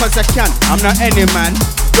 Tell it cause I can, I'm not any man.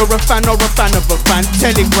 You're a fan or a fan of a fan.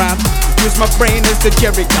 Telegram, use my brain as the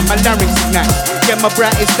jerry can. My larynx ignite. Get my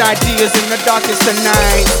brightest ideas in the darkest of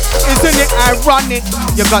night. Isn't it ironic?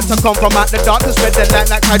 You got to come from out the darkness where the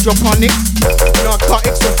light like hydroponics.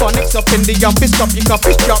 Narcotics and phonics up in the office. Stop your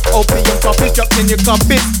coffee shop, opium coffee dropped in your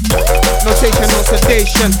coffee. Notation, no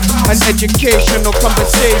sedation. An educational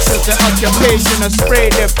conversations. The occupation of spray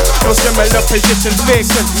them. No similar positions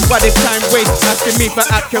vacant. Why this time waste asking me for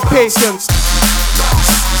occupations?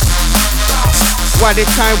 Why they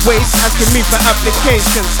time waste asking me for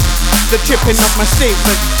applications? The tripping off my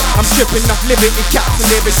statement. I'm tripping off liberty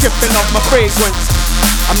capsulated, tripping off my fragrance.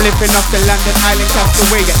 I'm living off the London Island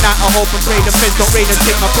castaway. At night I hope and pray the feds don't raid and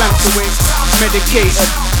take my plans away. Medicated,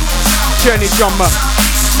 journey drummer.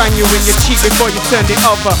 Bang you in your cheek before you turn it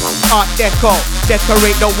over. Art deco,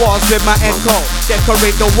 decorate the walls with my echo.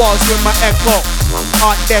 Decorate the walls with my echo.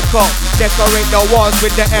 Art deco, decorate the walls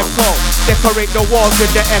with the echo. Decorate the walls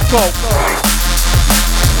with the echo.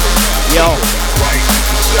 Yo,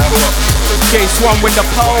 JAYS1 with the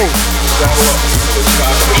pole.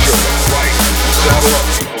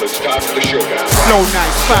 Slow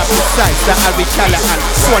nights, fast precise, the Harry Callahan.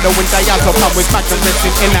 Swallowing diazepam with magnum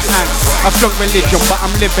resting in the hand. I flung religion, but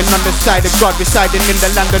I'm living on the side of God. Residing in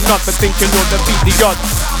the land of not for thinking you'll defeat the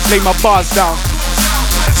odds. Lay my bars down.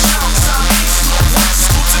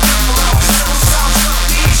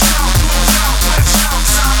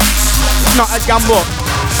 Not a gamble.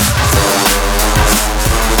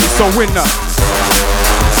 It's a winner.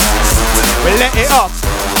 We let it up.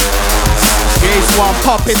 JAYS1,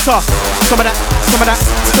 pop it up. Some of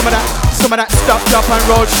that stop, drop and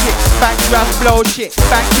roll shit. Back draft, blow shit.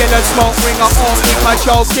 Back killer, smoke, ring up, all keep my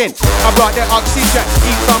choking. I brought the oxygen,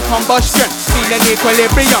 heat from combustion. Feeling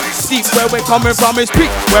equilibrium. Deep where we're coming from is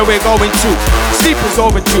peak where we're going to. Sleep is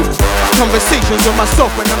overdue. Conversations with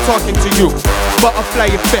myself when I'm talking to you.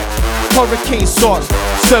 Butterfly effect. Hurricane sauce,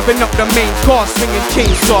 serving up the main course, swinging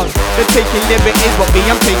chainsaws. They're taking liberties, but me,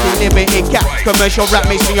 I'm taking liberty cat. Commercial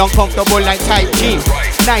rap makes me uncomfortable like tight jeans.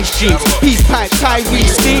 Nice jeans, peace pipe, Tyree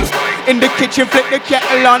steam. In the kitchen, flip the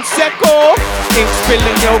kettle on secco. Ink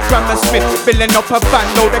spilling, yo, Grammar Smith. Filling up a van,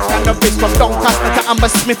 load of cannabis. From Doncaster to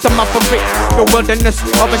Hammersmith, I'm up a bit. The wilderness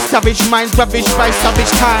of a savage mind, ravished by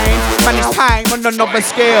savage kind. Man, it's time on another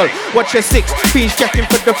scale. Watch your six, fiends checking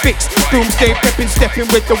for the fix. Doomsday prepping,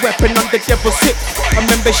 stepping with the weapon on the devil's hip. A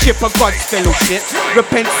membership of God's fellowship.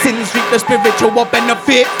 Repent sins, reap the spiritual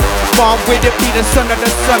benefit. Born with it, be the son of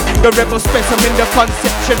the sun. The rebel specimen, the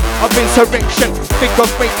conception of insurrection. Figure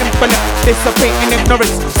great infinite, dissipating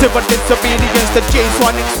ignorance. Civil disobedience, the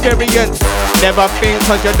JAYS1 experience. Never think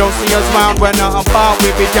cause you don't see us round. We're not about,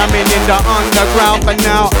 we be jamming in the underground for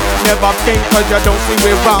now. Never think cause you don't see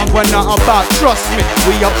we round. We're not about, trust me,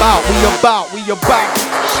 we about. Saddle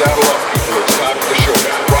up, people, it's time for the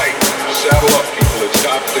showdown. Right. Saddle up, people, it's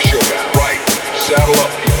time for the showdown. Right. Saddle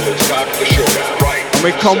up, people, it's time for the showdown. Right. And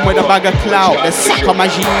we come with a bag of clout, the Saka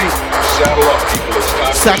Magie. Saddle up, people, it's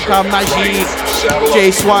time for Saka Magie.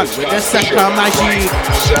 JAYS1 with the Saka Magie.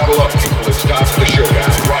 Saddle up, people, it's time for the showdown.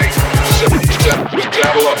 Right.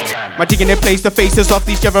 Saddle up. My digging in place the faces of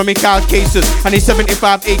these Jeremy Kyle cases. And these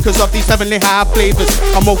 75 acres of these heavenly high flavors.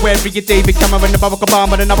 I'm aware of your David Cameron, the Barack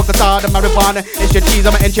Obama, the avocado, the marijuana. It's your cheese,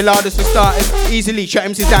 I'm an enchiladas for starters. Easily shut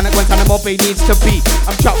MCs down at Guantanamo Bay needs to be.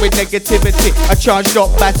 I'm trapped with negativity, a charged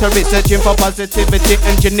up battery, searching for positivity,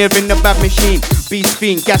 engineering the bad machine. Beast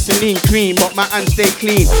fiend, gasoline cream, but my hands stay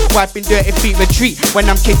clean. Wiping dirty feet retreat when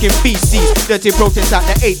I'm kicking feces. Dirty protests at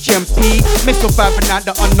the HMP. Missile firing at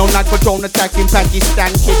the unknown, like a drone attacking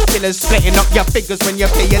Pakistan. Kid killers splitting up your figures when you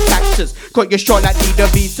pay your taxes. Cut your short like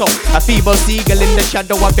Dida Vito. A feeble seagull in the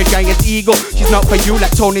shadow of the giant eagle. She's not for you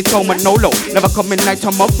like Tony Tomanolo. Never coming like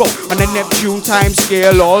tomorrow. On the Neptune time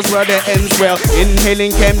scale, all's where the ends well.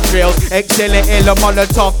 Inhaling chemtrails, exhaling a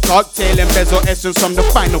Molotov cocktail. Embezzle essence from the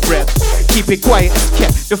final breath. Keep it quiet,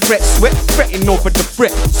 kept the fret sweat, fretting over the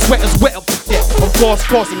fret. Sweaters wet up to death, of course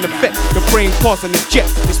causing the effect. The brain causing the jet.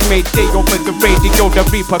 It's made day over the radio, the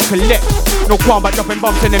reaper collect. No qualm about dropping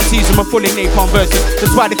bombs and MCs in my fully napalm version.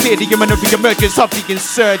 That's why they fear the imminent emergence of the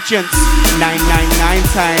insurgents. 999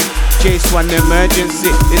 time, JAYS1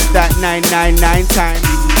 emergency. It's that 999 time.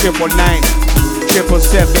 999,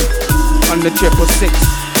 777 on the 666.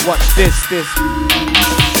 Watch this.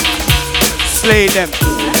 Slay them.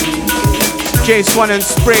 JAYS1 and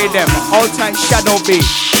SPRAYDEM. All time shadow beat.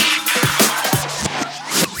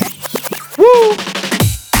 Woo!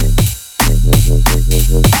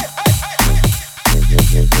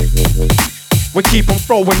 We keep on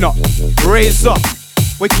throwing up, raise up.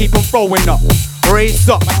 We keep on throwing up, raise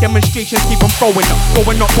up. My demonstrations keep on throwing up,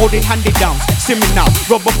 holding handed downs. Simming now,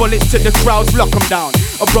 rubber bullets to the crowds, lock them down.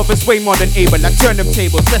 A brother's way more than able. I turn them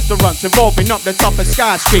tables, restaurants involving up the top of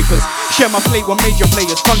skyscrapers. Share my plate with major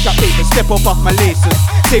players, contract papers, step up off my laces.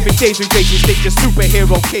 Saving days with racing stages,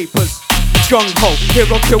 superhero capers. Gung-ho,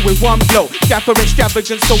 hero kill with one blow. Dapper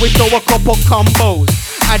extravagance, so we throw a couple combos.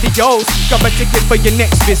 Adios, got a ticket for your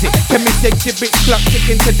next visit. Chemist exhibits, clock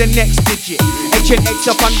ticking to the next digit. H and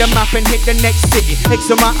X up on the map and hit the next city.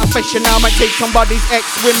 X amount of fashion, I might take somebody's ex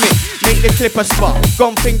with me. Make the clip a spot,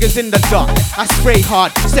 gun fingers in the dark. I spray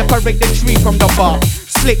hard, separate the tree from the bark.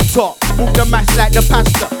 Slick talk, move the mass like the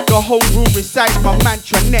pastor. The whole room recites my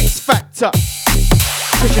mantra, next factor.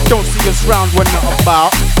 Cause you don't see us round, we're not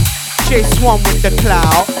about. JAYS1 with the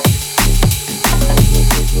cloud.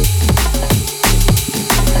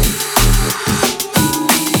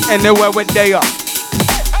 Anywhere where they are.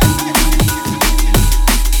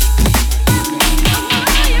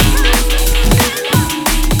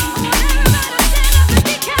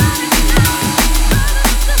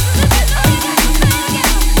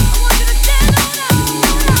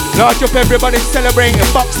 Large up, everybody celebrating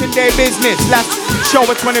Boxing Day business. Last show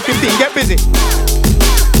of 2015, get busy.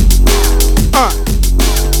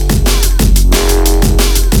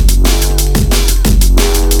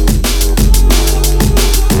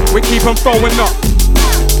 We keep on throwing up.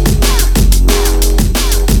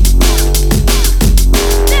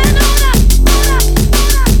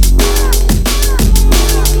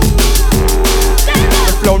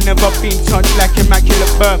 The flow never been touched like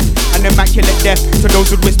immaculate birth and immaculate death. To those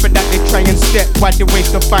who whisper that they try and step, why they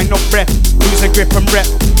waste to find no breath? Lose a grip and rep.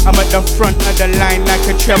 I'm at the front of the line like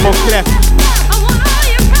a treble clef.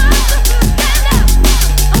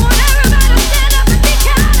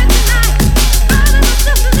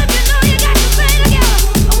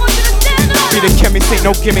 Be the chemist ain't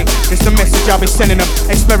no gimmick, it's the message I'll be sending them.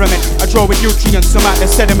 Experiment, I draw with nutrients, some out the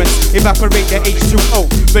sediments. Evaporate the H2O,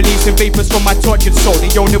 releasing vapors from my tortured soul. The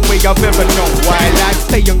only way I've ever known. While I'm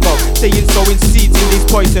staying low, staying sowing seeds in these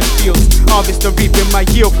poison fields. Harvest the reaping my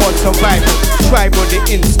yield for survival. Tribal the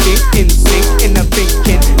instinct, in the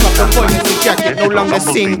thinking. Not the buoyancy jacket, no longer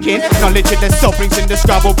sinking. Knowledge of the sufferings,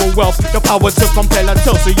 indescribable wealth. The power to compel a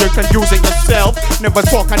tell so you can use it yourself. Never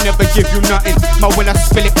talk, I never give you nothing. My will I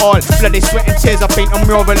spill it all. Bloody sweat and tears, I paint a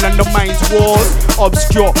mural on the mind's walls.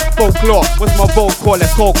 Obscure folklore was my vocal, a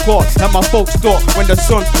cold core. And my folks thought when the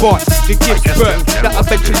sun's born, the gift birth that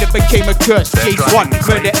eventually became a curse. JAYS1,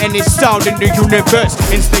 murder any sound in the universe.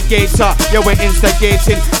 Instigator, yeah, we're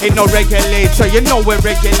instigating. Ain't no regulator, you know we're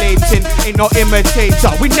regulating. Ain't no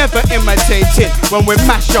imitator, we never imitating. When we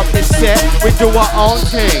mash up the set, we do our own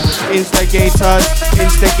thing. Instigators,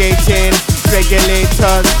 instigating.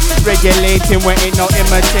 Regulators, regulating. We ain't no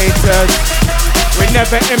imitators. We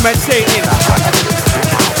never imitating.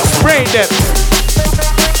 Spray them.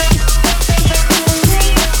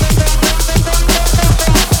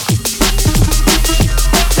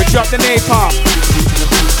 We drop the napalm.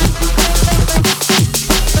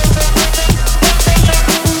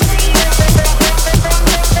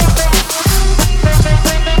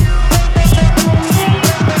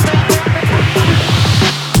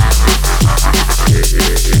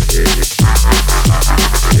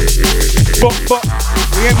 But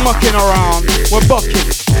we ain't mucking around, we're bucking.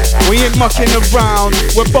 We ain't mucking around,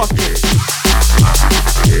 we're bucking.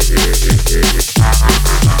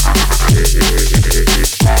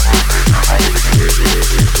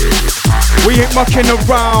 We ain't mucking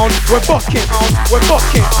around, we're bucking, we're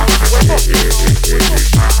bucking, we're bucking.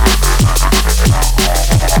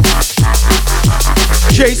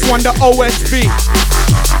 JAYS1 the OSB.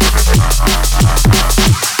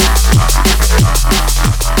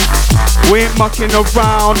 We ain't mucking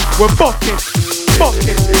around, we're bucking,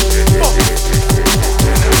 bucking, bucking.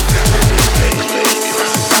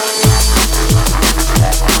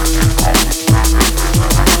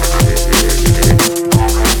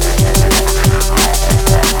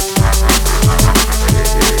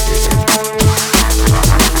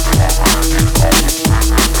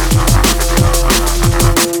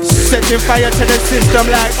 Setting fire to the system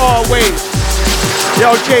like always.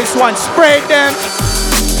 Yo, JAYS1, spray them.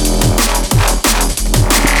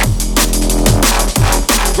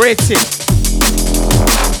 Great it.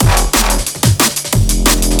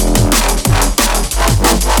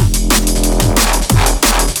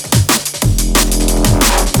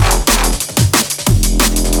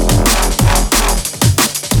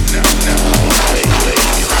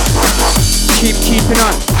 Keep keeping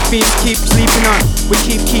on, beats keep sleeping on. We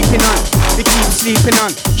keep keeping on, they keep sleeping on.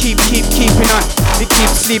 Keep keeping on, they keep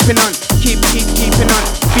sleeping on. Keep keeping on,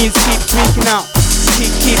 beats keep tweaking out.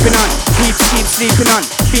 Keep keeping on, keep sleeping on.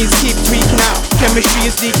 Beats keep tweaking out, chemistry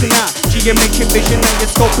is leaking out. G make your vision and your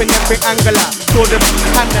scope in every angle out. Throw the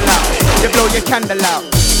handle out, they blow your candle out.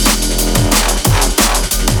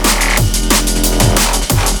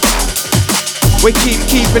 We keep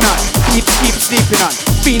keeping on, keep sleeping on.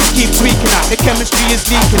 Beats keep tweaking out, the chemistry is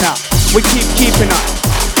leaking out. We keep keeping on,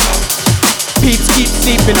 beats keep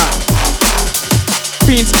sleeping on.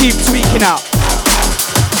 Beats keep tweaking out,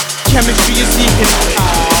 chemistry is leaking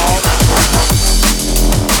out.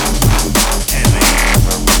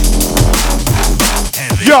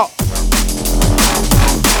 Yo.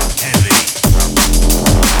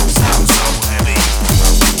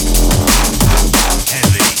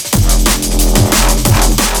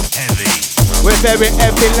 We're very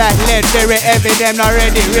heavy like lead, very heavy, them not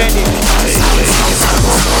ready.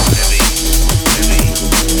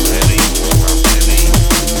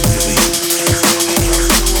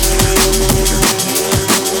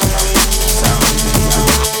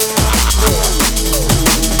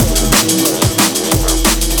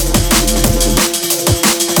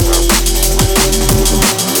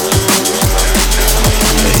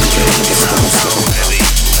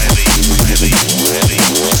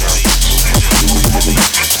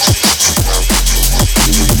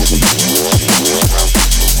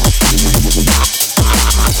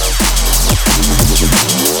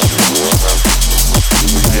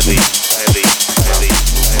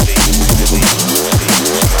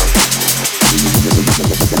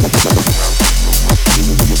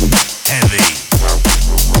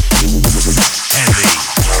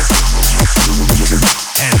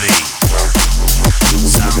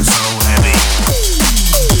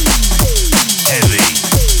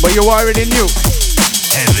 But you already knew.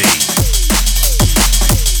 Heavy.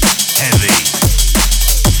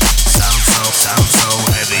 Sound so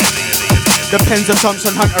heavy. The pens of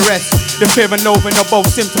Thompson hunt arrest. The fear and loathing are both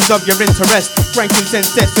symptoms of your interest.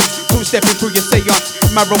 Frankincense essence, two-stepping through your seance.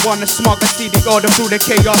 Marijuana smog, I see the order through the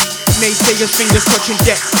chaos. Naysayers, fingers touching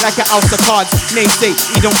deck like a house of cards. Naysay,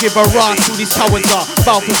 he don't give a run who these cowards are.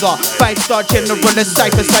 Balthazar, five-star general, a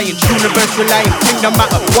cipher science. Universe relying, kingdom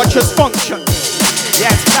matter, watch us function.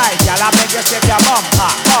 Yes, right, y'all, I beg you shake your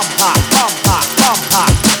bumper, bumper, bumper, bumper.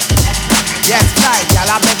 Yes, right,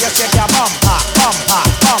 y'all, I beg you shake your bumper, bumper,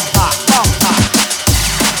 bumper, bumper.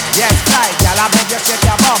 Yes, right, y'all, I beg you shake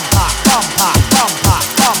your bumper, bumper, bumper,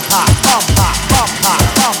 bumper, bumper, bumper,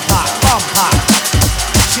 bumper, bumper.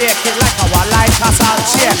 Shake it like our light castle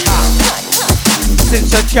shaker.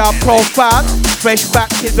 Since a child profile, fresh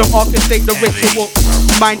baptism orchestrate the ritual.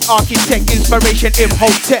 Mind architect, inspiration,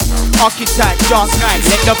 Imhotep. Archetype, dark night,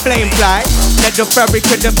 let the flame fly. Let the fabric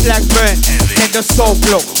of the flag burn. Let the soul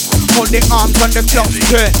glow. Hold the arms on the clock's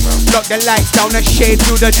turn. Lock the lights down a shade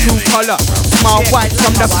through the true color. Small white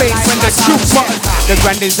from the face when the truth button. The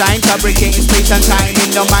grand design, fabricating space and time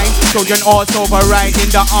in the mind. Trojan horse overriding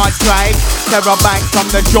the art drive. Terabyte from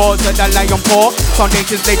the jaws of the lion paw.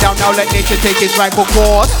 Foundations laid down, now let nature take its rightful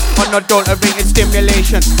course. Unadulterated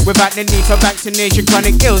stimulation without the need for vaccination.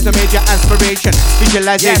 Chronic ills a major aspiration.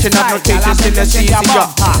 Visualization of notation synesthesia.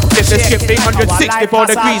 Lift the ship 864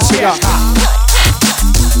 degrees here.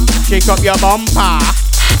 Shake up your bumper.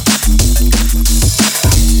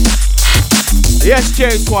 Yes,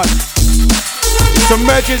 JAYS1. It's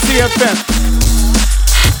Emergency FM.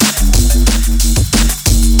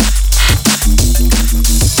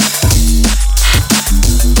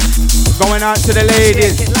 Going out to the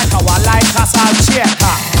ladies. Shake it like our light castle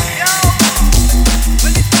shaker.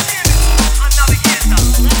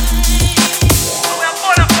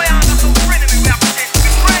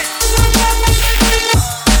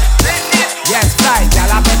 Yes, right,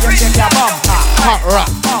 y'all, I beg you shake your bumper. Hot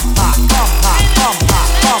rock. Bumper, bumper, bumper,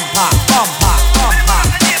 bumper, bumper, bumper.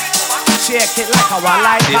 Shake it like our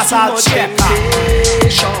light castle shaker.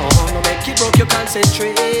 No make it broke your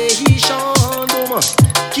concentration, woman.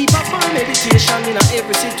 Keep up my meditation in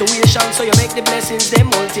every situation, so you make the blessings they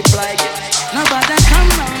multiply. Nobody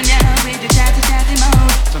come round, yeah, with the chatty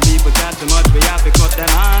mouth. Some people chat too much, we have to cut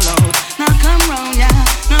them all out. Now come round, yeah,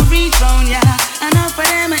 now reach round, yeah, enough for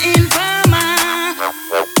them informer.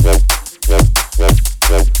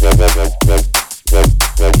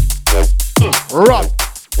 Rock.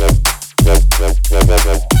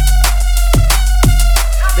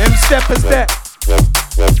 Them steppers there.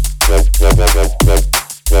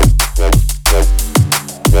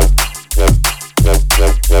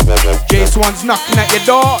 JAYS1's knocking at your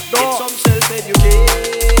door. Get some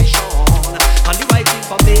self-education and the right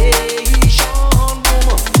information,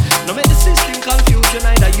 woman. No make the system confuse you,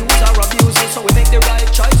 neither use or abuse it, so we make the right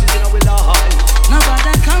choices in our life.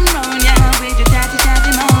 Nobody come round, yeah, with the chatty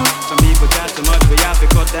mouth. Some people chat too much, we have to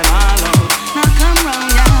cut them all out. Now come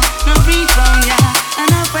round, yeah, now reach round, yeah,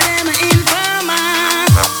 enough for them informer.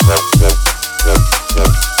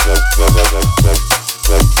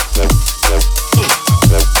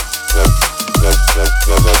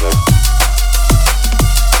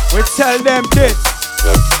 We tell them this.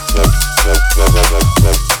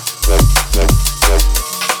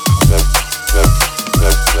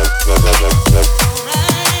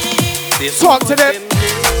 Talk to them.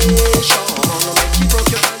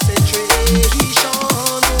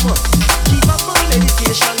 Keep up my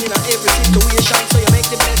meditation in every situation, so you make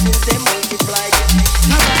the blessings they multiply.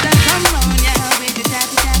 Nobody come round, yeah, with the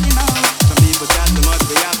chatty mouth. Some people chat too much,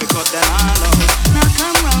 we have to cut them all out. Now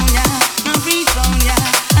come round, yeah, now reach round, yeah,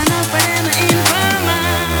 enough for them informer.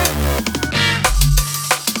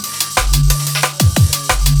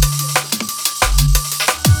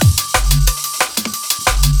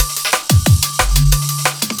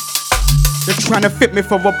 They're trying to fit me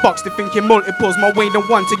for a box. They're thinking multiples, my way the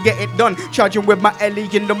one to get it done. Charging with my LE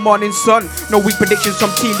in the morning sun. No weak predictions from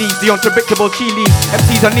tea leaves, the unpredictable chilies.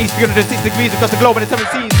 MCs on knees, 306 degrees across the globe and the 7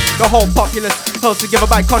 seas. The whole populace held together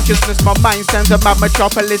by consciousness. My mind stands above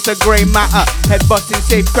metropolis, a grey matter. Head busting,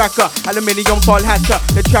 safe cracker, aluminium fall hatter.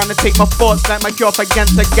 They're trying to take my thoughts like my cure for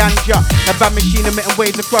cancer ganja. A bad machine emitting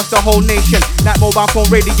waves across the whole nation. Like mobile phone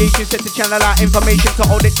radiation set to channel our information to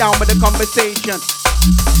hold it down with the conversation.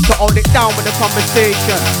 To hold it down with the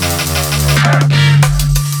conversation.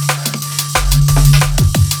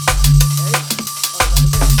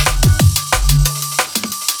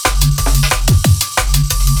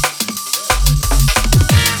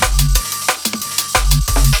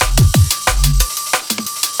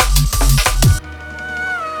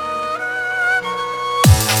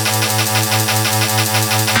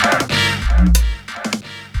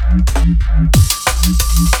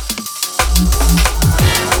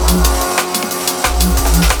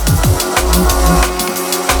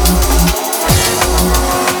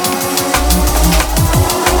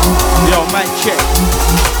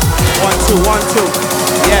 2.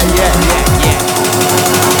 Yeah.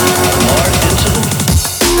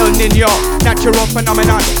 El Nino, natural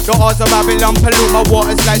phenomenon. The odds of Babylon pollute my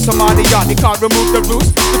waters like Somalia. They can't remove the roots.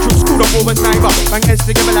 The truth screwed up over sniper. Bang heads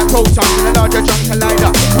together like protons in a larger drunk collider.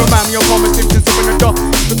 Remind me of Homer Simpson sipping the dog.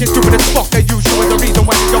 Looking stupid as fuck as usual. The reason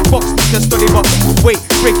why the young bucks need to study box. Wait,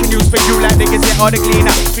 breaking news for you like niggas get all the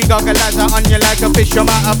cleaner. Three gargalizer on you like a fish. I'm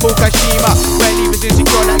out of Fukushima. Where he was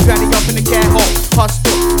insecure like granny up in the care home.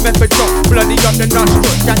 Hostile, method drop, bloody up the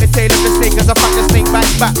nostril. Got the tail of the snake as I fuck the snake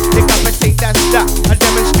back. Decapitate, that's that. I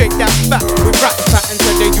demonstrate that fact. We rap patterns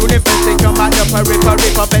to the universe. They come out of a river.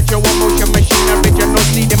 Bet you one motion machine. Original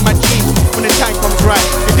seed in my jeans. When the time comes right,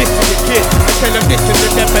 you this to your kid. I tell them this is the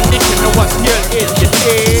definition of what skill is. You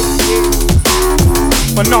dig?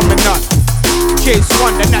 Phenomenon.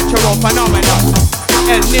 JAYS1, the natural phenomenon.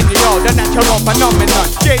 El Nino, the natural phenomenon.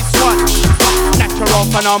 JAYS1, natural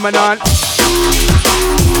phenomenon.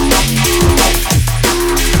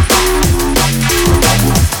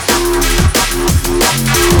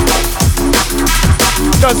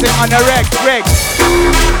 Does it on the reg.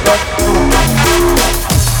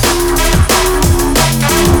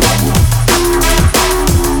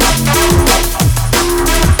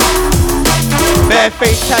 Bare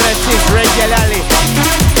fatalities regularly.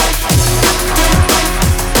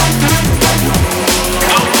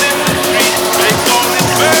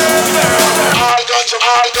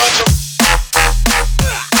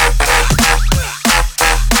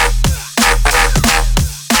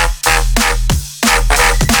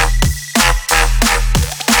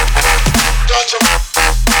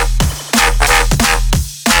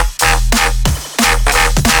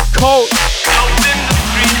 Cold.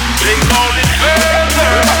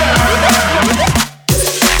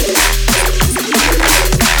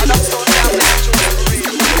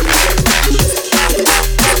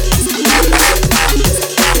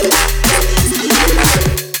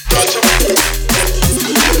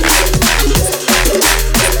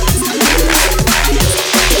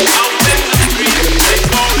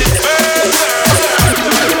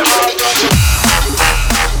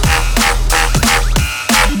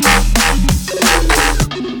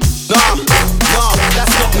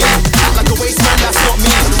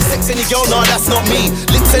 Girl, nah, that's not me.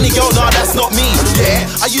 Licks any girl, nah, that's not me. Yeah,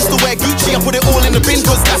 I used to wear Gucci, I put it all in the bin,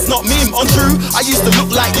 cause that's not me. On true, I used to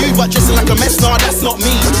look like you, but dressing like a mess, nah, that's not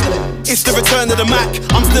me. It's the return of the Mac,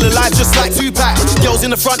 I'm still alive just like Tupac. Girls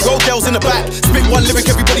in the front row, girls in the back. Spit one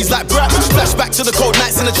lyric, everybody's like brap. Flashback to the cold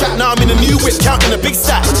nights in the trap, now I'm in a new whip, counting a big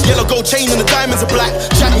stack. Yellow gold chain and the diamonds are black.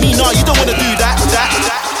 Jack me, nah, you don't wanna do that.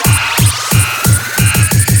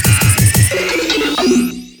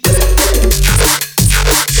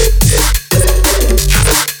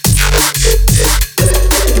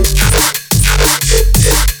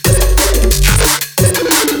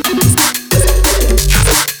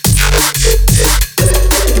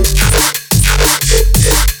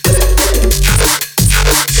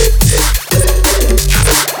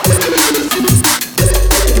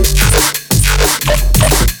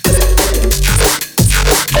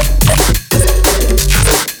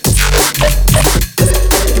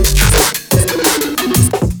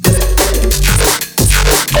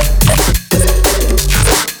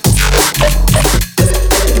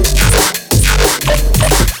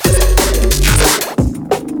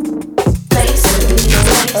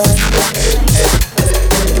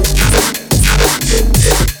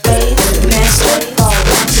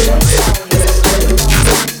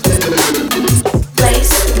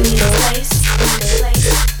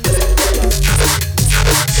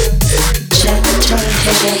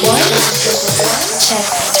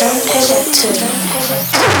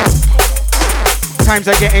 Times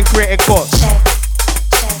are getting critical.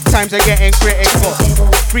 Times are getting critical.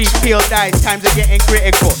 Free field eyes, times are getting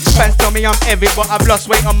critical. Fans tell me I'm heavy, but I've lost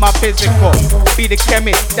weight on my physical. Be the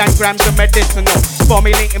chemist, diagrams of medicinal.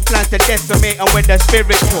 Formulating plans to decimate and with the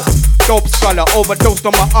spiritual. Dope scholar, overdosed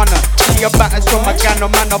on my honor. See your batters from my gun, no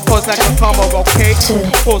man, no pose like a combo, okay?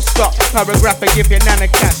 Full stop, paragraph, I give you nana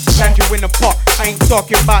cat. Land you in a pot, I ain't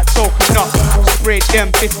talking about soaking up. Spray them,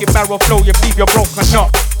 biscuit barrel flow, you leave you broken up.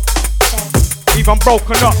 Leave them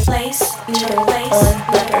broken up. Place,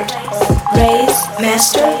 raise,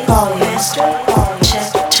 master, volume, check,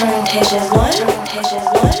 turntable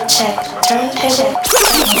 1, check, turntable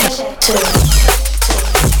 2.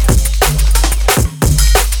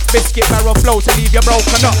 Biscuit barrel flow to leave you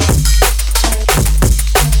broken up.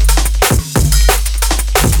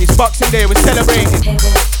 It's Boxing Day, we're celebrating.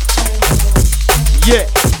 Yeah.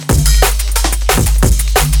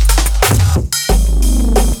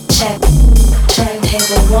 Check,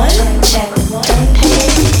 turntable 1, check, turntable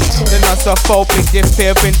 2. Then I saw Claustrophobic, they're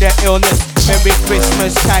fearing their illness. Merry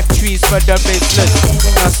Christmas, type trees for the business.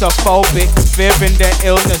 Claustrophobic, fearing their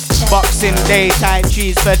illness. Boxing Day, type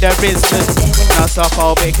trees for the business.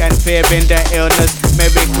 Claustrophobic and fearing their illness.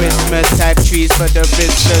 Merry Christmas, type trees for the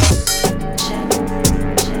business.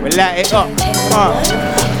 We light it up,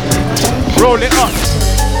 roll it up.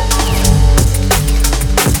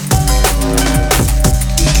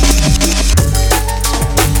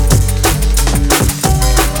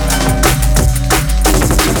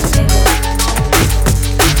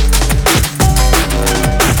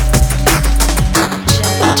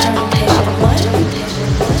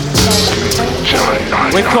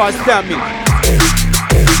 We cause damage.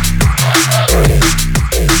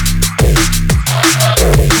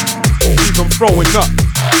 Keep them throwing up.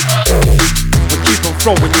 We keep them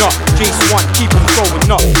throwing up. JAYS1, keep them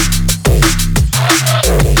throwing up.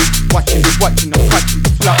 Watching them, watching them, plotting.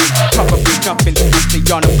 Probably nothing. They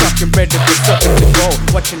on them fucking ready for something to go.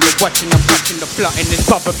 Watching them, watching them, plotting. It's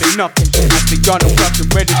probably nothing. They on them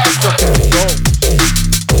fucking ready for something to go.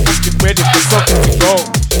 They ready for something to go.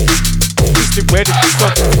 They ready for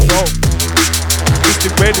something to go.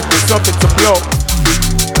 They ready for something to blow.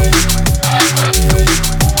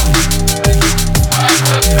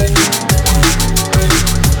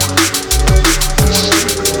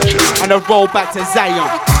 And I roll back to Zion.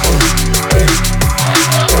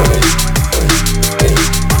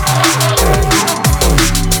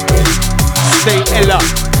 Stay illa.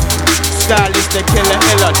 Style is the killer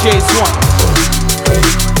illa. JAYS1.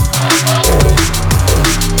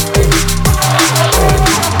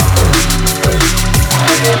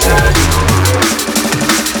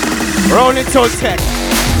 Rolling till 10.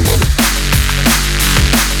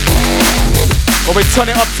 But we turn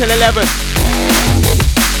it up till 11.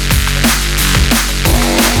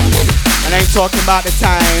 And I ain't talking about the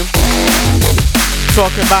time,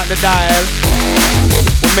 talking about the dial.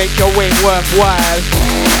 We'll make your wait worthwhile.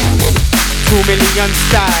 2 million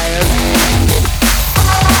styles.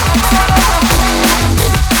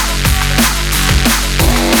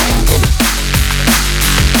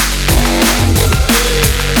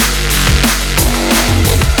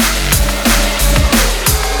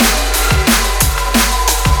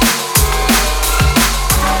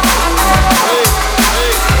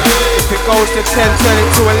 Goes to 10, turn it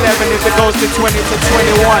to 11. If it goes to 20 to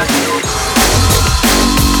 21.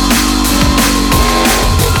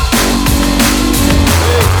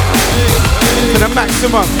 To the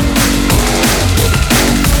maximum.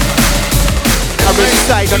 I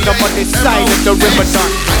reside on the money side of the river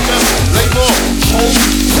done.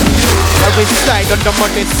 I reside on the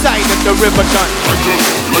money side of the river done.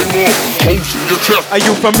 Are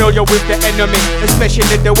you familiar with the enemy?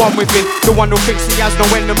 Especially the one within. The one who thinks he has no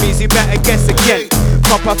enemies, he better guess again.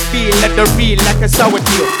 Copper feel like the real, like a sour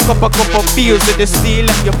deal. Copper feels of the steel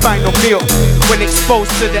like your final meal. When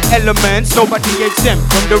exposed to the elements, nobody exempt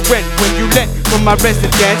from the rent. When you lent from my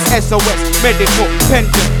residence, SOS, medical,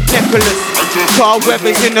 pendant, necklace. Car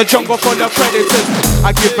weathers in the jungle full of predators.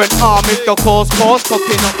 I give an arm if the cause,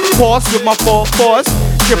 cooking up force with my 4-4s.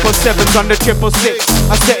 777s on the 666.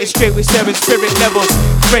 I set it straight with 7 spirit levels.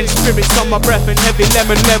 French spirits on my breath and heavy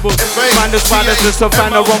lemon levels. Minus fathers, the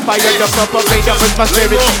savannah on fire. The proper made up with my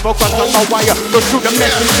spirit. People cut on my wire. Go through the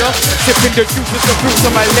messenger. Sipping the juices, the fruits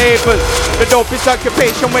of my label. The dopest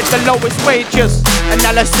occupation with the lowest wages.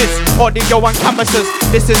 Analysis, audio and canvases.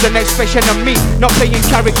 This is an expression of me, not playing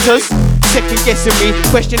characters. Second guessing me,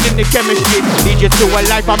 questioning the chemistry. Lead you to a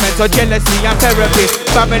life of mental jealousy and therapy.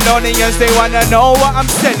 Babylonians, they wanna know what I'm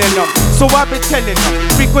selling them. So I be telling them,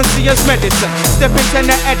 frequency is medicine. Step into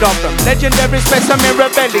the head of them. Legendary specimen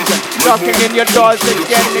rebellion. Knocking in your doors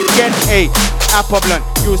again and again. Hey, apple blunt,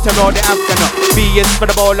 used to roll the afternoon. B is for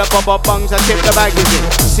the bowl of bubble bungs and tip the baggies in.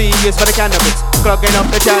 C is for the cannabis, clogging up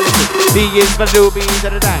the chalices. D is for the doobies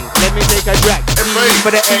of the tank. Let me take a drag. E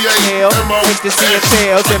for the exhale, takes to see a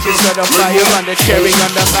tail. Temperature of fire on the cherry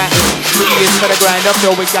on the fat. G is for the grind up,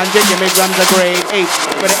 so we ganja, give me grams of grade. H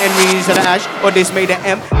for the Henry's of the ash, or this made the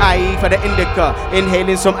M. I for the indica,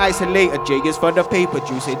 inhaling some isolator. J is for the paper,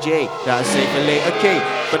 juicy J, that's safe for later. K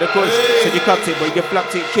for the kush, so you cupped it, but you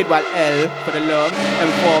flopped it, kid. While L for the love,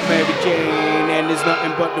 and for Mary Jane, and there's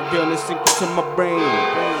nothing but the realness sink to my brain.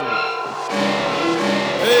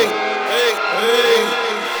 Hey, hey, hey.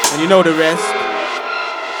 And you know the rest.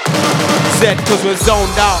 Z, cause we're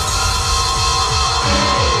zoned out.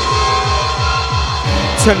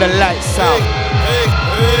 Turn the lights out. Hey,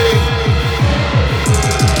 hey.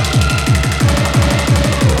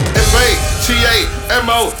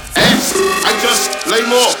 F-A-T-A-M-O-S. I just lay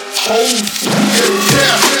more holes.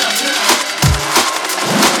 Yeah.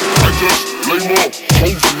 I just Lay more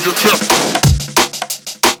holes in your chest.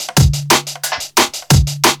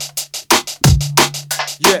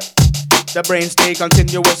 Yeah, the brain stay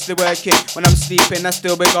continuously working. When I'm sleeping, I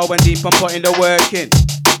still be going deep and putting the work in.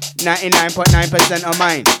 99.9% of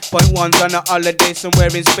mine. 0.1's on a holiday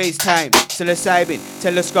somewhere in space-time. Psilocybin,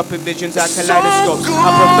 telescopic visions are kaleidoscopes.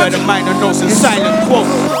 I prefer the minor notes and silent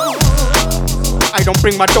quotes. I don't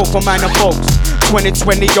bring my dopamine to folks.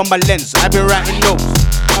 2020 on my lens, I've been writing notes.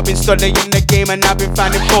 I've been studying the game and I've been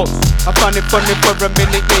finding quotes. I found it funny for a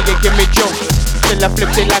minute, yeah, you give me jokes. Till I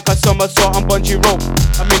flipped it like a somersault on bungee rope.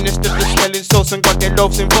 I ministered to smelling sauce and got their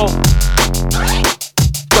loaves involved.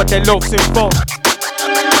 Got their loaves involved.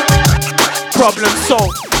 Problem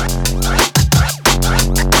solved.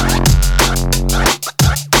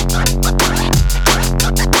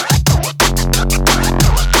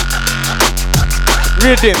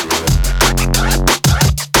 Rhythm.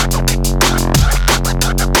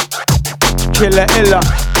 Killer illa.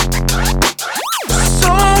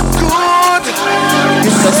 So good.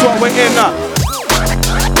 That's what we're in now.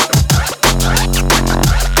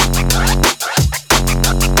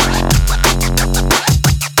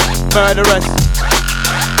 Murderous.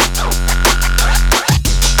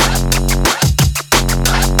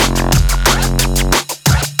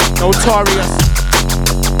 Notorious.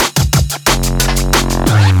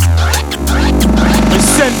 We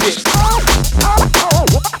send it.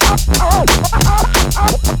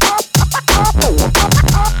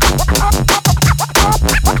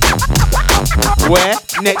 Where?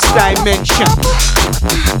 Next dimension.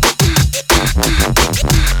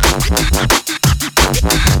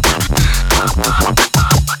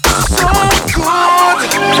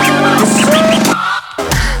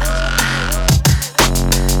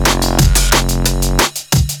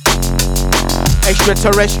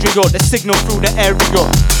 Extraterrestrial, the signal through the area.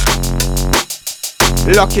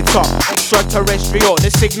 Lock it up. Extraterrestrial,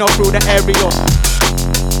 the signal through the area.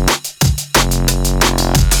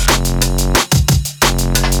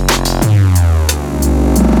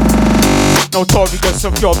 Notorious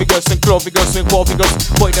and furious and glorious and glorious.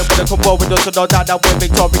 Boy, they wanna come with us, so no doubt that we're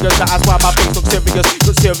victorious. That's why my face looks serious.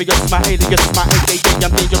 Look serious, my alias, my AKA,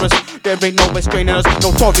 I'm dangerous. There ain't no restraining us.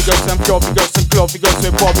 Notorious and furious and glorious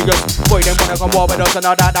and glorious. Boy, they wanna come with us, so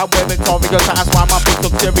no doubt that we're victorious. That's why my face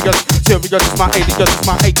looks serious. Serious is my alias,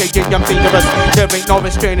 my AKA, I'm dangerous. There ain't no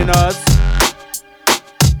restraining us.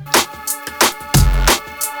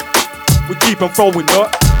 We keep on throwing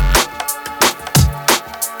up.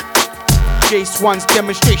 JAYS1's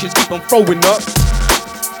demonstrations keep on throwing up.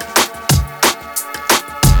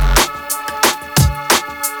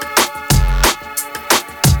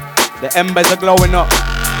 The embers are glowing up.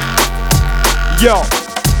 Yo,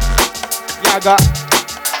 yeah, I got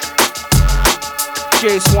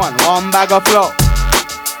JAYS1, one bag of flow.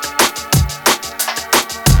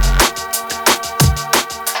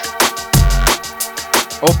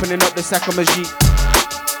 Opening up the Sacramento.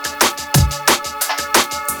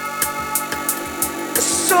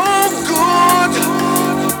 So good.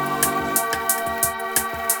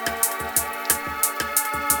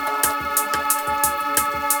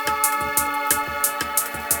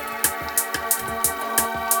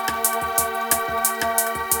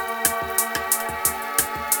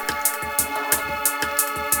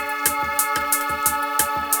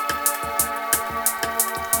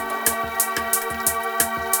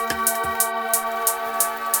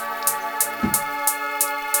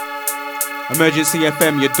 Emergency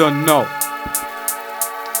FM, you don't know.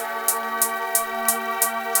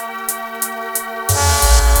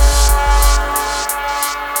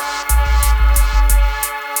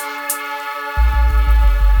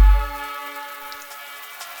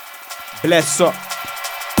 Bless up.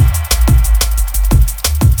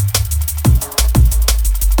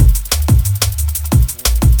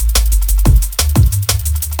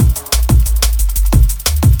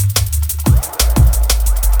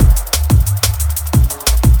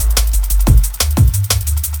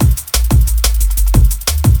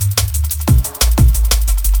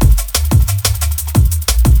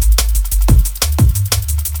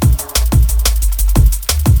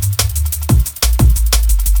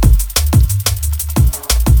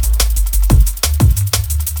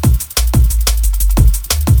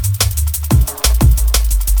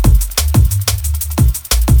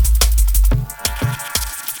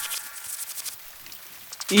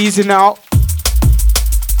 Easy now.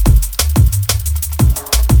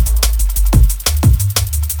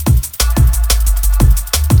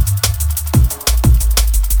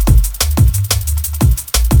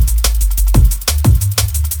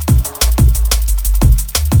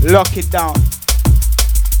 Lock it down.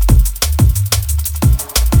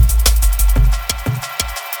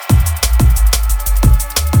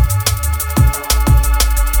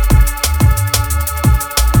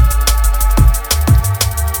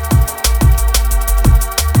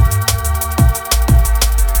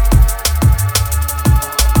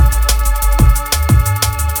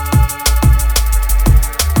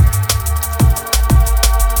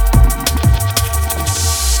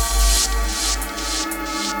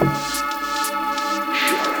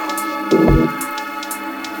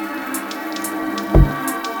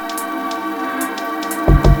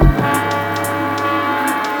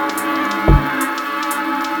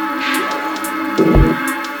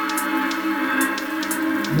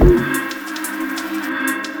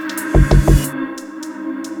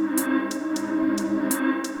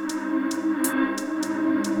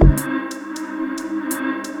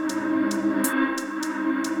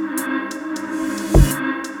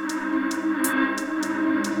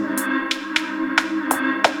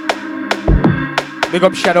 Big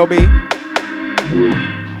up Shadow B.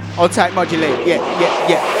 All tight modulate. Yeah.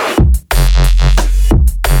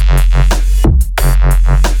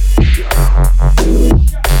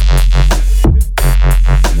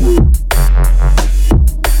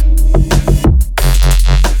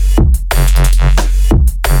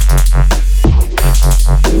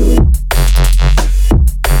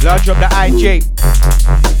 Large up the IJ.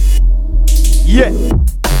 Yeah.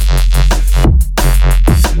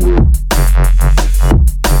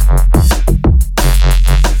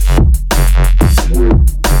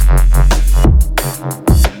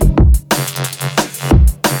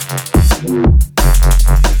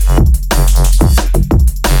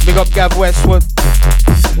 Big up Gav Westwood.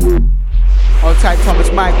 All tight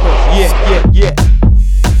Thomas Michael. Yeah.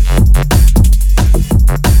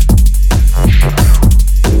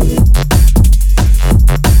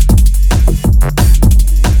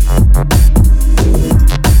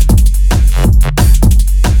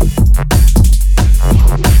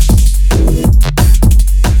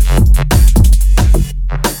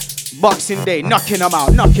 Boxing Day, knocking them out.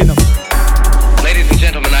 Ladies and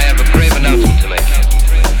gentlemen, I have a grave announcement to make.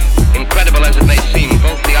 Incredible as it may seem,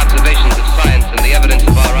 both the observations of science and the evidence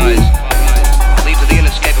of our eyes lead to the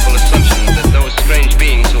inescapable assumption that those strange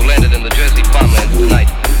beings who landed in the Jersey farmlands tonight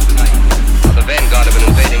are the vanguard of an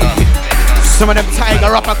invading army. Some of them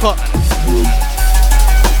tiger uppercut.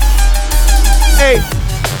 Hey.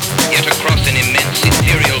 Yet across an immense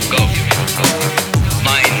ethereal gulf,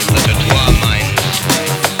 minds that are to our minds,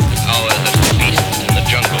 ours as the beasts in the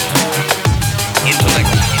jungle, intellect,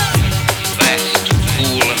 vast,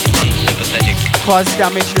 cool, unsympathetic, cause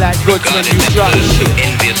damage like goods when you drop shit.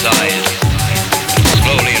 Envious eyes,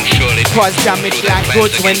 slowly and surely cause damage like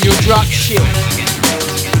goods when you drop shit.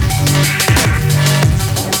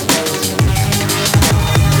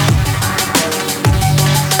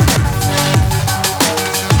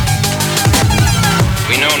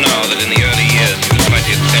 We know now that in the early years of the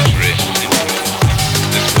 20th century,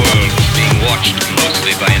 this world was being watched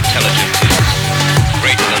closely by intelligences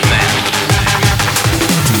greater than man.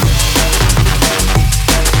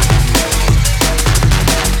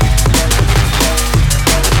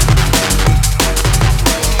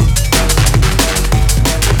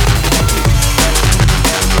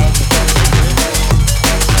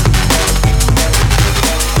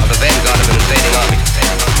 Are the vanguard of an invading army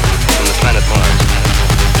from the planet Mars.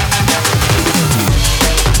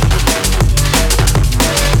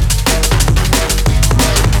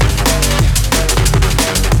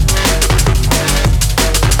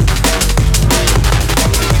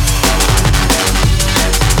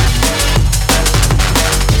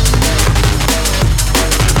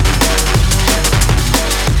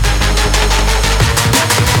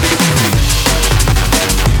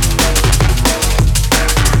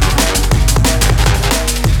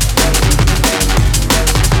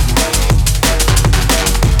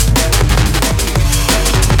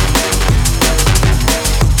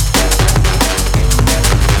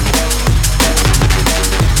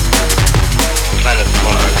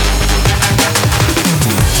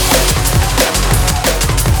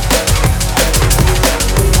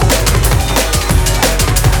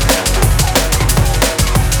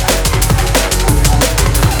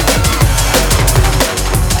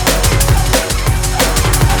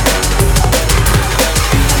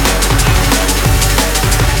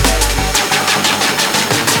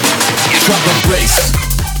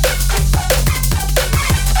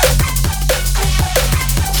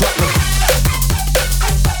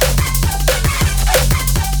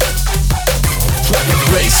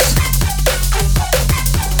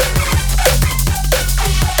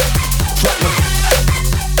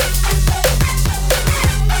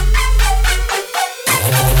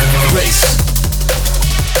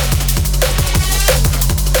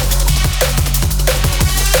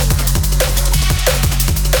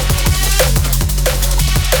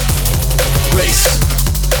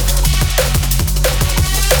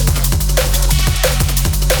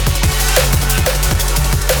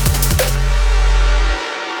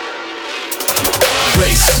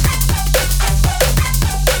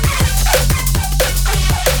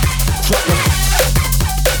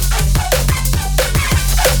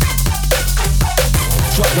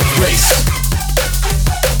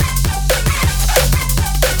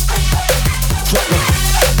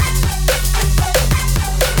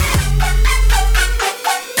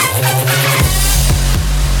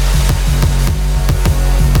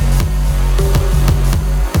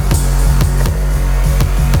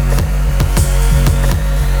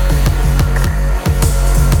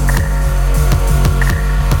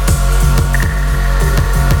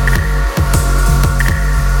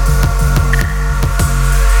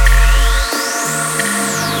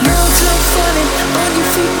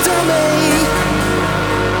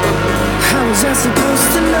 was I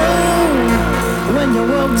supposed to know when you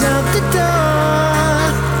walked out the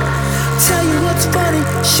door? Tell you what's funny,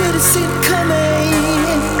 should've seen it coming.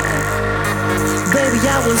 Baby,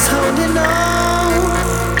 I was holding on,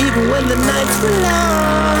 even when the nights were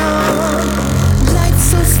long. Lights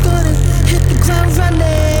so stunning, hit the ground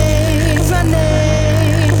running,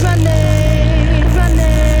 running, running,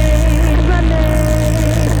 running,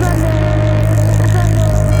 running, running.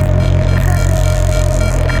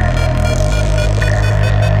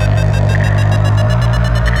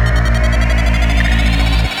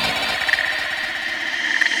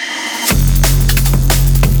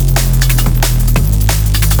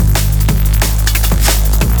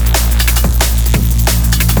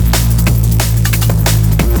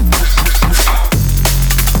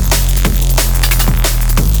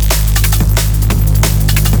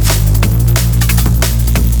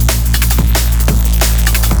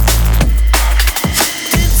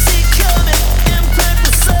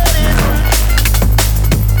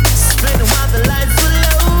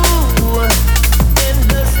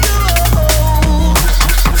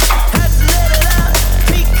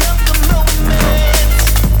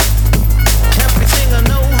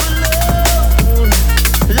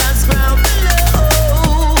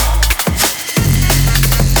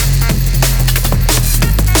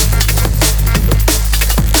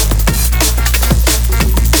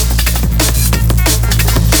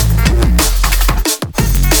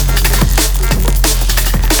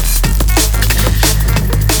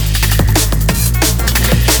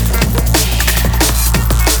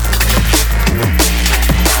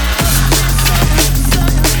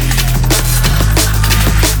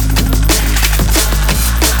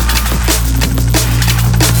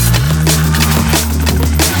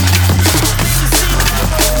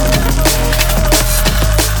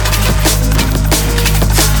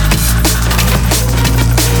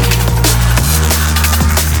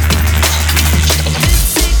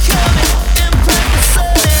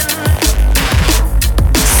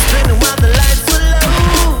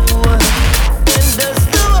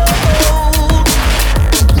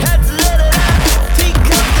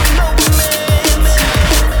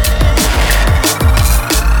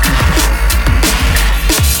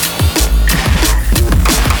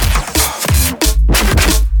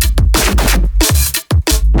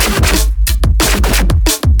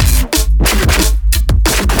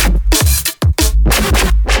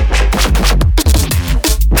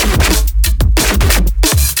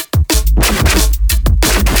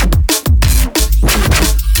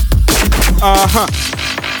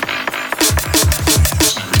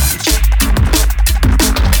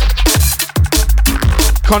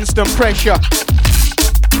 Constant pressure,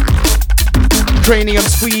 cranium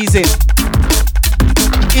squeezing,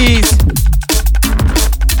 ease,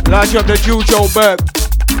 large up the Jujo Berg.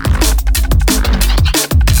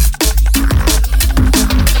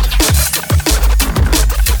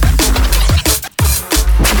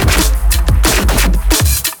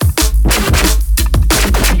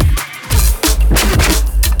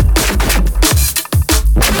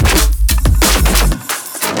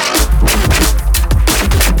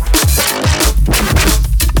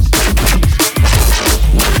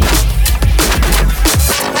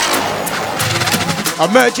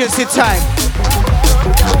 Emergency time.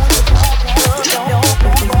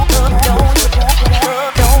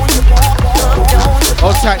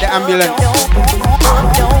 Outside the ambulance.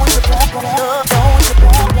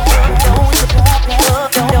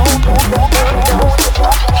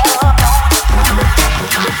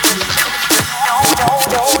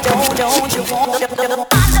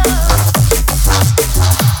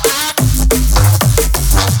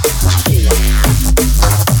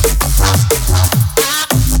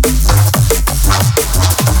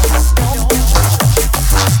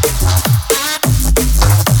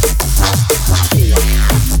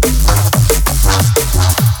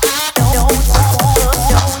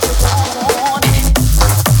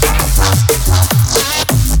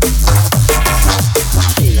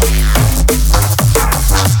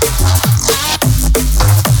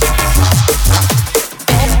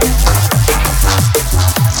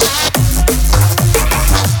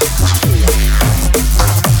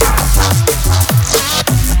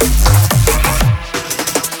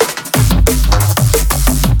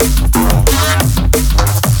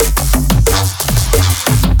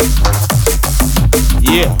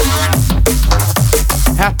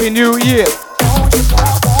 Happy New Year.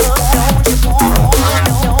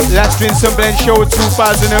 Last Rinse and Blend Show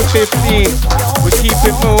 2015. We keep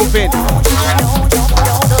it moving.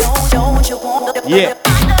 Yeah.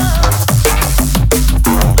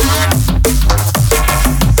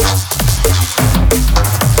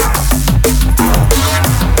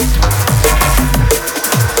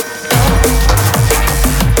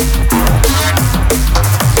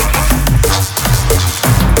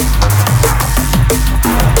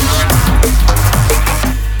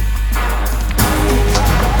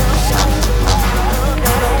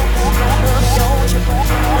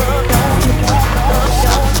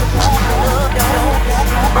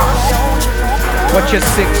 Watch your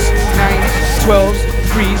 6, 9, 12s,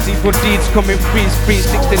 3s, evil deeds coming freeze,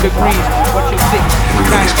 60 degrees. Watch your 6,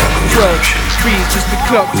 9, 12, 3s, just the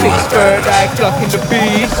clock ticks, third eye clock in the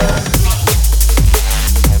bees.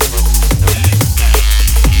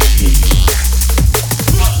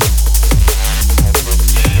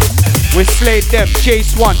 We slayed them,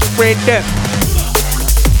 JAYS1, sprayed them.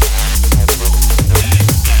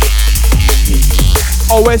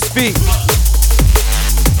 OSB.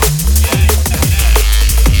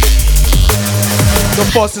 The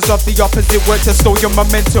forces of the opposite work to slow your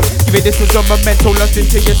momentum. Give it this as a memento, lost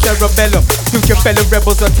into your cerebellum. Future fellow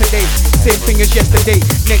rebels of today, same thing as yesterday.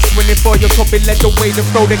 Next winning for your cup, be led away to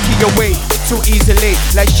throw the key away too easily,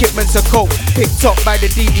 like shipments of coke picked up by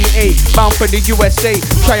the DEA, bound for the USA.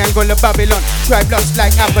 Triangle of Babylon, tribe lost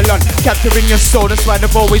like Avalon, capturing your soul. That's why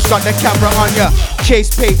they've always got the camera on ya.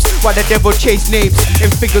 Chase papes while the devil chase names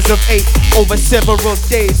in figures of 8 over several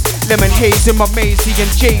days. Lemon haze in my maze,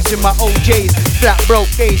 and J's in my OJs. Flat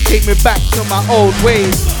broke days take me back to my old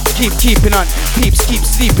ways. Keep keeping on, peeps keep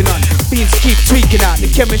sleeping on, beans keep tweaking out,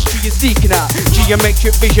 the chemistry is leaking out.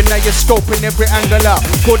 Geometric vision, now you're scoping every angle out.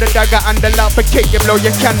 Pull the dagger and the loud for cake, you blow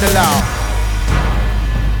your candle out.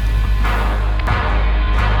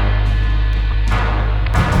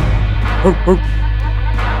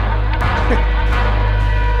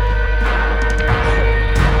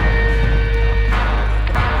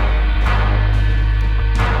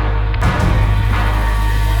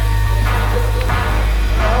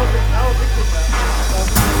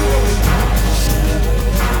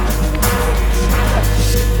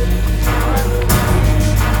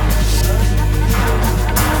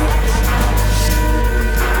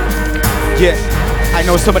 Yeah, I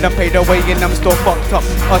know some of them paid their way and I'm still fucked up.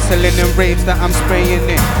 Hustling in raves that I'm spraying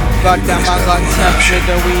in. Goddamn, I got tapped with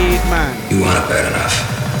the weed, man. You want it bad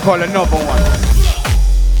enough. Call another one.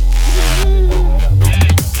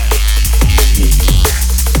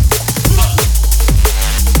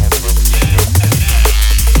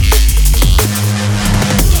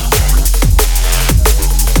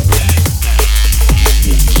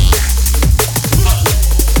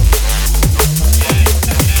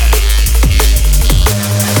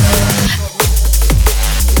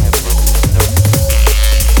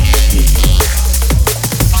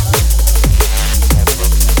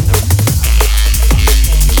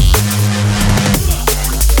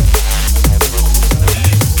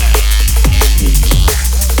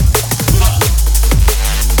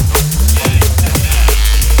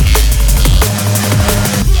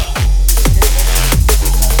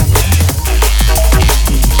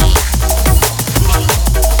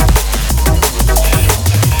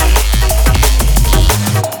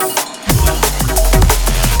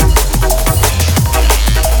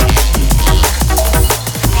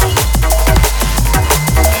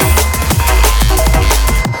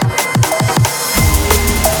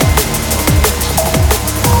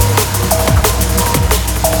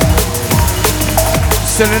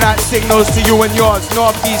 Sending out signals to you and yours,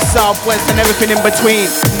 north, east, south, west, and everything in between.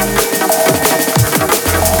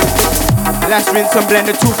 Last rinse and blend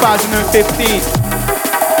of 2015.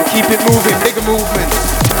 We keep it moving, bigger movements.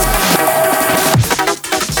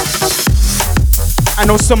 I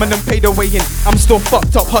know some of them paid their way in. I'm still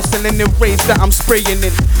fucked up, hustling in raves that I'm spraying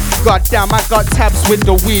in. Goddamn, I got tabs with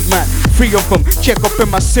the weed, man. 3 of them, check up in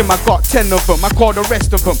my sim, I got 10 of them. I call the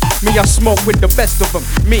rest of them. Me, I smoke with the best of them.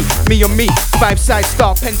 Me and me. 5-side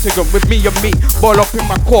star pentagon with me and me. Ball up in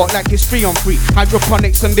my court like it's 3 on 3.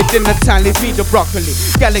 Hydroponics on the dinner time, leave me the broccoli.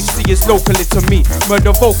 Galaxy is locally to me.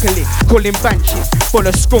 Murder vocally, calling banshee. Full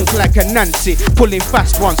of skunk like a Nancy. Pulling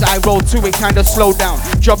fast ones, I roll to it, kinda slow down.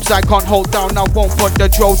 Jobs I can't hold down, I won't put the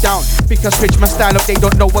draw down. Because switch my style up, they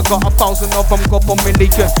don't know I got 1,000 of them, got 1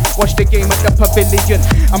 million. Watch the game at the pavilion.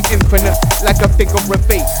 I'm infinite, like a figure of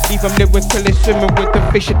 8. Leave them lyrically swimming with the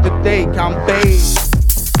fish of the day. I'm bathed.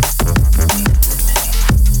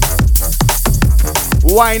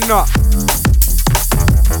 Why not?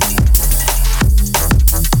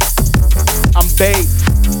 I'm bathed.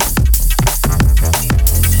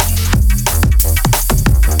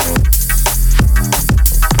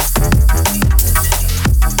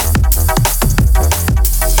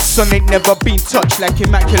 Son ain't never been touched like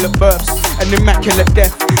immaculate births and immaculate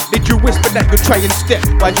death. Did you whisper that you try and step?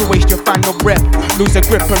 Why'd you waste your final breath? Lose a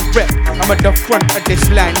grip and rep. I'm at the front of this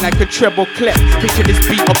line like a treble clef. Picture this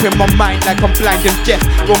beat up in my mind like I'm blind and deaf.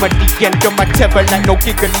 Roam at the end of my tether like no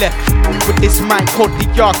giggle left. With this mind called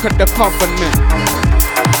the Ark of the Covenant.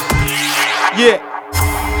 Yeah.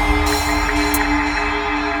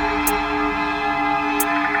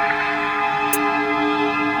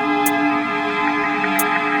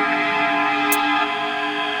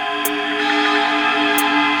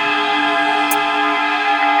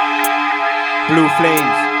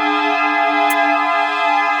 flames.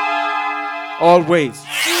 Always.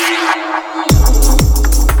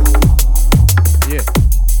 Yeah.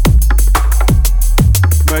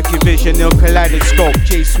 Murky vision, ill kaleidoscope.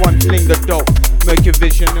 JAYS1 fling the dope. Murky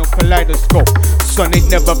vision, ill kaleidoscope. Son ain't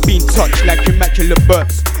never been touched like immaculate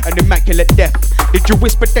births and immaculate death. Did you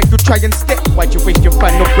whisper that you try and step? Why'd you waste your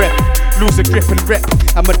final breath? Lose a grip and rep.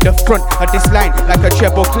 I'm at the front of this line like a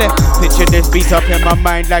treble clef. Picture this beat up in my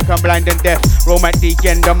mind like I'm blind and deaf. Roll my deep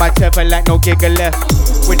end on my tether like no giggle left.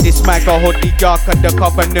 With this mic I hold the ark of the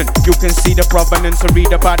covenant. You can see the provenance and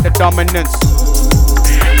read about the dominance.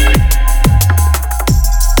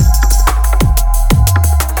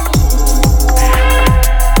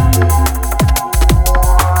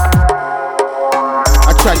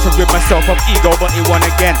 Tried to rid myself of ego, but it won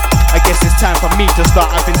again. I guess it's time for me to start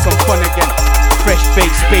having some fun again. Fresh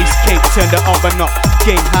baked space cake, turn the oven up.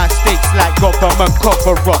 Game high stakes like government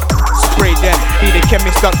cover up. Spray them, be the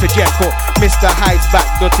chemist Dr. Jekyll. Mr. Hyde's back,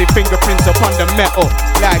 dirty fingerprints upon the metal.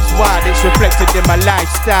 Life's wild, it's reflected in my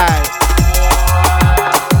lifestyle.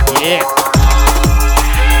 Yeah.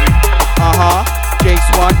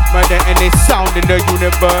 JAYS1, murder any sound in the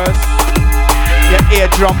universe. Your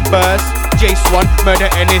eardrum burst. JAYS1, murder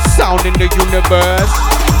any sound in the universe.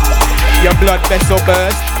 Your blood vessel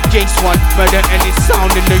burst. JAYS1, murder any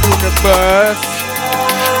sound in the universe.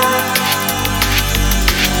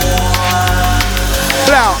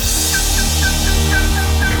 Blow.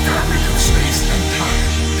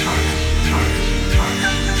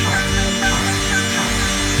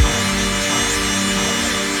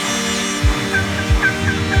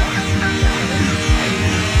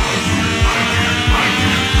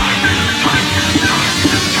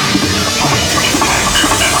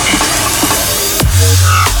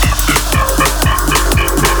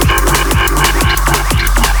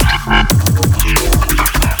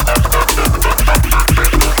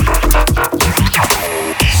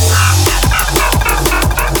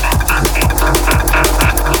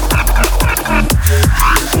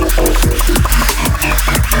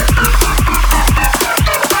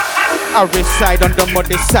 I reside on the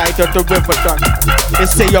muddy side of the river done. They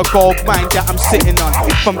say your gold mine that I'm sitting on.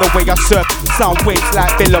 From the way I surf, sound waves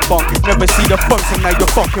like Billabong. Never see the funks and now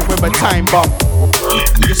you're fucking with a time bomb.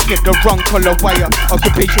 You skip the wrong color wire.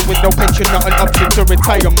 Occupation with no pension, not an option to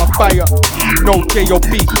retire my fire. No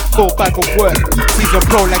J.O.B, full bag of work. Season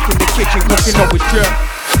pro like in the kitchen, cooking up with jerk.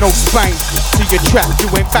 No spine to your trap, you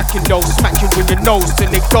ain't backing those. Smack you in your nose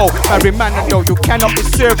till they go. Marry man, I know you cannot be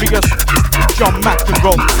serious. John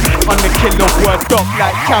McEnroe on the killer word up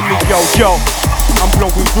like cameo, yo. I'm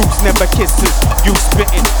blowing roofs, never kisses. You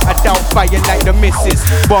spitting, I doubt fire like the missus.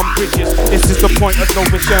 Bomb bridges, this is the point of no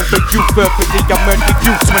return for you. Verbally, I murdered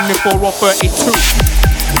you 24 or 32.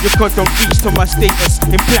 You couldn't reach to my status.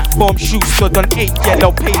 In platform shoes, stood on 8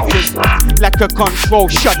 yellow pages. Like a control,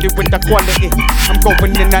 shut it with the quality. I'm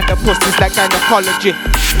going in at the pussies like gynecology.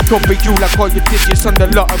 Cover you like all your digits on the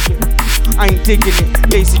lottery. I ain't digging it,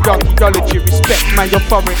 lazy archaeology. Respect my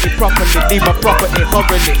authority properly. Leave my property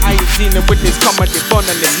thoroughly. I ain't dealing with this comedy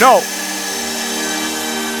funneling, no.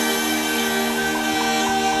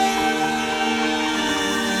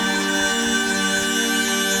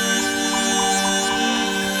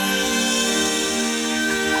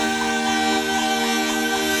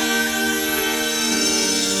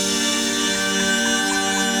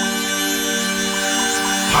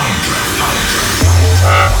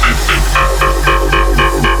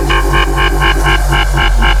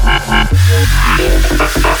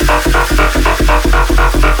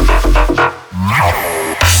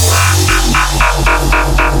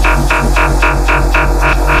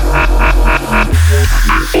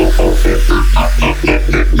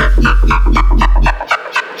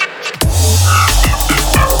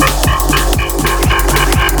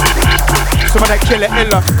 Some of that killer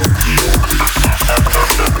illa.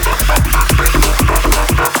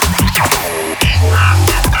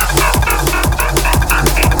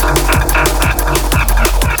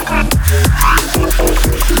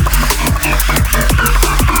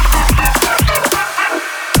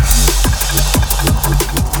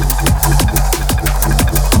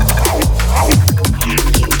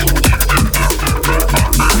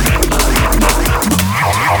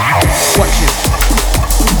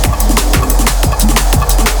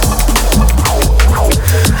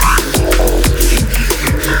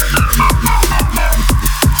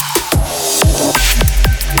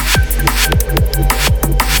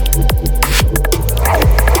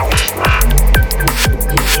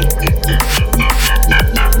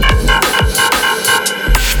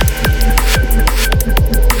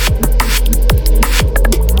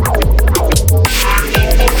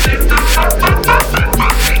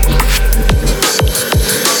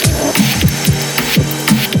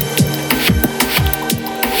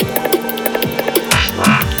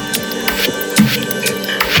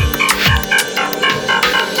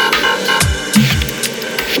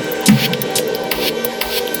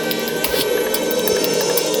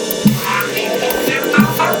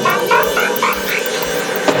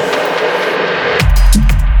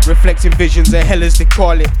 Planting visions of hell as they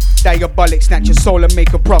call it. Diabolic, snatch your soul and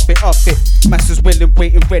make a profit off it. Masters willing,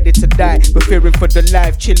 waiting, ready to die, but fearing for the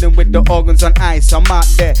life, chilling with the organs on ice. I'm out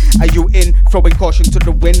there, are you in? Throwing caution to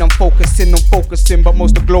the wind. I'm focusing, but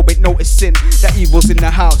most of the globe ain't noticing that evil's in the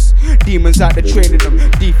house. Demons out there training them,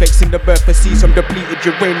 defects in the birth of seas, some depleted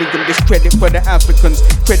uranium. Discredit for the Africans,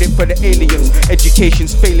 credit for the aliens.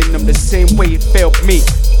 Education's failing them the same way it failed me.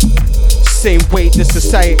 Same way the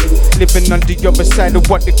society living on the other side of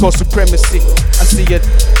what they call supremacy. I see it.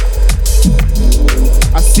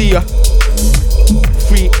 I see ya.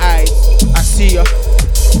 Free eyes. I see ya.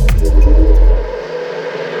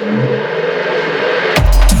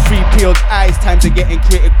 Free peeled eyes. Times are getting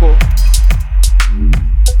critical.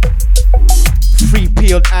 Free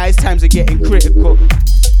peeled eyes. Times are getting critical.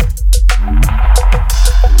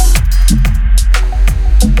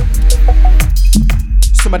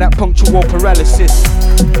 Some of that punctual paralysis.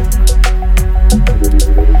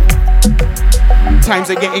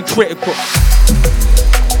 Times are getting critical.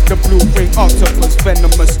 The blue ring octopus,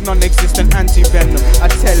 venomous, non-existent anti-venom. I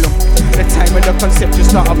tell them, the time of the conceptual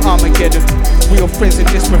start of Armageddon. Real friends in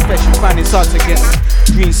this profession, finding hard to get.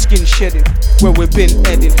 Green skin shedding, where we've been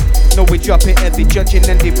heading. No, we drop it heavy, judging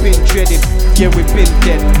and they've been dreading. Yeah, we've been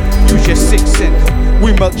dead, use your sixth sense.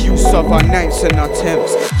 We make use of our ninths and our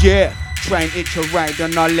tenths. Yeah, try and itch a ride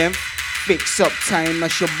on our length. Fix up time, I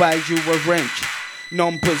should buy you a wrench.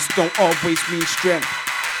 Numbers don't always mean strength.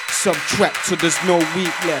 Subtract till there's no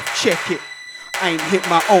weak left. Check it. I ain't hit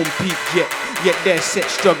my own peak yet. Yet they're set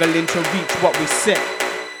struggling to reach what we set.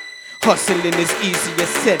 Hustling is easier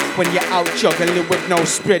said when you're out juggling with no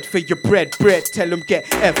spread for your bread. Tell them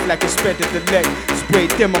get F like a spread of the leg. Spray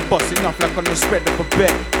them and busting off like on the spread of a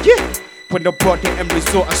bed. Yeah. When the brought the end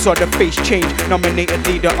resort, I saw the face change. Nominated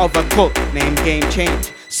leader of a cult, name game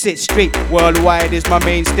change. Sit straight, worldwide is my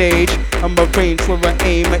main stage. I'm arranged for an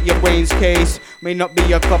aim at your brain's case. May not be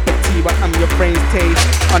a cup of tea, but I'm your brain's taste.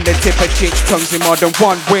 On the tip of chicks' tongues in more than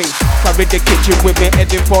one way. Carry the kitchen with me,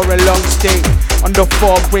 heading for a long stay. On the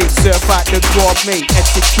four-way, serve out the gourmet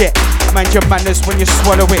etiquette. Mind your manners when you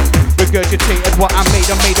swallow it. Regurgitated what I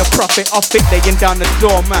made a profit off it. Laying down the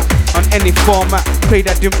doormat on any format. Play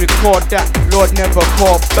that, didn't record that, Lord never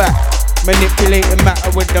called back. Manipulating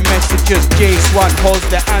matter with the messages. JAYS1 holds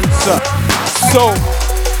the answer. So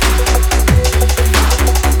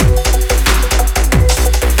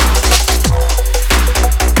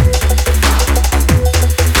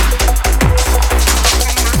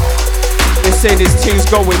they say this thing's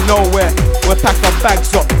going nowhere. We'll pack our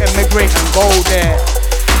bags up, emigrate and go there.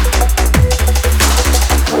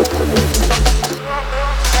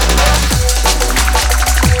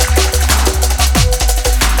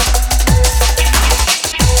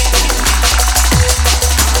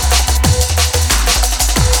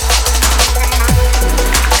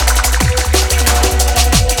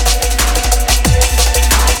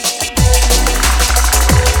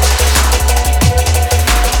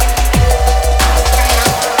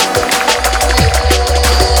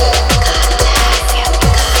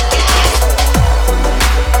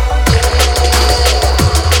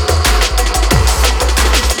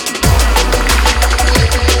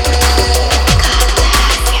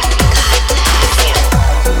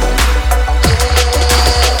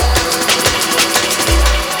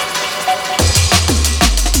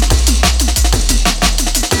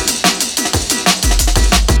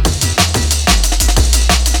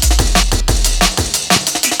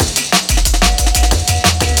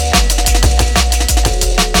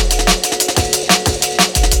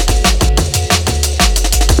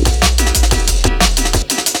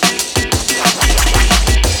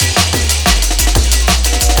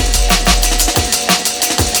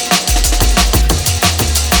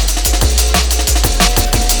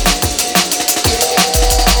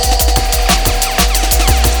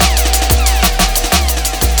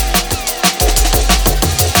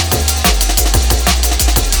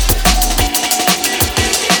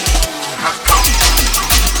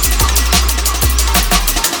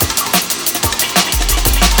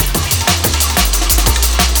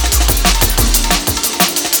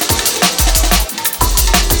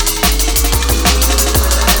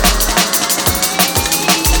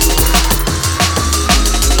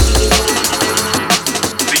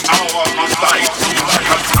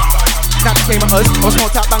 Came at us, I was small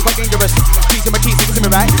top bang quite dangerous. Keys in my keys, niggas in my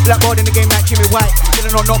right. Blackboard in the game like Jimmy White.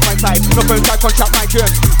 Didn't know 0.5. No firm try contract my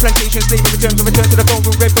germs. Plantation slave in return to the phone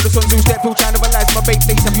room. Red for the sun zoo. Step through China realize my bait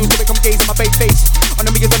face. I'm used to become gaze in my bait face. On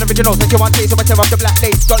the millions and originals that you want taste. So I tear off the black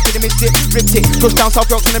lace. Got to the mid-zip, ripped it. Push down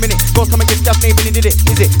South Yorks in a minute. Ghost come and get just name and did it.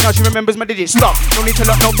 Is it? Now she remembers my digits. Stop. No need to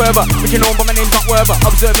look no further. But you know but my name's not Werber.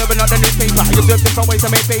 Observer but not the newspaper. I observe different ways to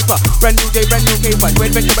make paper. Brand new day, brand new paper. New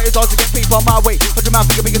adventure but it's all to get paper on my way. Put your mouth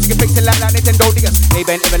figure because you can fix it like Nintendo DS. They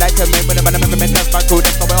been ever like to me when I'm never meant that's my crew.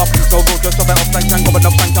 That's the way up. Go just stop it up. Frank and going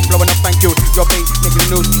up. Frank I'm blowing up. Thank you. Your bait making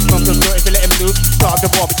the news. Don't feel good if you let him loose. Start the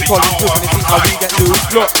war but you call him good. And it's how we get loose.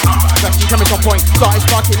 Look. Question coming from point. Started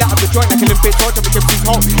sparking out of the joint like a Olympic torch. And we can please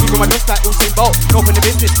hold. You go my dust like Usain Bolt. No for the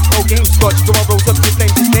business. No games. Scotch. Go on rolls up to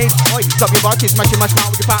flame this name. Oi. Stop your barking. Smashing my smile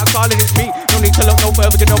with your part of solid. It's me. No need to look no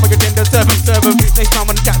further. You know my agenda. Serve them. Next time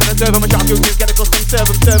on the chat then I serve them. I shot a few things. Get a custom. Serve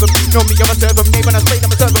them. Know me, I'm a serve them. Name when I spray them.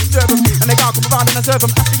 I serve them. And they can't come around and I serve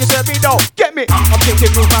them. After you serve me though. Get me.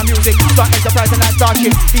 Objective move my music. Start enterprise and I start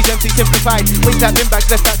shit. These MCs simplified. Wait that bin bags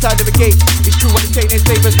left outside of the gate. It's true what it's saying. It's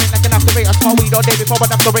flavors. Mint like an after rate. I smell weed all day before I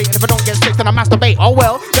have to rate. And if I don't get sick then I masturbate. Oh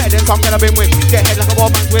well. Better than some that I've been with. Get head like a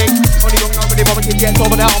war man's wig. Only don't know when they bother kids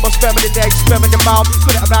over the arm. But sperm in the leg. Sperm in the mouth.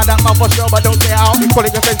 Put it around that mouth for sure but don't stay out. Call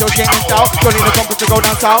it your friends, your shit and style. Don't need a compass to go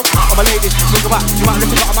down south. I'm a ladies. Look about. You might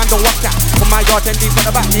listen but a man don't watch that. From my yard 10 deep from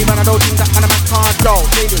the back. Hey man I don't think that and I'm at card go.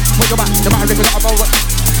 Ladies. Look about. You might listen but I'm over.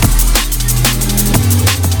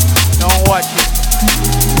 Don't watch it.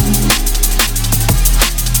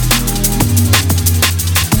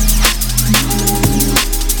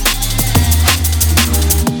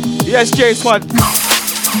 Yes, JAYS1.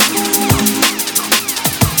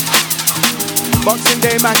 Boxing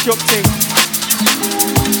Day matchup thing.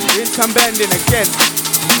 Rinse and blending again.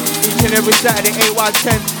 Each and every Saturday, 8 while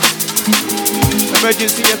 10.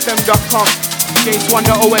 EmergencyFM.com.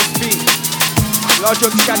 JAYS1.OSB. Large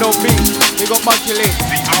on Shadow B. They got modulate.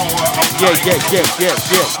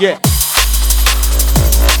 Yeah.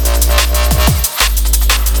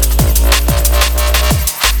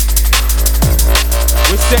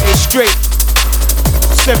 We set it straight.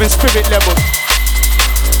 7 spirit levels.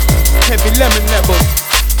 Heavy lemon levels.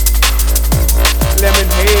 Lemon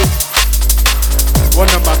haze. One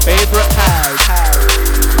of my favorite highs.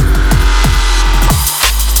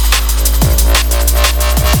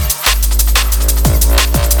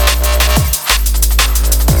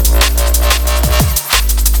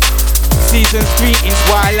 Season's greetings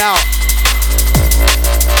while out.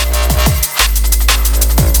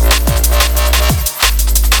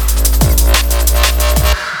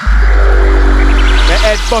 The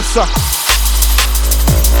Ed Busser.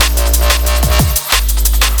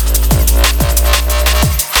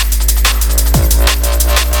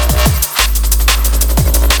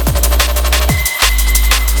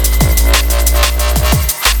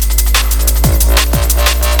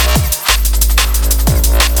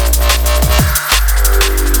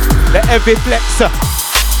 The Heavy Flexer.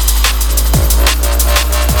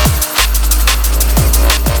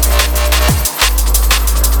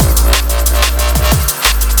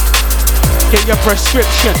 Get your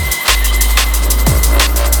prescription.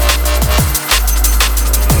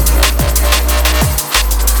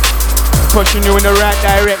 Pushing you in the right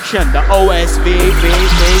direction. The OSB.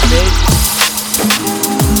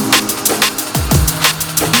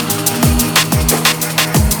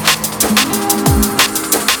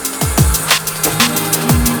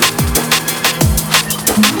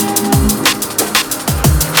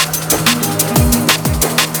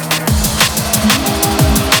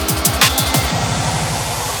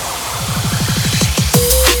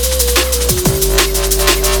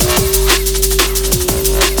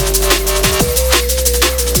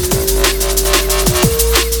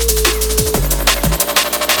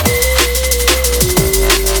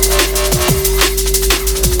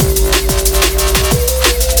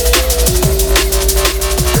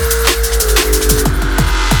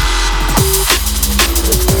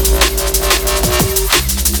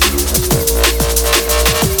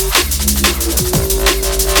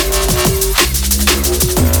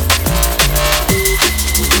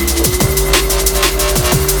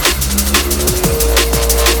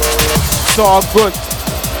 All good.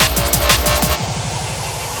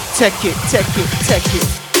 Take it.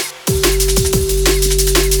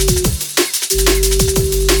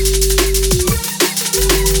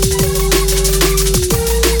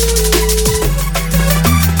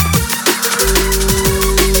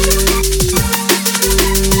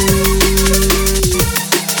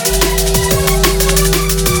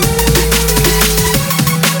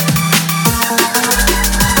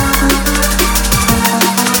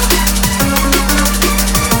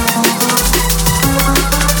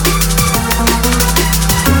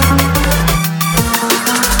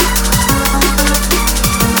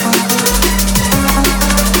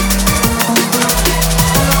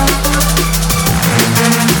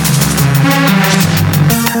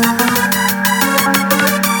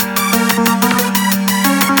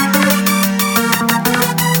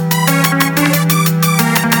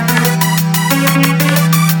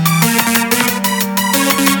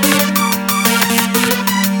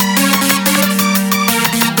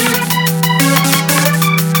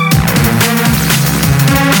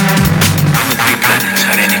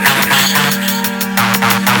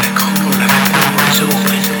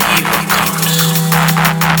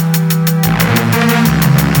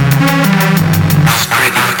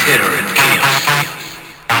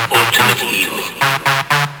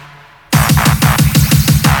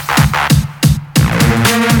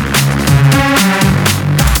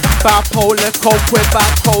 bipolar, cope with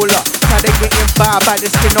bipolar. Try to get in by the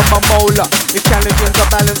skin on my molar. The challenging the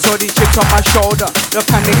balance all these chips on my shoulder. The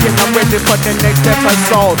panicking, I'm ready for the next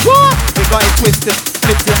episode. What? They got it twisted,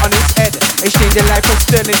 flipped it on its head. Exchanging life for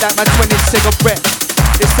sterling like my 20th cigarette.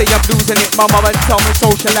 They say I'm losing it, my mama tell me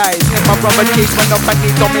socialize. And my brother chase when up and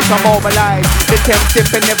he told me to mobilize. The temp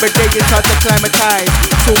sipping every day, it's hard to climatize.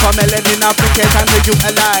 Silver melanin, African time to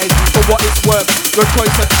utilize. For what it's worth, your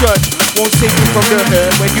choice of church won't save you from the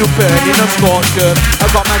hurt when you burn in a scorcher. I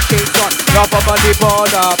got my shades on, rubber body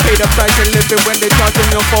border. Pay the price and live it when they charging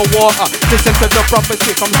you for water. Listen to the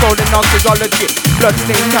prophecy from stolen archaeology.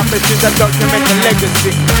 Bloodstained tapestries that document the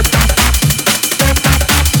legacy.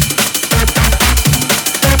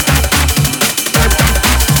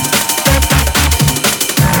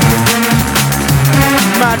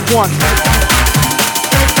 Mad one.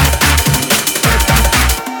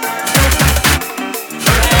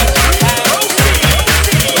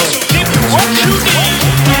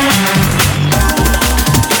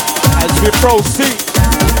 As we proceed,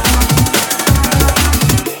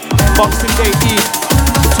 Boxing Day Eve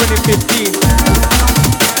 2015.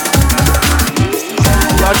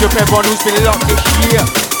 Large up everyone who's been locked this year.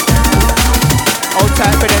 Hold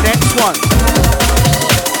tight for the next one.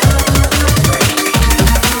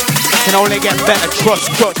 Can only get better, trust.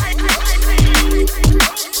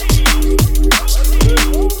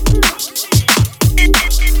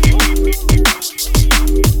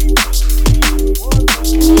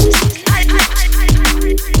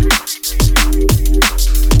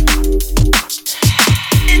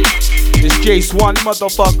 It's JAYS1,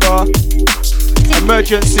 motherfucker.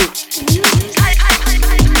 Emergency.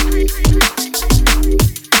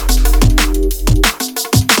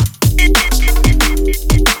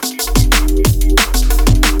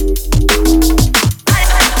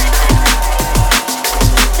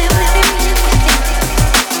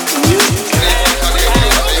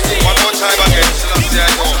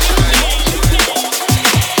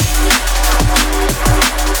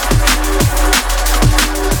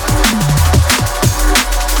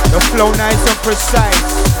 Flow nice and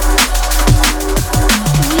precise.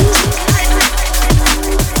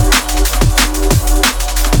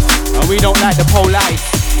 And we don't like the polite.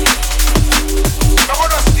 I'm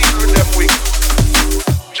gonna steal with them weak.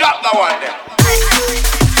 Drop that one there.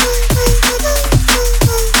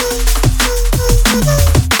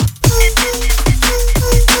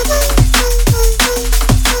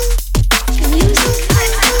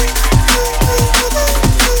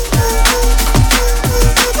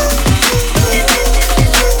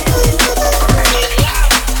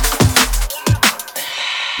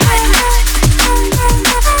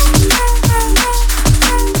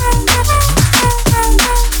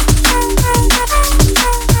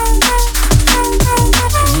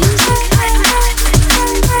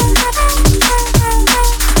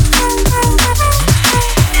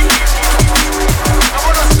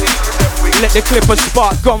 The clipper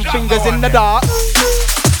spark, gun fingers in the dark.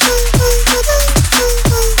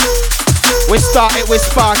 We start it, we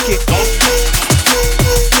spark it.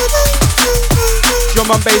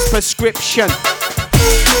 Drum and bass prescription.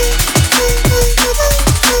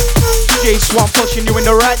 JAYS1 pushing you in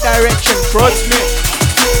the right direction, trust me.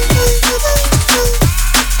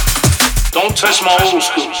 Don't touch my old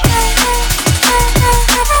school.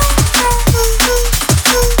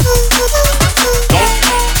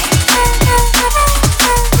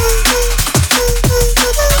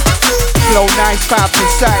 Flow nice, fire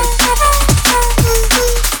precise.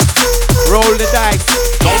 Roll the dice.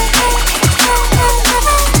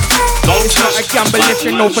 It's not a gamble if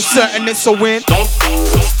you know for certain it's a win.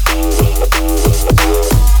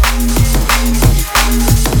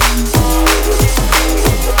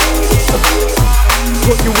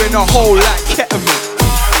 Put you in a hole like ketamine.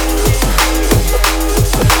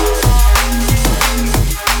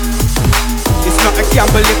 It's not a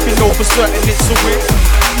gamble if you know for certain it's a win.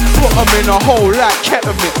 Put them in a hole like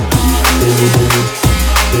ketamine.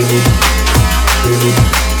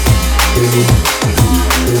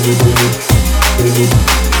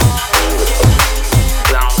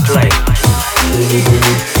 Don't play.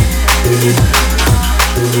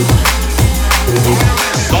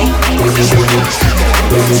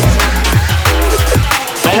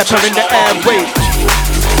 Pepper in the airway.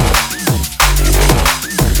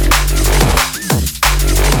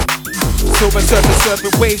 Silver surfer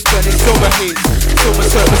surfing waves burning silver haze. Silver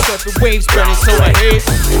surfer surfing waves burning silver haze.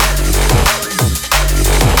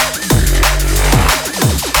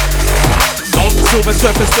 Silver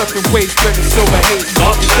surfer surfing waves burning silver haze.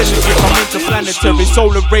 This energy from interplanetary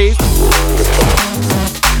solar rays.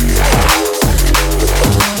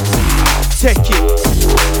 Take it.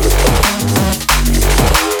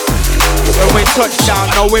 we touch down,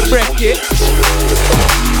 now we break it.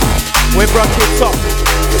 We brought it up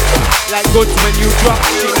like goods when you drop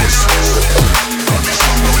shit.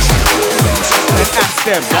 Then ask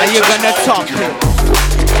them, how you gonna top it?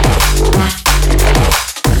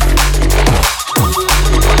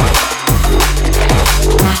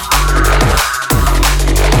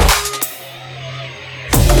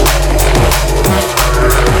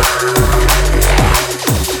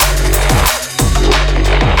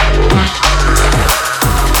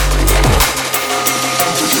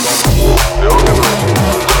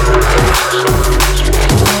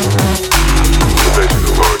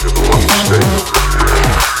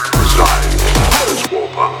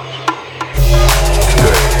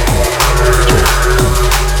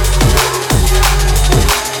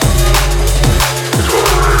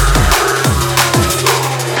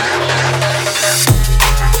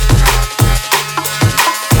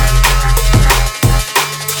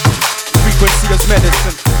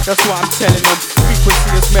 That's what I'm telling them.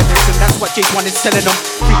 Frequency is medicine. That's what JAYS1 is telling them.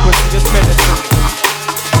 Frequency is medicine.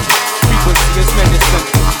 Frequency is medicine.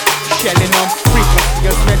 Shelling them.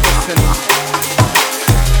 Frequency is medicine.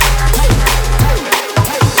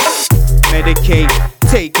 Medicate.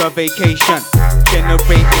 Take a vacation.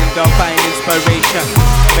 Generating divine inspiration.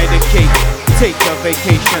 Medicate. Take a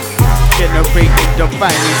vacation. Generating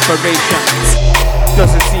divine inspiration.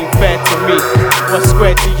 Doesn't seem fair to me. What's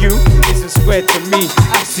square to you isn't square to me.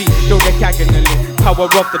 I see diagonally, power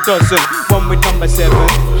of the dozen. One with number 7,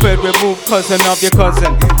 third remove cousin of your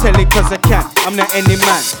cousin. Tell it cause I can, I'm not any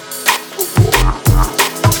man.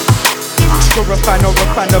 You're a fan or a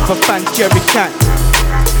fan of a fan, Jerry can.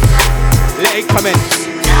 Let it commence.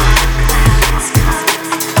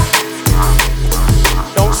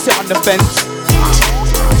 Don't sit on the fence.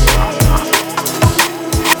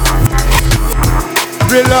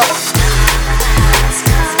 Relax.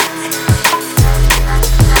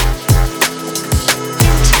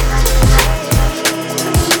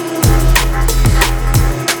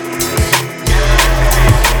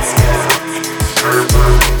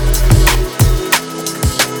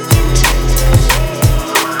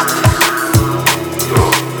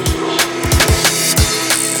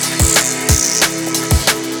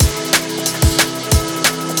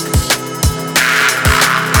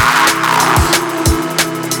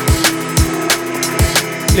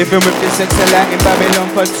 Living with this excellent in Babylon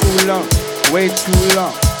for too long. Way too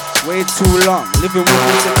long. Way too long. Living with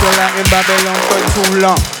this excellent in Babylon for too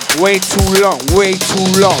long. Way too long. Way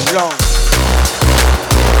too long.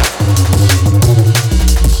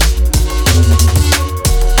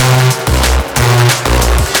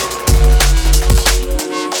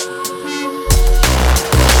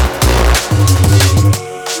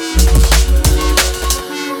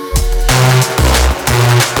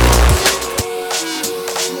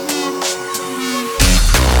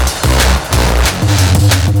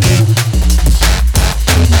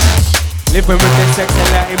 Living with this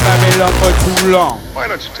excellent in Babylon for too long. Why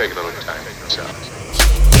don't you take a little time for yourself?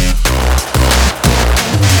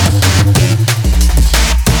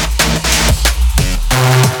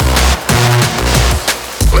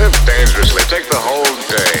 Live dangerously. Take the whole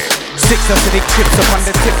day. 6 acidic trips upon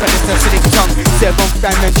the tip of this acidic tongue. 7th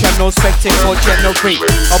dimension, no spectacle generate.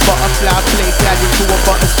 A butterfly play glad into a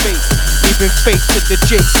butter's face. Leaving faith to the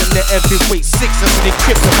jakes and the heavyweight. 6 acidic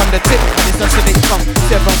trips upon the tip of this acidic tongue.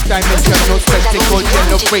 7th dimension, no spectacle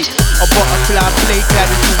generate. A butterfly play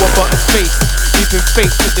glad into a butter's face. Leaving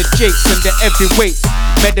faith to the jakes and the heavyweights.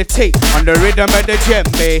 Meditate on the rhythm of the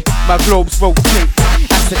djembe. My globes rotate.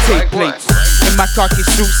 Acetate plates. In my khaki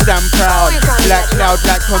suit stand proud. Black cloud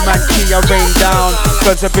like Comanche I rain down.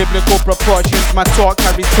 Cause of biblical proportions. My talk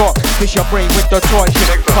carries talk. Fish your brain with the torsion.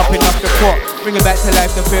 Popping off the cork. Bringing back to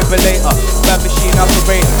life the defibrillator. Bad machine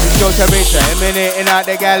operator. Shows a racer. Emanating out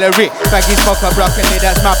the gallery. Baggies fuck up broccoli.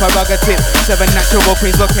 That's my prerogative. 7 natural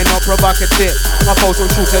queens looking all provocative. My photo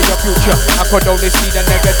shoots of your future. I could only see the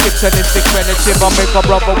negative. Sadistic relative. I'll make a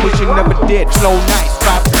brother wishing never did. Slow nice.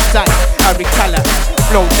 5 precise. Harry color.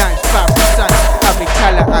 Flow nice. 5 precise. Harry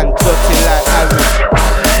color and dirty like Harry.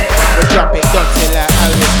 We drop it dirty like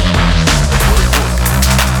Harry.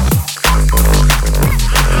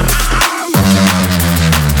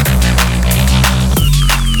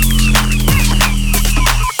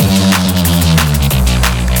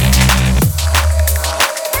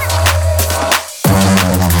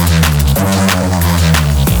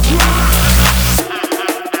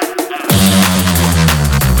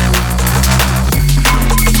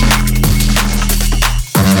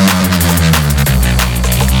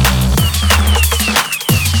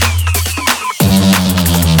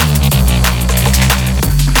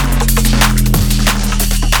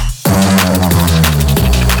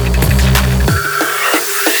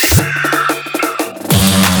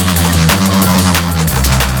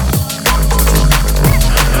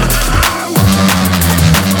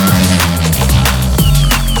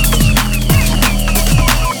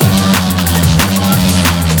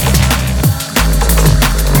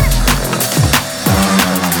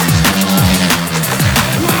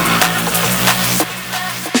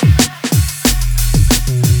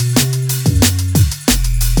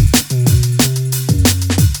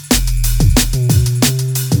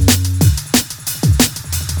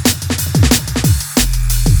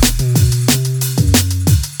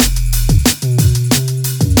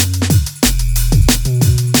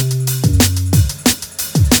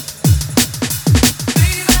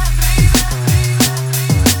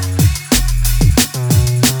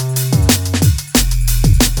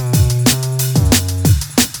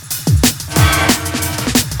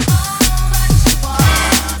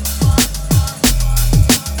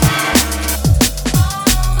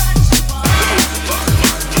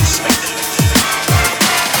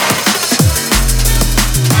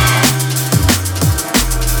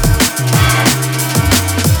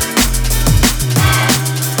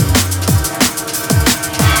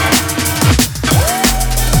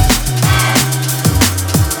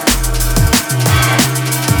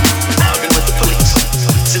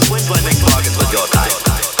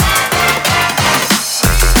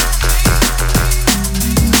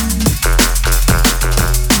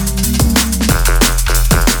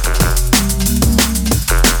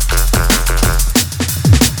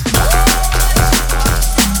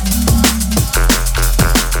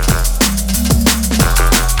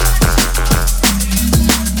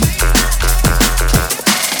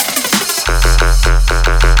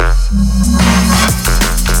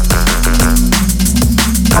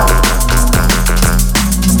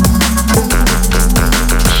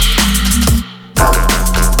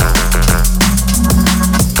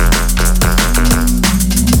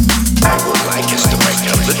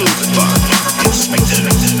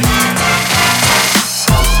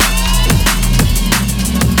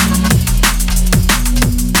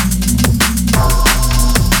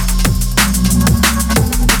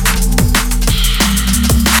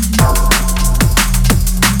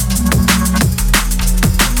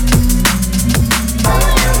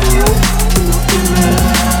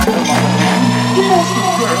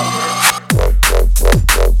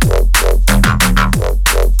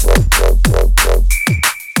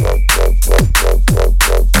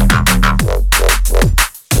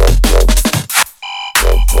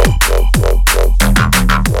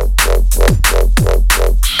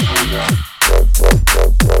 Yeah!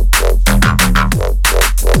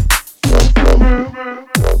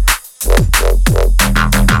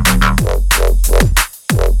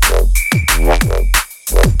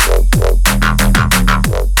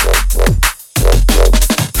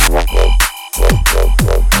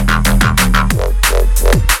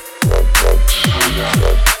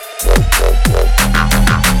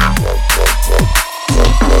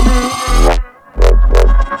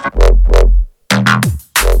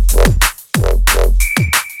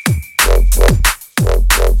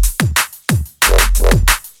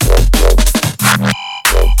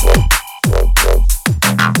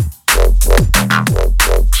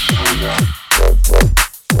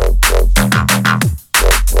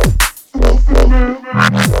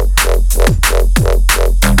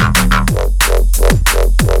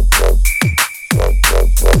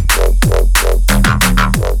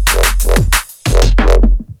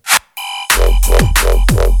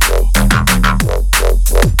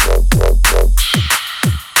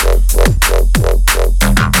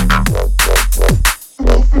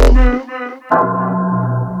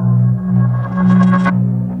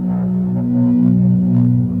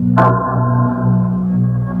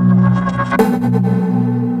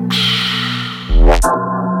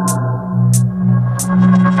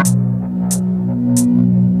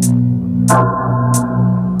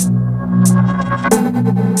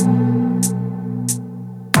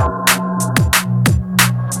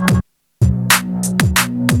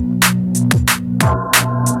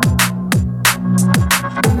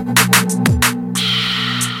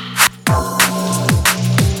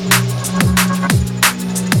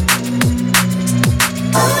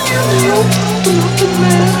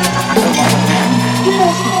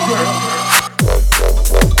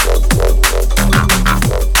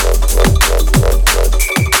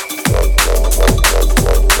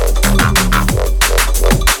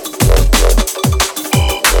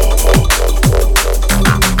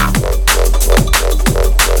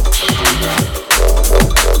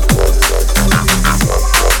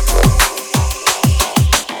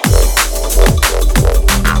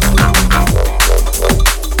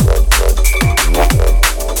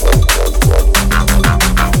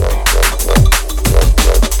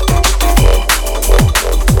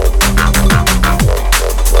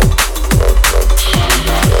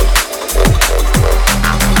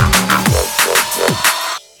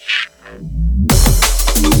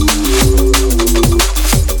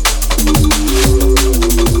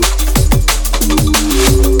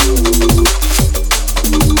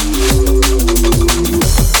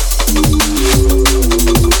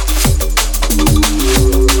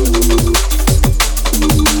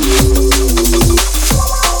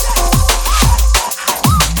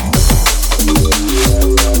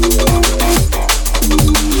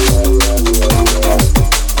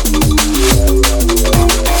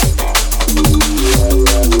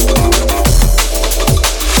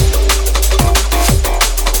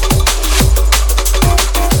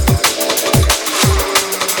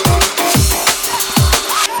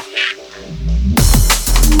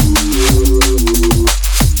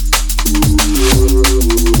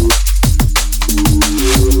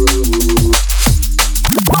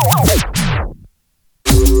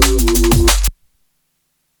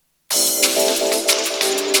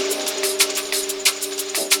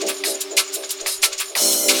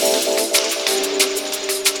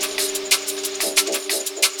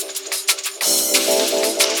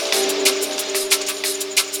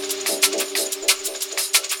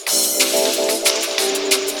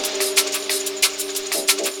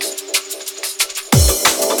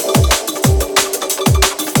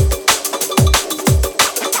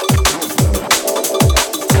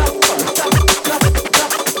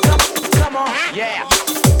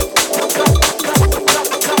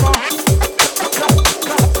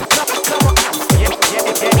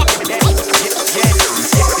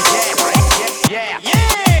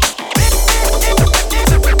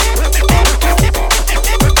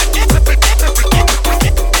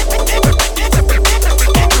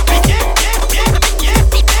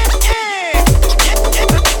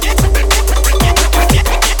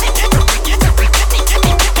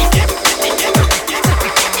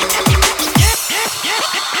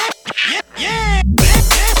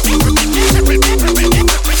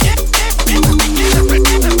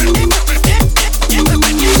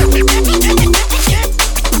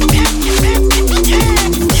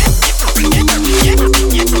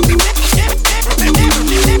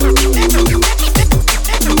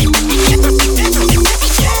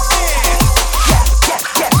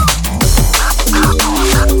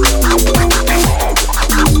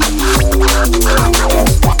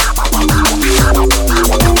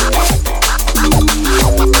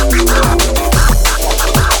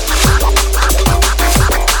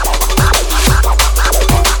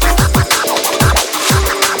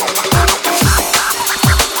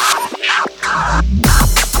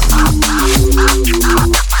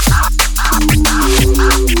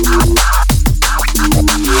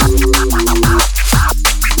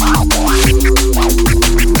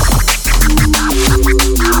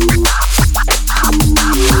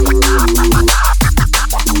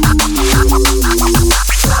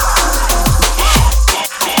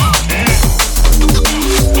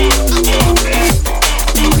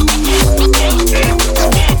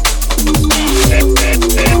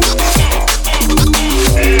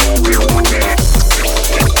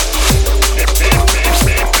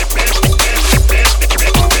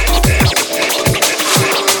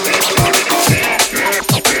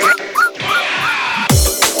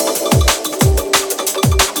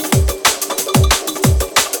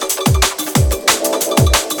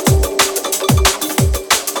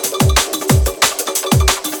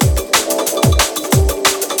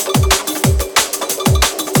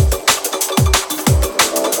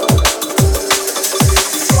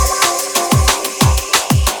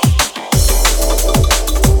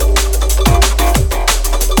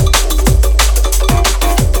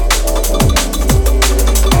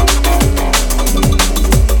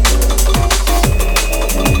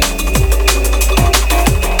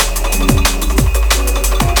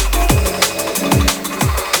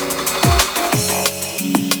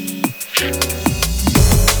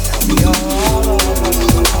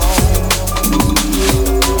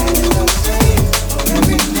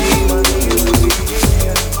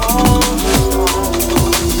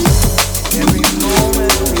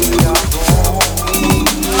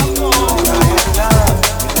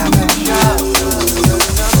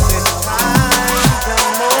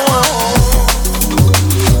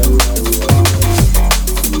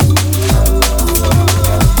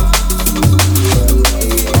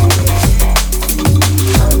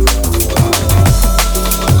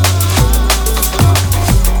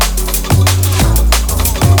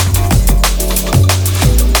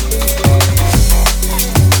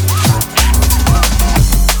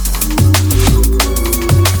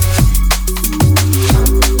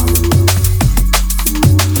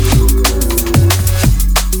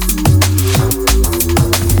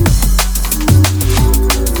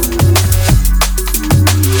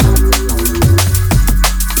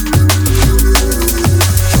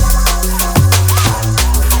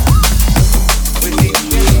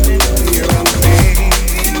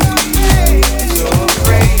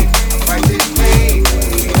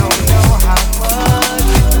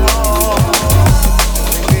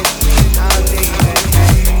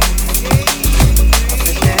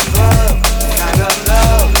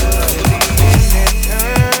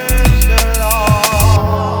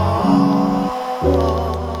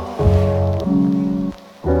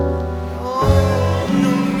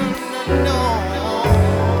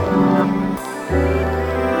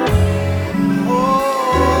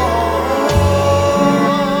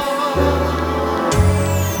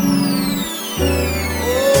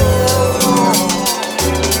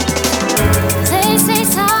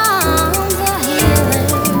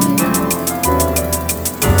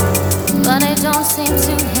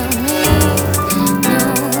 seem to heal me. No.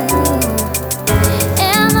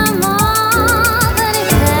 And the more that it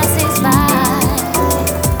passes by,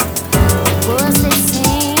 the worse it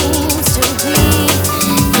seems to be.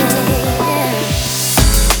 Yeah.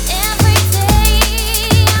 Every day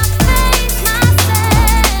I face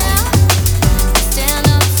myself, stand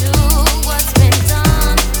up to what's been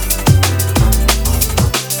done,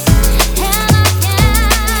 and I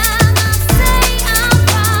cannot say I'm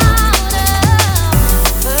proud of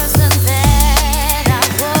the person that I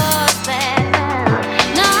was back then.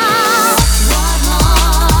 Now, what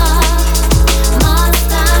more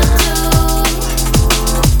must I do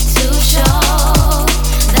to show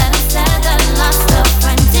that I'm sad that I lost a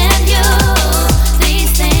friend in you?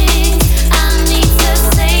 These things I need to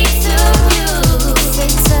say to you.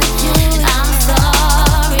 I'm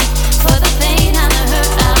sorry for the pain and the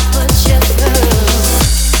hurt I put you through.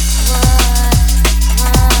 What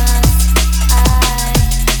must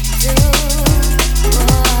I do?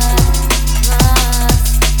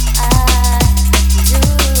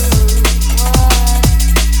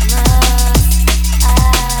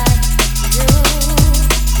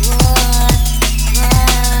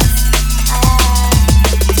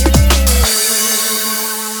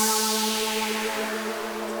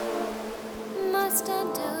 What must I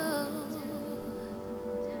do?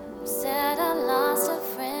 Said I lost a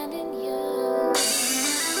friend in you.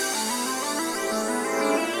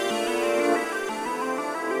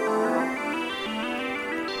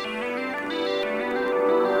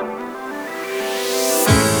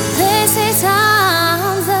 They say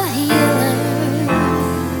time's a healer,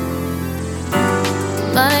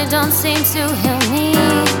 but it don't seem to heal me.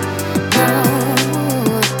 No.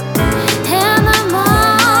 And the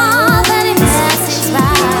more that it passes by,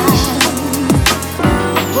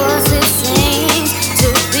 the worse it seems to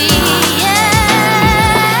be.